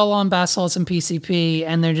 Are they all on bath salts and PCP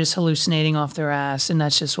and they're just hallucinating off their ass, and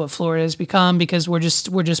that's just what Florida has become because we're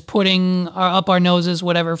just putting up our noses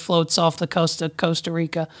whatever floats off the coast of Costa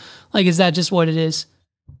Rica? Like, is that just what it is?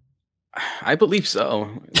 I believe so,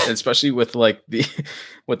 especially with like the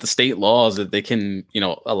state laws that they can,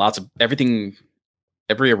 lots of everything.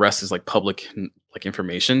 Every arrest is like public like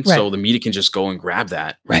information, so the media can just go and grab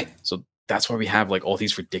that. Right. So that's why we have like all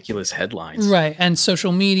these ridiculous headlines. Right. And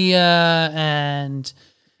social media and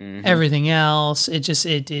everything else.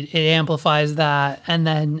 It amplifies that. And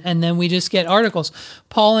then we just get articles.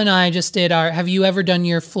 Paul and I just did have you ever done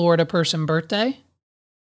your Florida person birthday?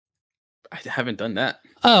 I haven't done that.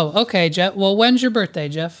 Oh, okay, Jeff. Well, when's your birthday,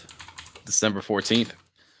 Jeff? December 14th.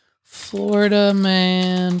 Florida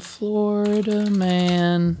man,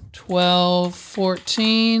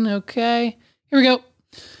 12/14. Okay. Here we go.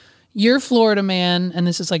 You're Florida man, and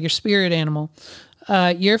this is like your spirit animal.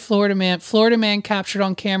 You're Florida man. Florida man captured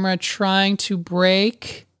on camera trying to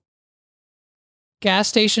break gas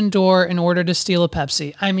station door in order to steal a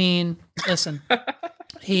Pepsi. I mean, listen,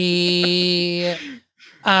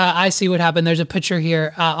 I see what happened. There's a picture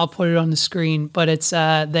here. I'll put it on the screen, but it's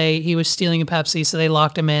he was stealing a Pepsi, so they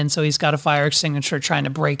locked him in. So he's got a fire extinguisher trying to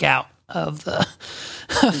break out of the.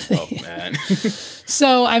 Oh man.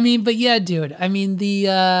 So I mean, but yeah, dude. I mean the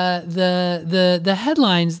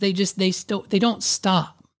headlines they don't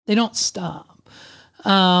stop. They don't stop.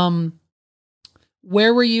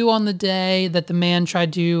 Where were you on the day that the man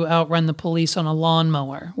tried to outrun the police on a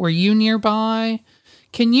lawnmower? Were you nearby?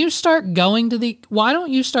 Can you start going to why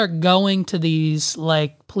don't you start going to these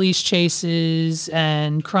like police chases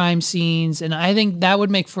and crime scenes? And I think that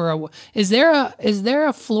would make for is there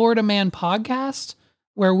a Florida Man podcast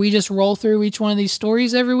where we just roll through each one of these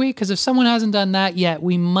stories every week? Because if someone hasn't done that yet,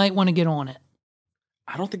 we might want to get on it.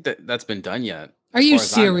 I don't think that's been done yet. Are you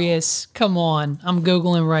serious? Come on. I'm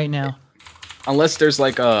Googling right now. Unless there's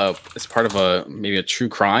like it's part of maybe a true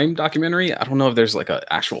crime documentary. I don't know if there's like an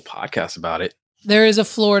actual podcast about it. There is a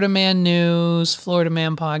Florida Man News, Florida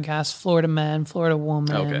Man Podcast, Florida Man, Florida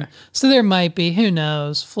Woman. Okay. So there might be, who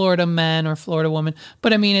knows, Florida Man or Florida Woman.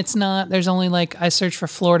 But I mean, it's not, there's only like, I searched for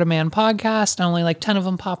Florida Man Podcast, and only like 10 of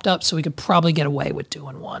them popped up, so we could probably get away with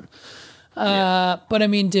doing one. But I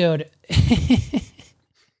mean, dude.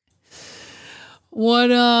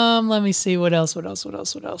 Let me see, what else?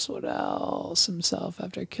 Himself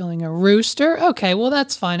after killing a rooster. Okay, well,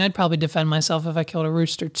 that's fine. I'd probably defend myself if I killed a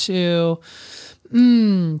rooster too.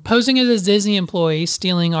 Posing as a Disney employee,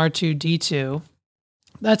 stealing R2-D2.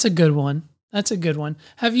 That's a good one.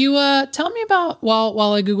 Have you, tell me about,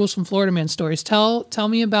 while I Google some Florida Man stories, tell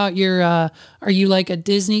me about your, are you like a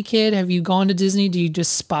Disney kid? Have you gone to Disney? Do you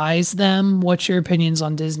despise them? What's your opinions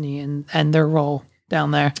on Disney and their role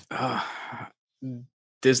down there?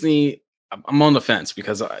 Disney, I'm on the fence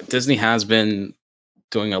because Disney has been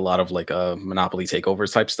doing a lot of like monopoly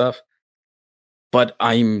takeovers type stuff. But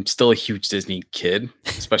I'm still a huge Disney kid,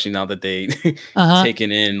 especially now that they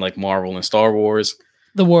taken in like Marvel and Star Wars.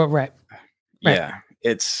 The war, right? Yeah,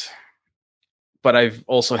 but I've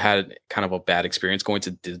also had kind of a bad experience going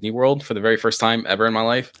to Disney World for the very first time ever in my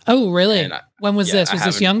life. Oh, really? When was this? Was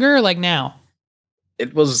this younger or like now?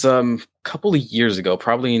 It was a couple of years ago,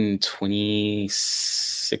 probably in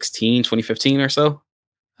 2016, 2015 or so.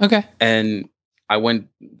 Okay. And I went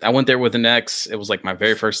there with an ex. It was like my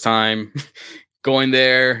very first time going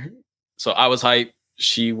there. So I was hyped.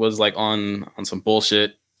 She was like on some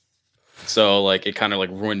bullshit. So like it kind of like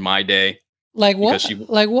ruined my day. Like what?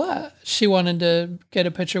 She wanted to get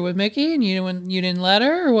a picture with Mickey and you didn't let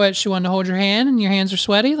her, or what? She wanted to hold your hand and your hands are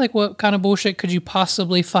sweaty? Like what kind of bullshit could you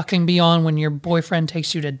possibly fucking be on when your boyfriend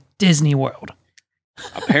takes you to Disney World?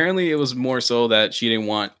 Apparently it was more so that she didn't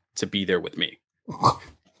want to be there with me.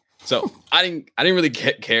 So I didn't really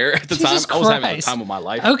care at the time. I was having the time of my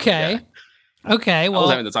life. Okay. Yeah. Okay. Well, I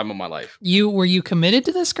was having the time of my life. Were you committed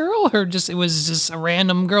to this girl, or it was just a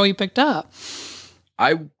random girl you picked up?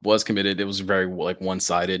 I was committed. It was very like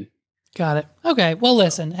one-sided. Got it. Okay. Well,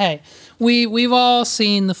 listen. Hey, we've all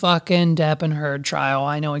seen the fucking Depp and Heard trial.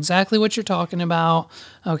 I know exactly what you're talking about.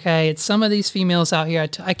 Okay, it's some of these females out here.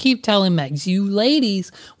 I keep telling Megs, you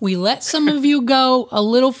ladies, we let some of you go a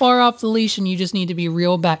little far off the leash, and you just need to be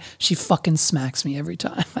real back. She fucking smacks me every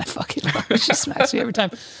time. I fucking love her. She smacks me every time.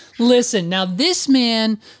 Listen, now this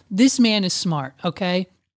man is smart. Okay,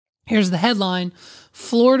 here's the headline.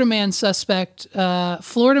 Florida man suspected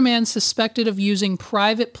of using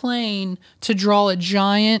private plane to draw a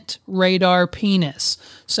giant radar penis.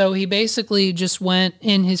 So he basically just went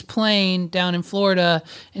in his plane down in Florida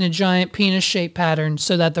in a giant penis-shaped pattern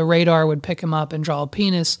so that the radar would pick him up and draw a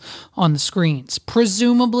penis on the screens.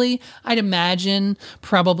 Presumably, I'd imagine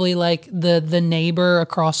probably like the neighbor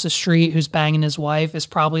across the street who's banging his wife is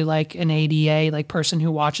probably like an ADA, like person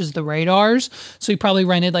who watches the radars. So he probably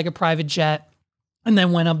rented like a private jet and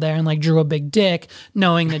then went up there and like drew a big dick,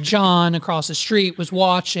 knowing that John across the street was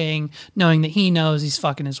watching, knowing that he knows he's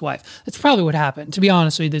fucking his wife. That's probably what happened. To be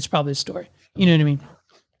honest with you, that's probably the story. You know what I mean?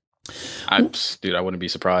 Dude, I wouldn't be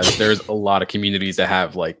surprised. There's a lot of communities that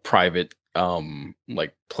have like private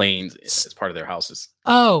like planes as part of their houses.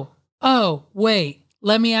 Oh, wait.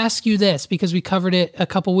 Let me ask you this, because we covered it a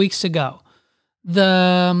couple weeks ago.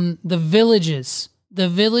 The villages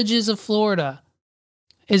of Florida.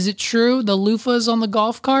 Is it true? The loofahs on the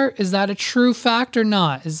golf cart? Is that a true fact or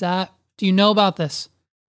not? Do you know about this?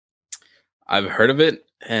 I've heard of it,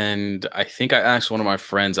 and I think I asked one of my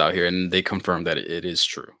friends out here, and they confirmed that it is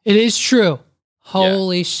true. It is true.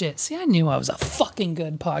 Holy shit. See, I knew I was a fucking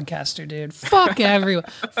good podcaster, dude. Fuck everyone.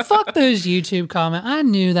 Fuck those YouTube comments. I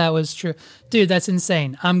knew that was true. Dude, that's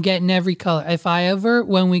insane. I'm getting every color.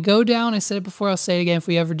 When we go down, I said it before, I'll say it again, if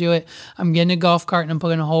we ever do it, I'm getting a golf cart and I'm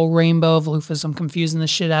putting a whole rainbow of loofahs. I'm confusing the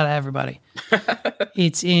shit out of everybody.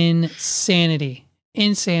 It's insanity.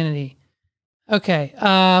 Insanity. Okay.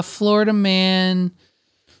 Florida man.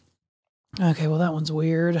 Okay, well, that one's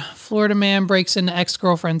weird. Florida man breaks into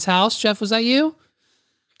ex-girlfriend's house. Jeff, was that you?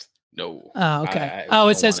 No. Oh, okay.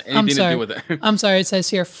 It says, I'm sorry. I'm sorry. It says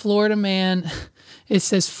here, Florida man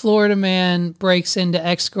breaks into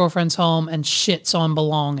ex-girlfriend's home and shits on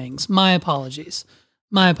belongings. My apologies.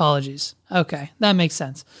 Okay, that makes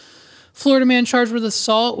sense. Florida man charged with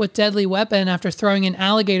assault with deadly weapon after throwing an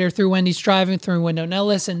alligator through Wendy's drive-through window. Now,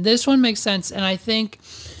 listen, this one makes sense, and I think...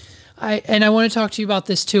 I want to talk to you about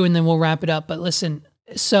this too, and then we'll wrap it up. But listen,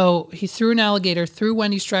 so he threw an alligator through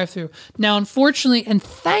Wendy's drive-thru. Now, unfortunately and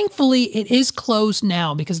thankfully, it is closed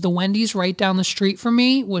now because the Wendy's right down the street from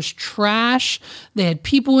me was trash. They had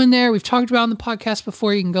people in there. We've talked about it on the podcast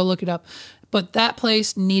before. You can go look it up. But that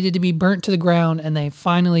place needed to be burnt to the ground, and they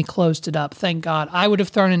finally closed it up. Thank God. I would have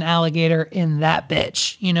thrown an alligator in that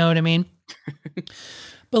bitch. You know what I mean?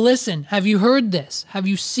 But listen, have you heard this? Have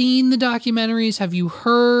you seen the documentaries? Have you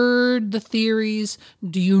heard the theories?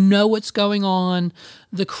 Do you know what's going on?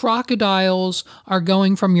 The crocodiles are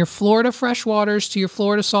going from your Florida freshwaters to your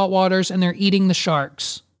Florida saltwaters, and they're eating the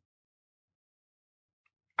sharks.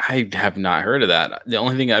 I have not heard of that. The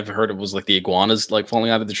only thing I've heard of was like the iguanas like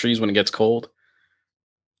falling out of the trees when it gets cold.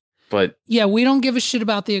 But yeah, we don't give a shit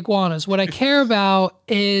about the iguanas. What I care about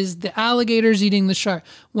is the alligators eating the shark.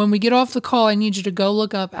 When we get off the call, I need you to go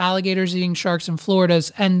look up alligators eating sharks in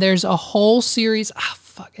Florida's, and there's a whole series.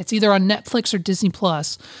 It's either on Netflix or Disney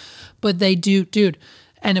Plus, but they do, dude.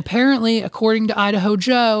 And apparently, according to Idaho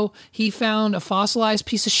Joe, he found a fossilized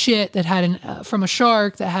piece of shit that had from a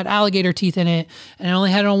shark that had alligator teeth in it, and it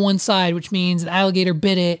only had it on one side, which means the alligator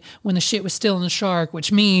bit it when the shit was still in the shark,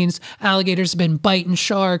 which means alligators have been biting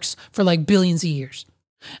sharks for like billions of years.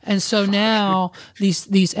 And so now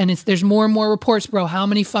there's more and more reports, bro. How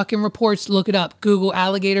many fucking reports? Look it up. Google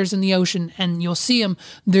alligators in the ocean and you'll see them.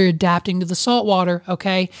 They're adapting to the salt water.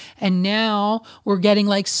 Okay. And now we're getting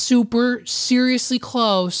like super seriously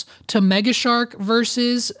close to mega shark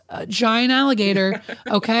versus a giant alligator.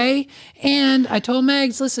 Okay. And I told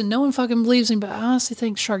Megs, listen, no one fucking believes me, but I honestly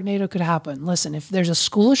think Sharknado could happen. Listen, if there's a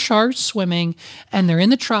school of sharks swimming and they're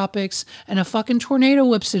in the tropics and a fucking tornado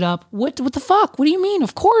whips it up, what the fuck? What do you mean?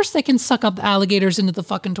 Of course they can suck up the alligators into the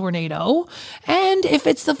fucking tornado. And if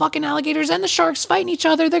it's the fucking alligators and the sharks fighting each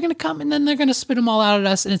other, they're going to come and then they're going to spit them all out at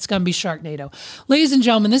us and it's going to be Sharknado. Ladies and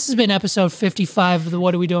gentlemen, this has been episode 55 of the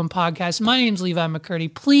What Are We Doing podcast. My name's Levi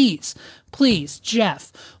McCurdy. Please,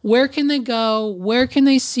 Jeff, where can they go? Where can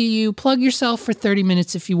they see you? Plug yourself for 30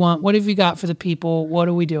 minutes if you want. What have you got for the people? What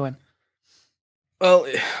are we doing? Well,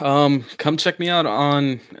 come check me out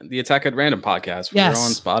on the Attack at Random podcast. We're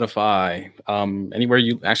on Spotify, anywhere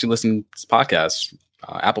you actually listen to podcasts,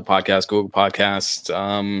 Apple Podcasts, Google Podcasts,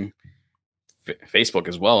 Facebook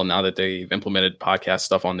as well. Now that they've implemented podcast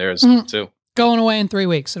stuff on there too. Going away in 3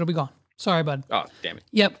 weeks. It'll be gone. Sorry, bud. Oh, damn it.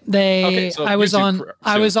 Yep. I was on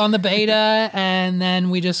the beta, and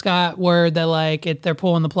then we just got word that they're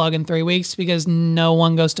pulling the plug in 3 weeks because no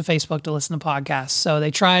one goes to Facebook to listen to podcasts. So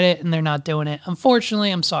they tried it and they're not doing it.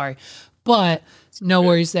 Unfortunately, I'm sorry, but no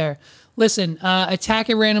worries there. Listen,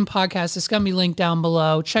 Attack at Random podcast. It's going to be linked down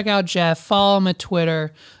below. Check out Jeff. Follow him at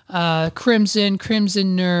Twitter. Crimson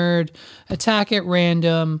Nerd, Attack at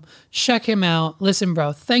Random. Check him out. Listen,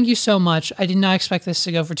 bro, thank you so much. I did not expect this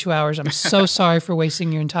to go for 2 hours. I'm so sorry for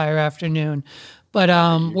wasting your entire afternoon. But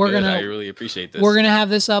I really appreciate this. We're gonna have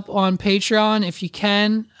this up on Patreon if you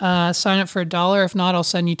can. Sign up for $1. If not, I'll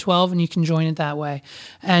send you 12 and you can join it that way.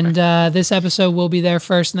 And this episode will be there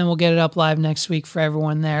first, and then we'll get it up live next week for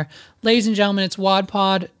everyone there. Ladies and gentlemen, it's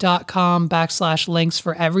wadpod.com/links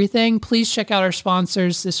for everything. Please check out our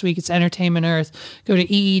sponsors. This week it's Entertainment Earth. Go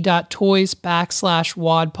to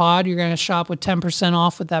ee.toys/wadpod. You're going to shop with 10%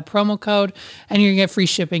 off with that promo code, and you're going to get free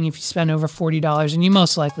shipping if you spend over $40, and you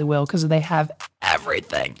most likely will because they have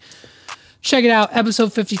everything. Check it out.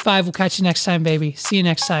 Episode 55. We'll catch you next time, baby. See you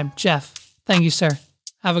next time. Jeff, thank you, sir.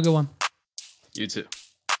 Have a good one. You too.